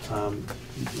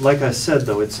 Like I said,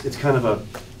 though, it's kind of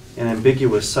an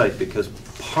ambiguous site because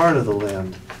part of the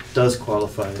land does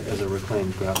qualify as a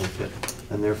reclaimed gravel pit,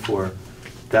 and therefore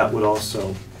that would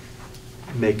also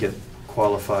make it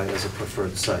qualify as a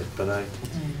preferred site. But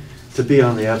to be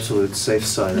on the absolute safe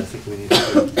side, I think we need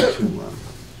to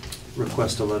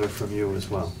request a letter from you as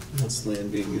well. What's the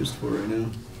land being used for right now?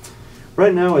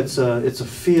 Right now, it's a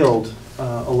field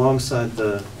alongside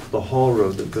the haul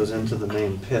road that goes into the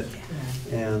main pit.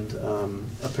 And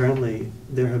apparently,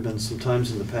 there have been some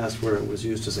times in the past where it was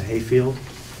used as a hayfield,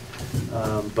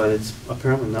 but it's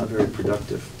apparently not very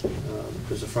productive.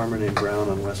 There's a farmer named Brown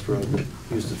on West Road that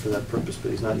used it for that purpose,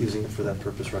 but he's not using it for that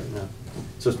purpose right now.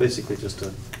 So it's basically just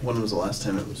a... When was the last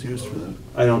time it was used for that?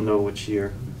 I don't know which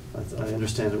year. I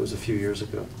understand it was a few years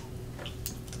ago.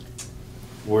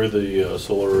 Where the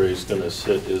solar array is going to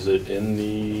sit, is it in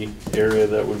the area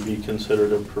that would be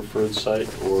considered a preferred site,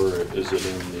 or is it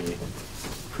in the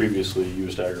previously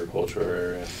used agricultural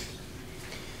area?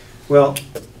 Well,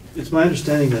 it's my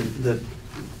understanding that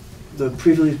the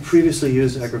previously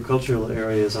used agricultural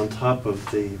area is on top of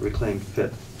the reclaimed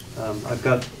pit. I've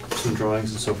got some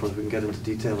drawings and so forth. We can get into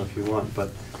detail if you want,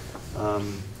 but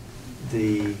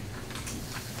the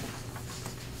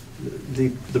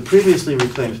previously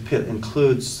reclaimed pit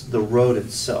includes the road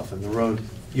itself, and the road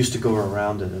used to go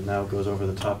around it and now goes over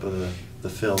the top of the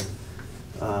fill.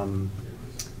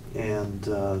 And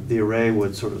the array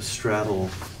would sort of straddle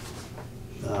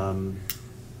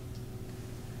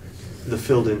the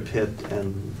filled-in pit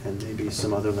and maybe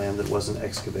some other land that wasn't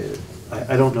excavated.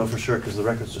 I don't know for sure because the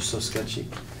records are so sketchy.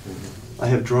 I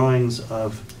have drawings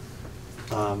of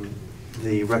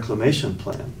the reclamation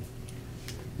plan,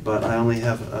 but I only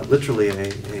have literally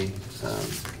a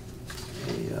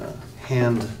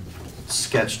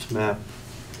hand-sketched map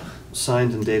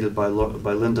signed and dated by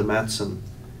Linda Matson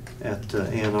at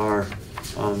A&R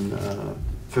on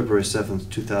February 7th,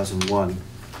 2001.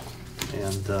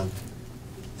 And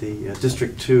the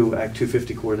District 2 Act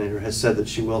 250 coordinator has said that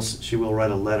she will write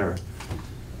a letter,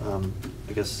 I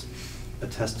guess,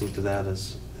 attesting to that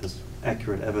as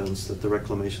accurate evidence that the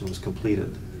reclamation was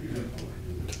completed.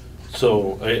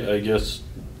 So I guess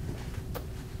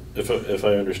if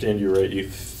I understand you right, you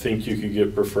think you could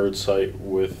get preferred site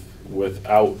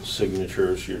without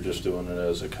signatures? You're just doing it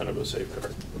as a kind of a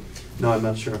safeguard. No, I'm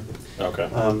not sure. Okay.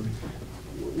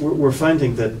 We're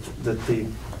finding that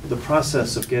the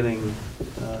process of getting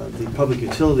the Public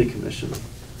Utility Commission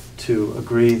to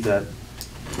agree that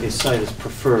a site is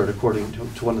preferred according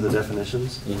to one of the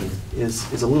definitions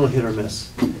is a little hit or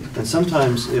miss. And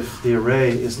sometimes if the array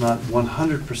is not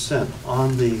 100%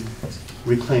 on the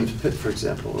reclaimed pit, for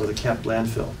example, or the capped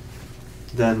landfill,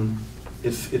 then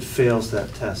it fails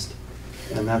that test.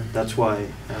 And that's why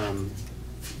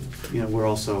we're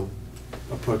also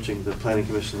approaching the Planning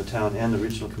Commission, the town, and the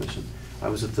Regional Commission. I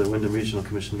was at the Wyndham Regional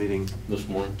Commission meeting this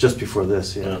morning, just before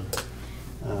this, and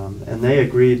they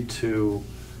agreed to.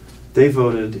 They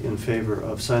voted in favor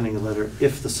of signing a letter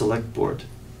if the Select Board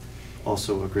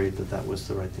also agreed that that was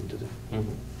the right thing to do.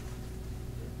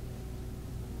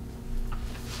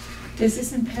 Does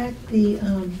this impact the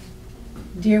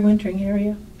deer wintering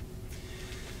area?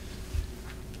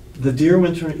 The deer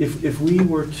wintering, if we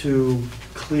were to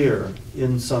clear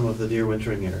in some of the deer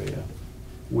wintering area,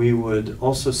 we would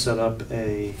also set up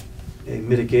a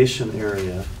mitigation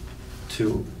area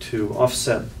to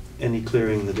offset any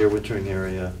clearing in the deer wintering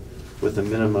area with a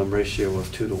minimum ratio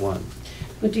of 2 to 1.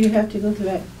 But do you have to go to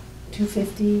that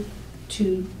 250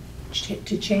 to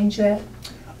change that?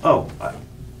 Oh,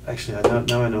 actually,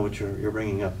 now I know what you're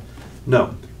bringing up.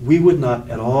 No, we would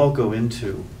not at all go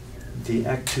into the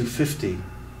Act 250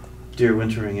 deer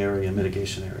wintering area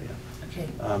mitigation area. Okay.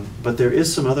 But there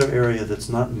is some other area that's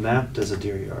not mapped as a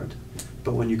deer yard.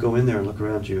 But when you go in there and look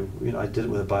around you, I did it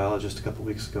with a biologist a couple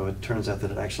weeks ago. It turns out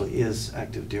that it actually is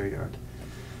active deer yard.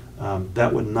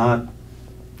 That would not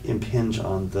impinge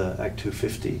on the Act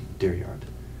 250 deer yard.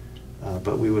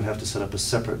 But we would have to set up a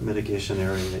separate mitigation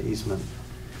area easement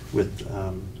with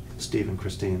Steve and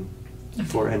Christine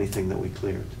for anything that we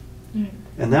cleared. Right.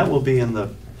 And that will be in the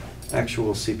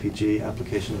actual CPG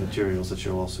application materials that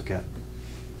you'll also get.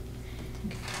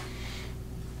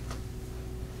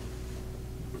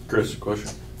 Chris,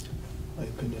 question? My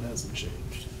opinion hasn't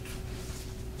changed.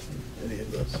 Any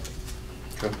of this.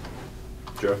 Okay.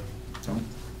 Jeff? No?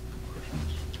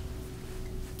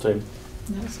 Same.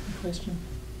 That was a good question.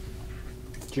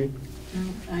 Gene?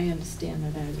 I understand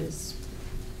that it is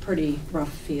pretty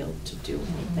rough field to do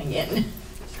anything in.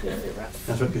 It's very rough.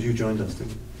 That's right, because you joined us,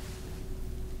 didn't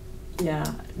you?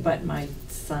 Yeah, but my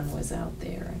son was out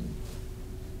there and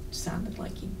sounded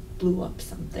like he blew up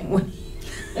something when he,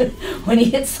 when he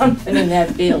hit something in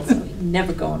that field, so he's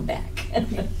never going back.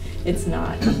 It's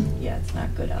not, yeah, it's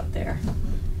not good out there.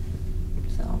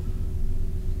 So,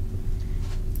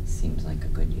 seems like a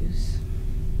good use.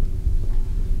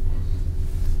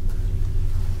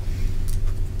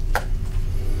 So,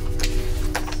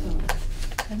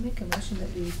 I make a motion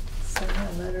that we sign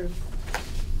that letter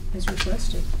as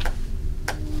requested.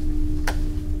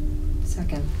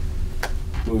 Second.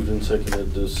 Moved and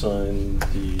seconded to sign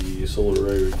the solar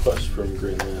array request from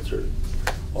Green Lantern.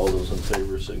 All those in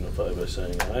favor signify by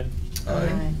saying aye.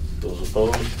 Aye. Those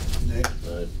opposed? Nay.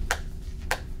 Aye.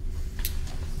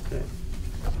 Okay.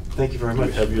 Thank you very much.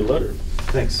 You have your letter.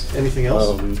 Thanks. Anything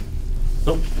else?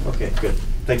 Nope. Okay, good.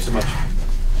 Thanks so much.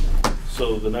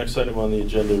 So the next item on the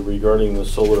agenda regarding the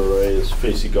solar array is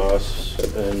Facey Goss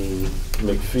and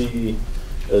McPhee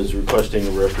is requesting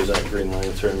to represent Green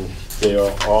Lantern. They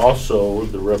are also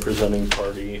the representing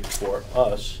party for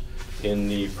us in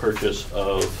the purchase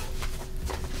of,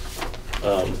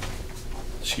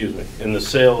 in the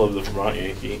sale of the Vermont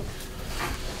Yankee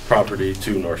property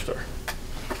to North Star.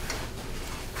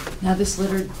 Now, this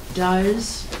letter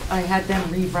does, I had them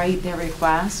rewrite their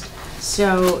request,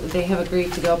 so they have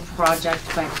agreed to go project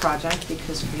by project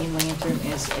because Green Lantern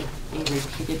is a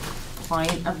repeated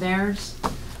client of theirs.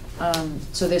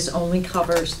 So this only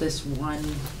covers this one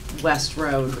West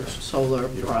Road solar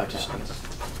project.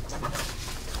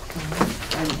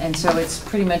 And so it's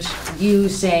pretty much you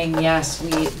saying, yes,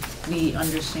 we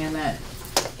understand that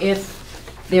if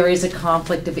there is a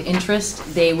conflict of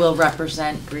interest, they will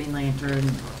represent Green Lantern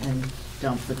and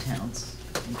dump the town's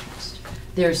interest.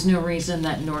 There's no reason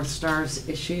that North Star's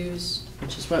issues,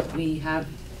 which is what we have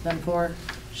them for,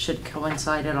 should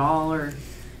coincide at all or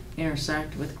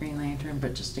intersect with Green Lantern,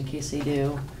 but just in case they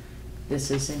do, this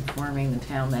is informing the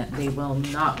town that they will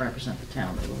not represent the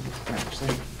town, they will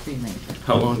represent Green Lantern.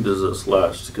 How long does this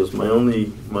last? Because my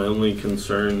only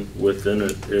concern within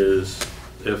it is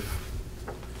if,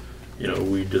 you know,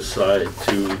 we decide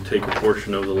to take a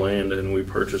portion of the land and we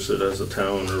purchase it as a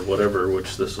town or whatever,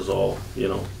 which this is all, you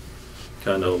know,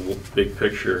 kind of big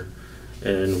picture,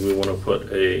 and we want to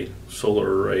put a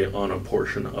solar array on a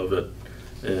portion of it,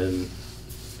 and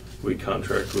we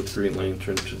contract with Green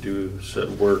Lantern to do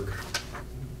said work,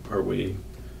 are we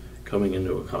coming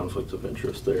into a conflict of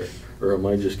interest there? Or am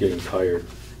I just getting tired?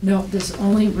 No, this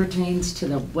only pertains to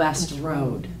the West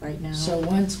Road. Right now. So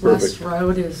once Perfect. West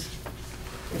Road is,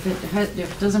 if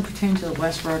it doesn't pertain to the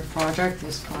West Road project,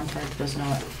 this contract does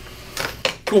not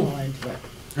fall into it.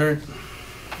 All right.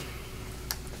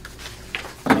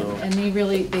 And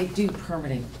they do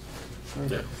permitting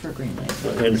for Green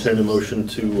Lantern. I entertain a motion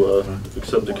to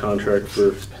accept the contract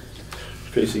for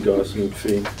Facey Goss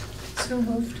McPhee. So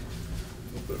moved.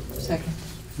 Second.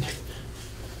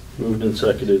 Moved and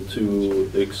seconded to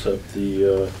accept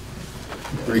the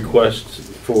request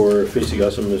for Facey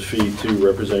Goss McPhee to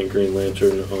represent Green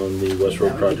Lantern on the West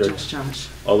Road That would be project. just Josh.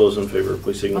 All those in favor,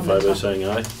 please signify by saying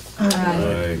aye.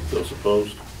 Aye. Those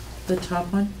opposed? The top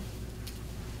one?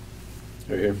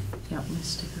 Right here. Yeah, my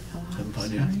sticker fell off, Didn't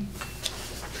find sorry.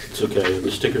 It's okay,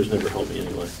 the stickers never help me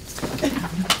anyway.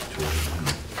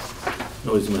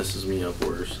 Always messes me up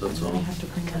worse, that's And then I all. have to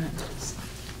bring that to the side.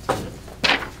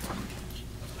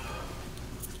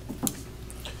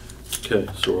 Okay,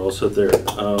 so we're all set there.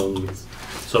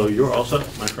 So you're all set,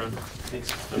 my friend?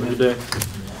 Thanks. Have a good day.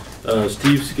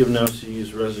 Steve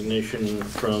Skibniowsky's resignation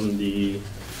from the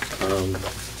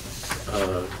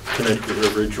Connecticut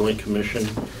River Joint Commission.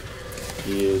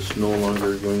 He is no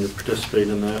longer going to participate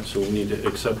in that, so we need to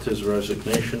accept his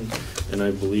resignation. And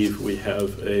I believe we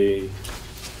have a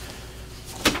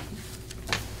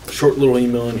short little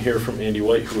email in here from Andy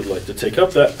White who would like to take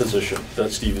up that position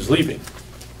that Steve is leaving.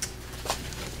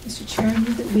 Mr. Chair, I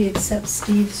move that we accept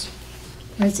Steve's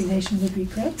resignation with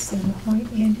regrets and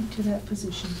appoint Andy to that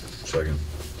position. Second.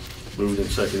 Moved and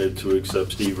seconded to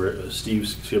accept Steve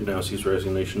Skibniowsky's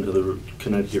resignation to the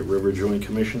Connecticut River Joint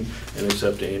Commission and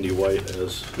accept Andy White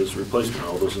as his replacement.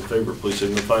 All those in favor, please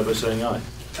signify by saying aye.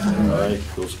 Aye.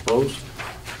 Those opposed?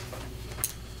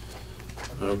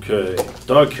 Okay,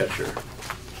 dog catcher.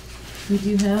 We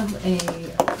do have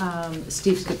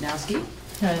Steve Skibniowsky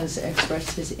has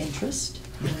expressed his interest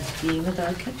in being a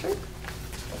dog catcher.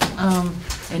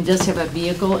 And does have a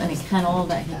vehicle and a kennel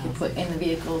that he can put in the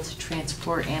vehicle to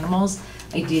transport animals.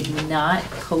 I did not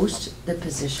post the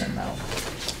position though.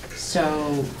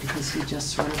 So, because he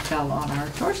just sort of fell on our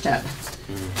doorstep.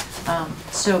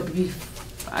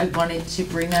 I wanted to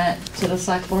bring that to the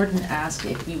select board and ask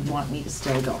if you want me to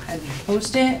still go ahead and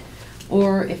post it,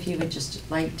 or if you would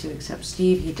just like to accept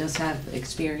Steve. He does have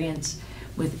experience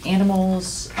with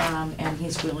animals, and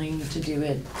he's willing to do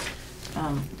it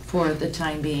for the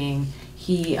time being.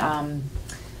 He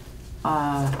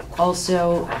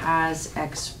also has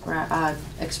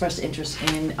expressed interest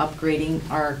in upgrading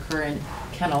our current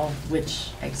kennel, which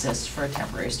exists for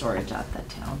temporary storage at the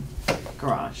town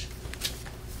garage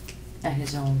at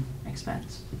his own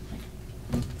expense.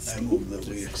 I move that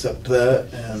we accept that,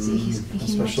 and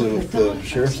especially with the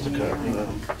sheriff's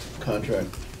contract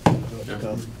about to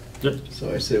come.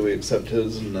 So I say we accept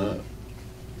his and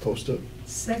post it.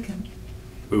 Second.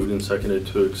 Moved and seconded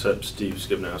to accept Steve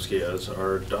Skibniowsky as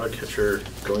our dog catcher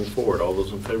going forward. All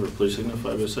those in favor, please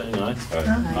signify by saying aye.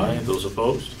 Aye. Those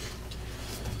opposed?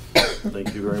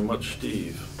 Thank you very much,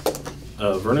 Steve.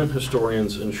 Vernon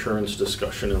Historian's insurance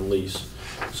discussion and lease.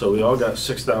 So we all got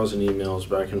 6,000 emails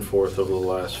back and forth over the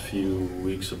last few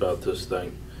weeks about this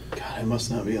thing. God, I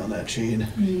must not be on that chain.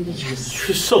 You're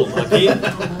so lucky.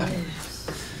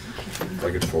 If I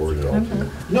could forward it all to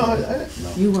you. No,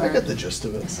 You I were. got the gist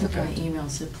of I it. still got emails,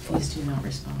 so please do not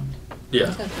respond.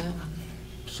 Yeah.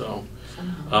 So,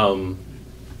 I'm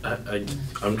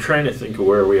trying to think of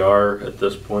where we are at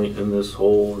this point in this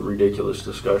whole ridiculous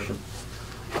discussion.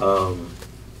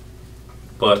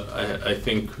 But I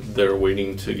think they're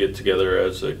waiting to get together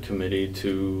as a committee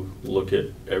to look at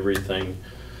everything.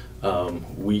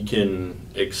 We can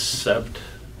accept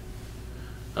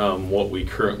what we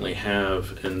currently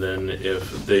have, and then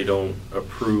if they don't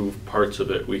approve parts of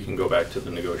it, we can go back to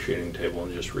the negotiating table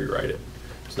and just rewrite it.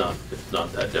 It's not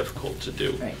that difficult to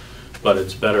do. Right. But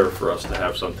it's better for us to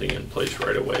have something in place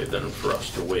right away than for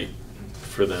us to wait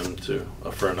for them to,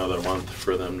 for another month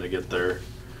for them to get their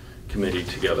committee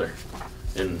together,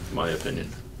 in my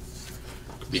opinion.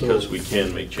 Because we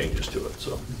can make changes to it,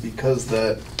 so. Because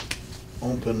that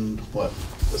opened, what,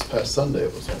 this past Sunday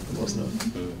it was open, wasn't it?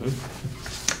 Mhm.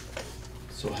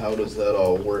 So how does that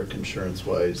all work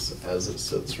insurance-wise as it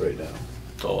sits right now?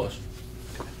 It's all us.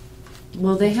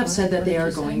 Well, they have said that they are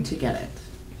going to get it.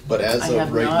 But as I of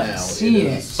have right not now, it seen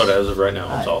is. But as of right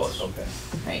now, it's all us. Okay.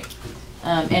 Right.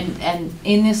 And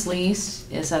in this lease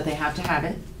is that they have to have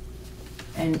it,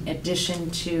 in addition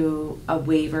to a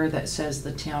waiver that says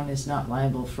the town is not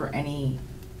liable for any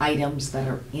items that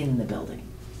are in the building.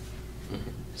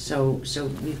 So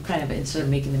we've kind of, instead of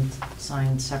making them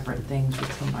sign separate things,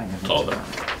 we've combined them. It's all together.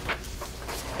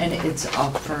 And it's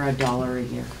up for $1 a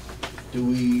year. Do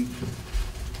we,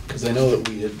 because I know that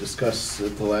we had discussed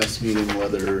at the last meeting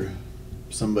whether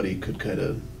somebody could kind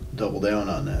of double down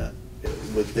on that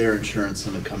with their insurance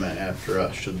and to come after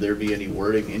us. Should there be any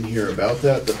wording in here about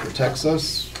that protects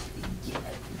us?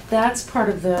 That's part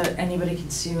of the, anybody can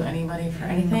sue anybody for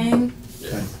anything.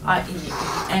 Okay.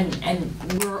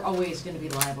 And we're always gonna be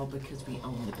liable because we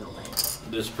own the building.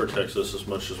 This protects us as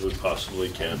much as we possibly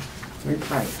can.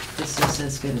 Right, this is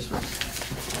as good as we're.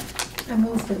 I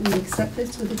move that we accept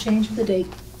this with a change of the date.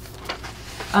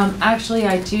 Actually,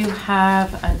 I do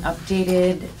have an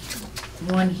updated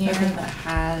one here that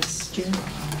has June.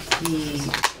 the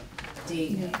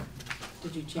date. Yeah.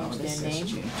 Did you Oh, change this their is name?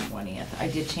 June 20th. I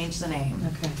did change the name.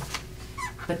 Okay.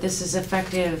 But this is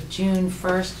effective June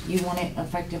 1st. You want it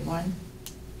effective when?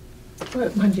 Well,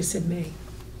 one just said May.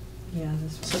 Yeah,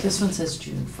 this So this one says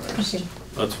June 1st. Okay,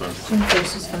 That's fine. June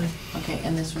 1st is fine. Okay,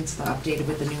 and this one's the updated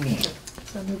with the new name.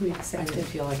 So I move we I accept didn't it.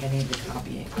 feel like I needed to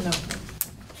copy it. No.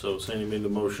 So Sandy made the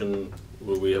motion,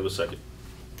 will we have a second?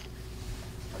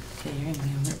 Okay, you're gonna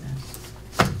be a witness.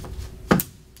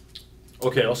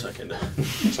 Okay, I'll second it.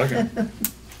 Second.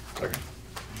 Second.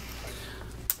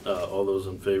 All those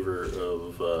in favor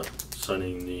of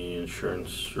signing the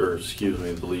insurance, or excuse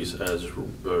me, the lease as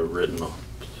written,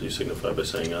 please signify by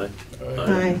saying aye.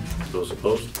 Aye. Those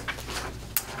opposed?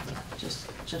 Just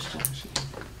Josh.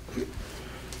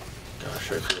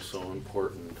 Gosh, I feel so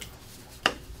important.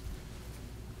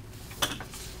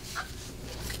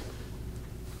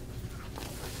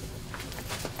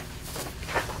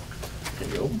 There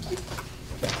you go.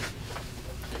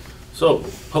 So,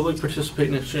 public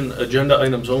participation, agenda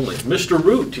items only. Mr.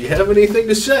 Root, do you have anything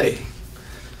to say?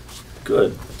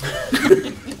 Good.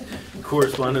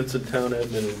 Correspondence and town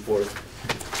admin report.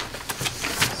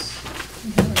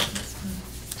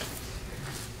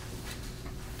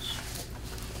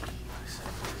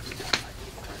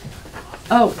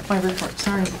 Oh, my report,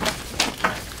 sorry.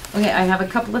 Okay, I have a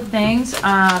couple of things.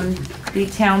 The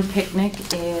town picnic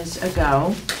is a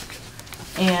go.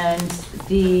 And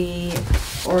the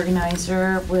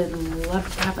organizer would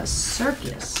love to have a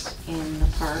circus in the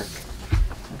park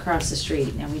across the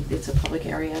street. Now, it's a public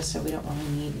area, so we don't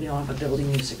have a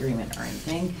building use agreement or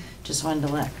anything. Just wanted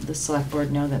to let the select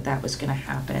board know that that was gonna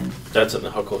happen. That's in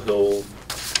the Huckle Hill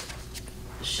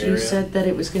She area? said that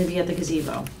it was gonna be at the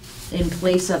gazebo, in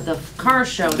place of the car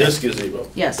show. This gazebo?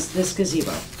 Yes, this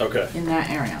gazebo. Okay. In that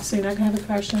area. So you're not gonna have a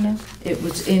car show now? It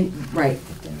was right.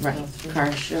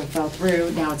 Car show fell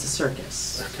through, now it's a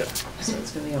circus. Okay. So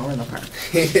it's gonna be over in the park.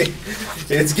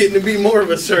 It's getting to be more of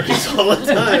a circus all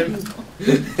the time.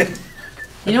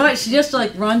 You know what, she just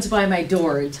like runs by my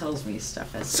door and tells me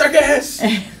stuff. Circus!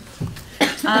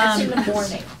 It's in the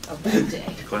morning of that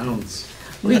day. Clowns.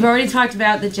 We've already talked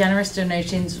about the generous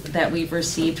donations that we've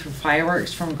received for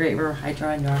fireworks from Great River Hydro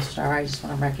and North Star. I just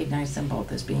want to recognize them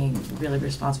both as being really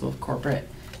responsible corporate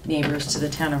neighbors to the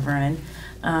town of Vernon.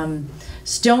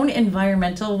 Stone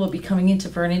Environmental will be coming into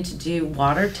Vernon to do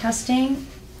water testing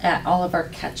at all of our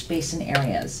catch basin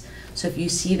areas. So if you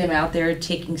see them out there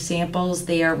taking samples,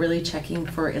 they are really checking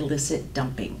for illicit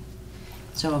dumping.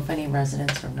 So if any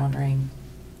residents are wondering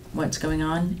what's going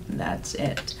on, that's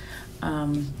it.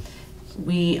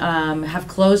 We have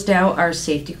closed out our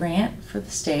safety grant for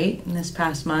the state in this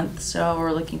past month, so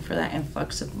we're looking for that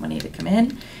influx of money to come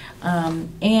in.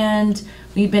 And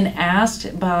we've been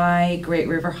asked by Great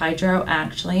River Hydro,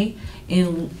 actually,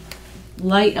 in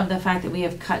light of the fact that we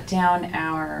have cut down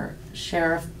our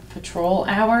sheriff patrol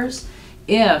hours,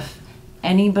 if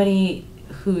anybody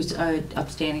who's an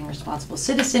upstanding responsible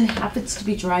citizen happens to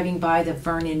be driving by the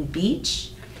Vernon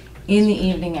Beach in the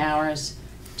evening hours,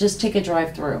 just take a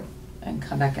drive through and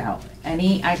come back out.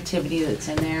 Any activity that's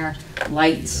in there,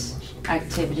 lights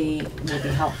activity, will be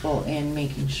helpful in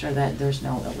making sure that there's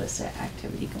no illicit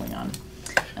activity going on.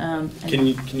 Can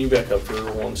you back up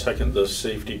for 1 second? The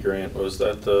safety grant, was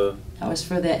that the? That was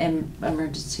for the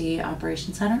Emergency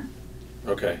Operations Center.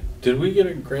 Okay. Did we get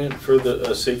a grant for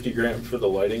a safety grant for the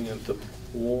lighting at the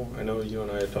pool? I know you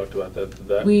and I had talked about that. Did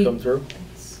that come through?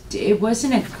 It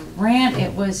wasn't a grant,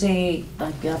 it was a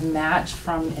match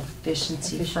from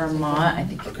Efficiency Vermont, I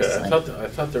think it was Okay, I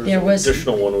thought there there was was- an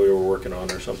additional one we were working on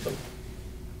or something.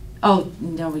 Oh,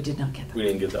 no, we did not get that. We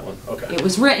didn't get that one, okay. It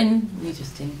was written, we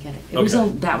just didn't get it. It was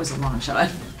that was a long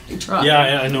shot. I tried.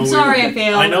 Yeah, I know. I'm sorry I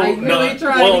failed. I know. I really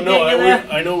tried Well, to no, get you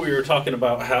that. I know we were talking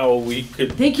about how we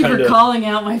could. Thank you for kinda- calling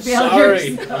out my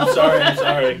failures. Sorry, I'm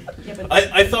sorry.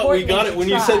 I thought we got it when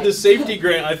you said the safety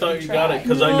grant. I thought you got it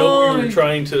because I know we were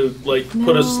trying to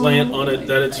put a slant on it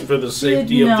that it's for the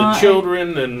safety of the not.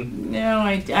 children and. No,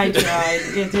 I tried.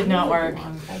 It did not work.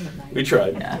 We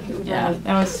tried. Yeah,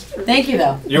 that was. Thank you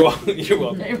though. You're welcome. You're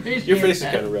welcome. I appreciate Your face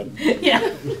that. is kind of red.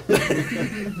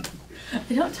 Yeah.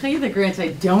 I don't tell you the grants I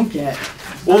don't get.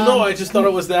 Well, no, I just thought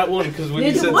it was that one because when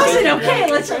you said It wasn't safety okay.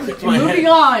 grant, Let's it took my head. moving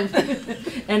on.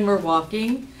 And we're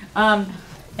walking.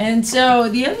 And so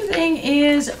the other thing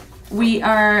is we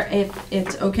are, if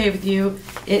it's okay with you,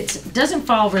 it doesn't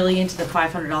fall really into the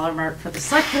 $500 mark for the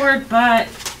select board, but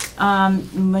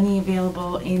money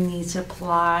available in the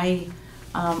supply,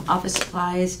 office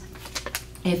supplies.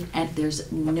 If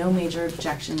there's no major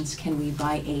objections, can we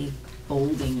buy a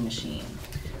folding machine?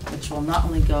 Which will not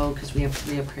only go, because we have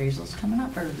reappraisals coming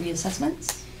up, or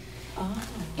reassessments. Oh.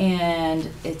 And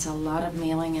it's a lot of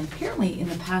mailing, and apparently in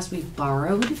the past we've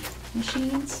borrowed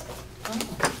machines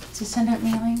to send out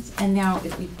mailings. And now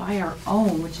if we buy our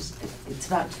own, which is, it's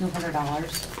about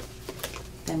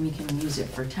 $200, then we can use it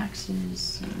for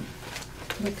taxes.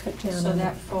 We cut down So on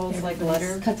that folds like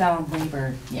letter? Cuts down on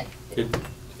labor, yeah.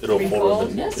 It'll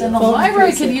fold. Yes, and the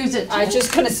library could use it too. I was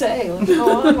just gonna say, let's go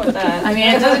on with that. I mean,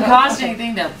 it doesn't cost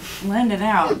anything to lend it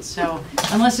out, so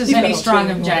unless there's any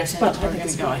strong objections, we're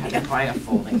gonna go ahead and buy a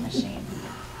folding machine.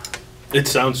 It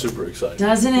sounds super exciting.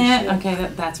 Doesn't it?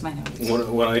 Okay, that's my notes.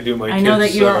 When I do my I know that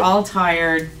kids' you are all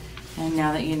tired, and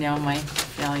now that you know my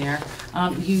failure,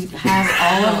 you have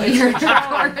all of your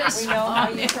We know how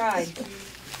you tried.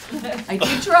 I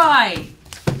did try.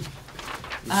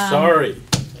 Sorry.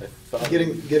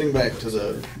 Getting back to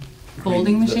the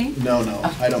Folding machine? No,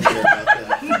 I don't care about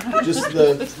that. Just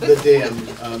the dam.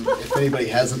 If anybody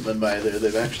hasn't been by there,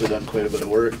 they've actually done quite a bit of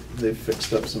work. They've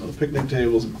fixed up some of the picnic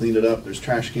tables and cleaned it up. There's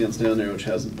trash cans down there, which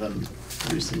hasn't been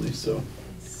recently, so.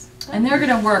 And they're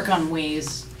gonna work on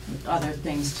ways, other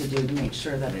things to do to make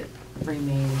sure that it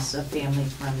remains a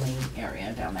family-friendly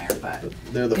area down there, but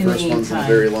They're the in first ones in a meantime-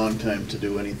 very long time to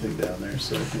do anything down there,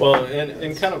 so. Well,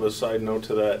 and kind of a side note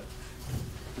to that,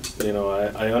 you know,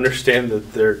 I understand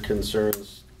that their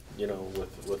concerns, you know,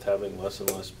 with having less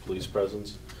and less police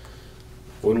presence.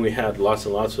 When we had lots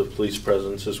and lots of police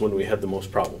presence is when we had the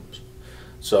most problems.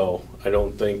 So I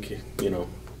don't think, you know,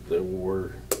 that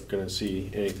we're gonna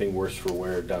see anything worse for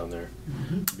wear down there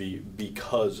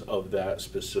because of that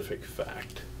specific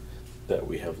fact that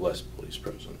we have less police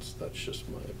presence. That's just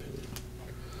my opinion.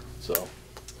 So.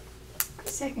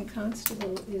 Second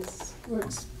constable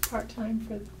works part-time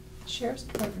for the sheriff's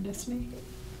department, doesn't he?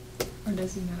 Or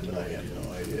does he not? I have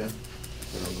no idea.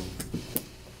 I don't know.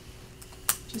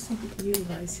 Just think we could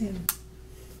utilize him.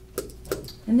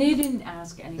 And they didn't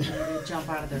ask anybody to jump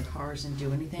out of their cars and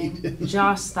do anything,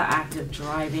 just the act of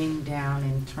driving down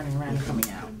and turning around and coming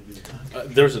out.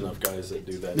 There's enough guys that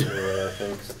do that anyway, I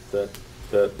think,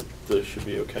 that this should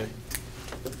be okay.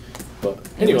 But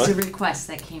It was a anyway. request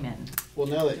that came in. Well,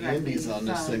 now that Directly Andy's on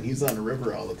this from- thing, he's on the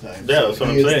river all the time. Yeah, so that's what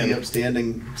I'm He is saying. the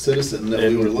upstanding citizen that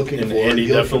we were looking And for. Andy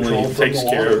He'll definitely patrol from takes the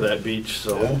care of water. that beach,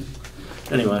 so. Yeah.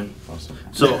 Anyway, Awesome.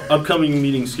 so upcoming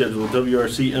meeting schedule,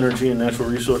 WRC Energy and Natural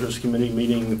Resources Committee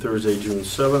meeting Thursday, June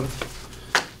 7th.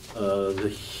 The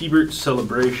Hebert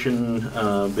celebration,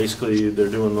 basically they're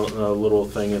doing a little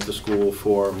thing at the school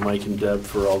for Mike and Deb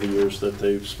for all the years that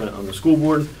they've spent on the school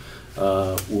board.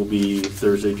 Will be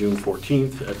Thursday, June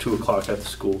 14th at 2 o'clock at the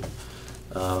school.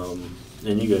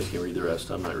 And you guys can read the rest,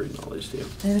 I'm not reading all these to you.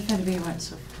 And if anybody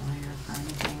wants a flyer or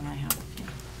anything, I have.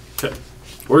 Okay,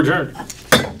 we're adjourned.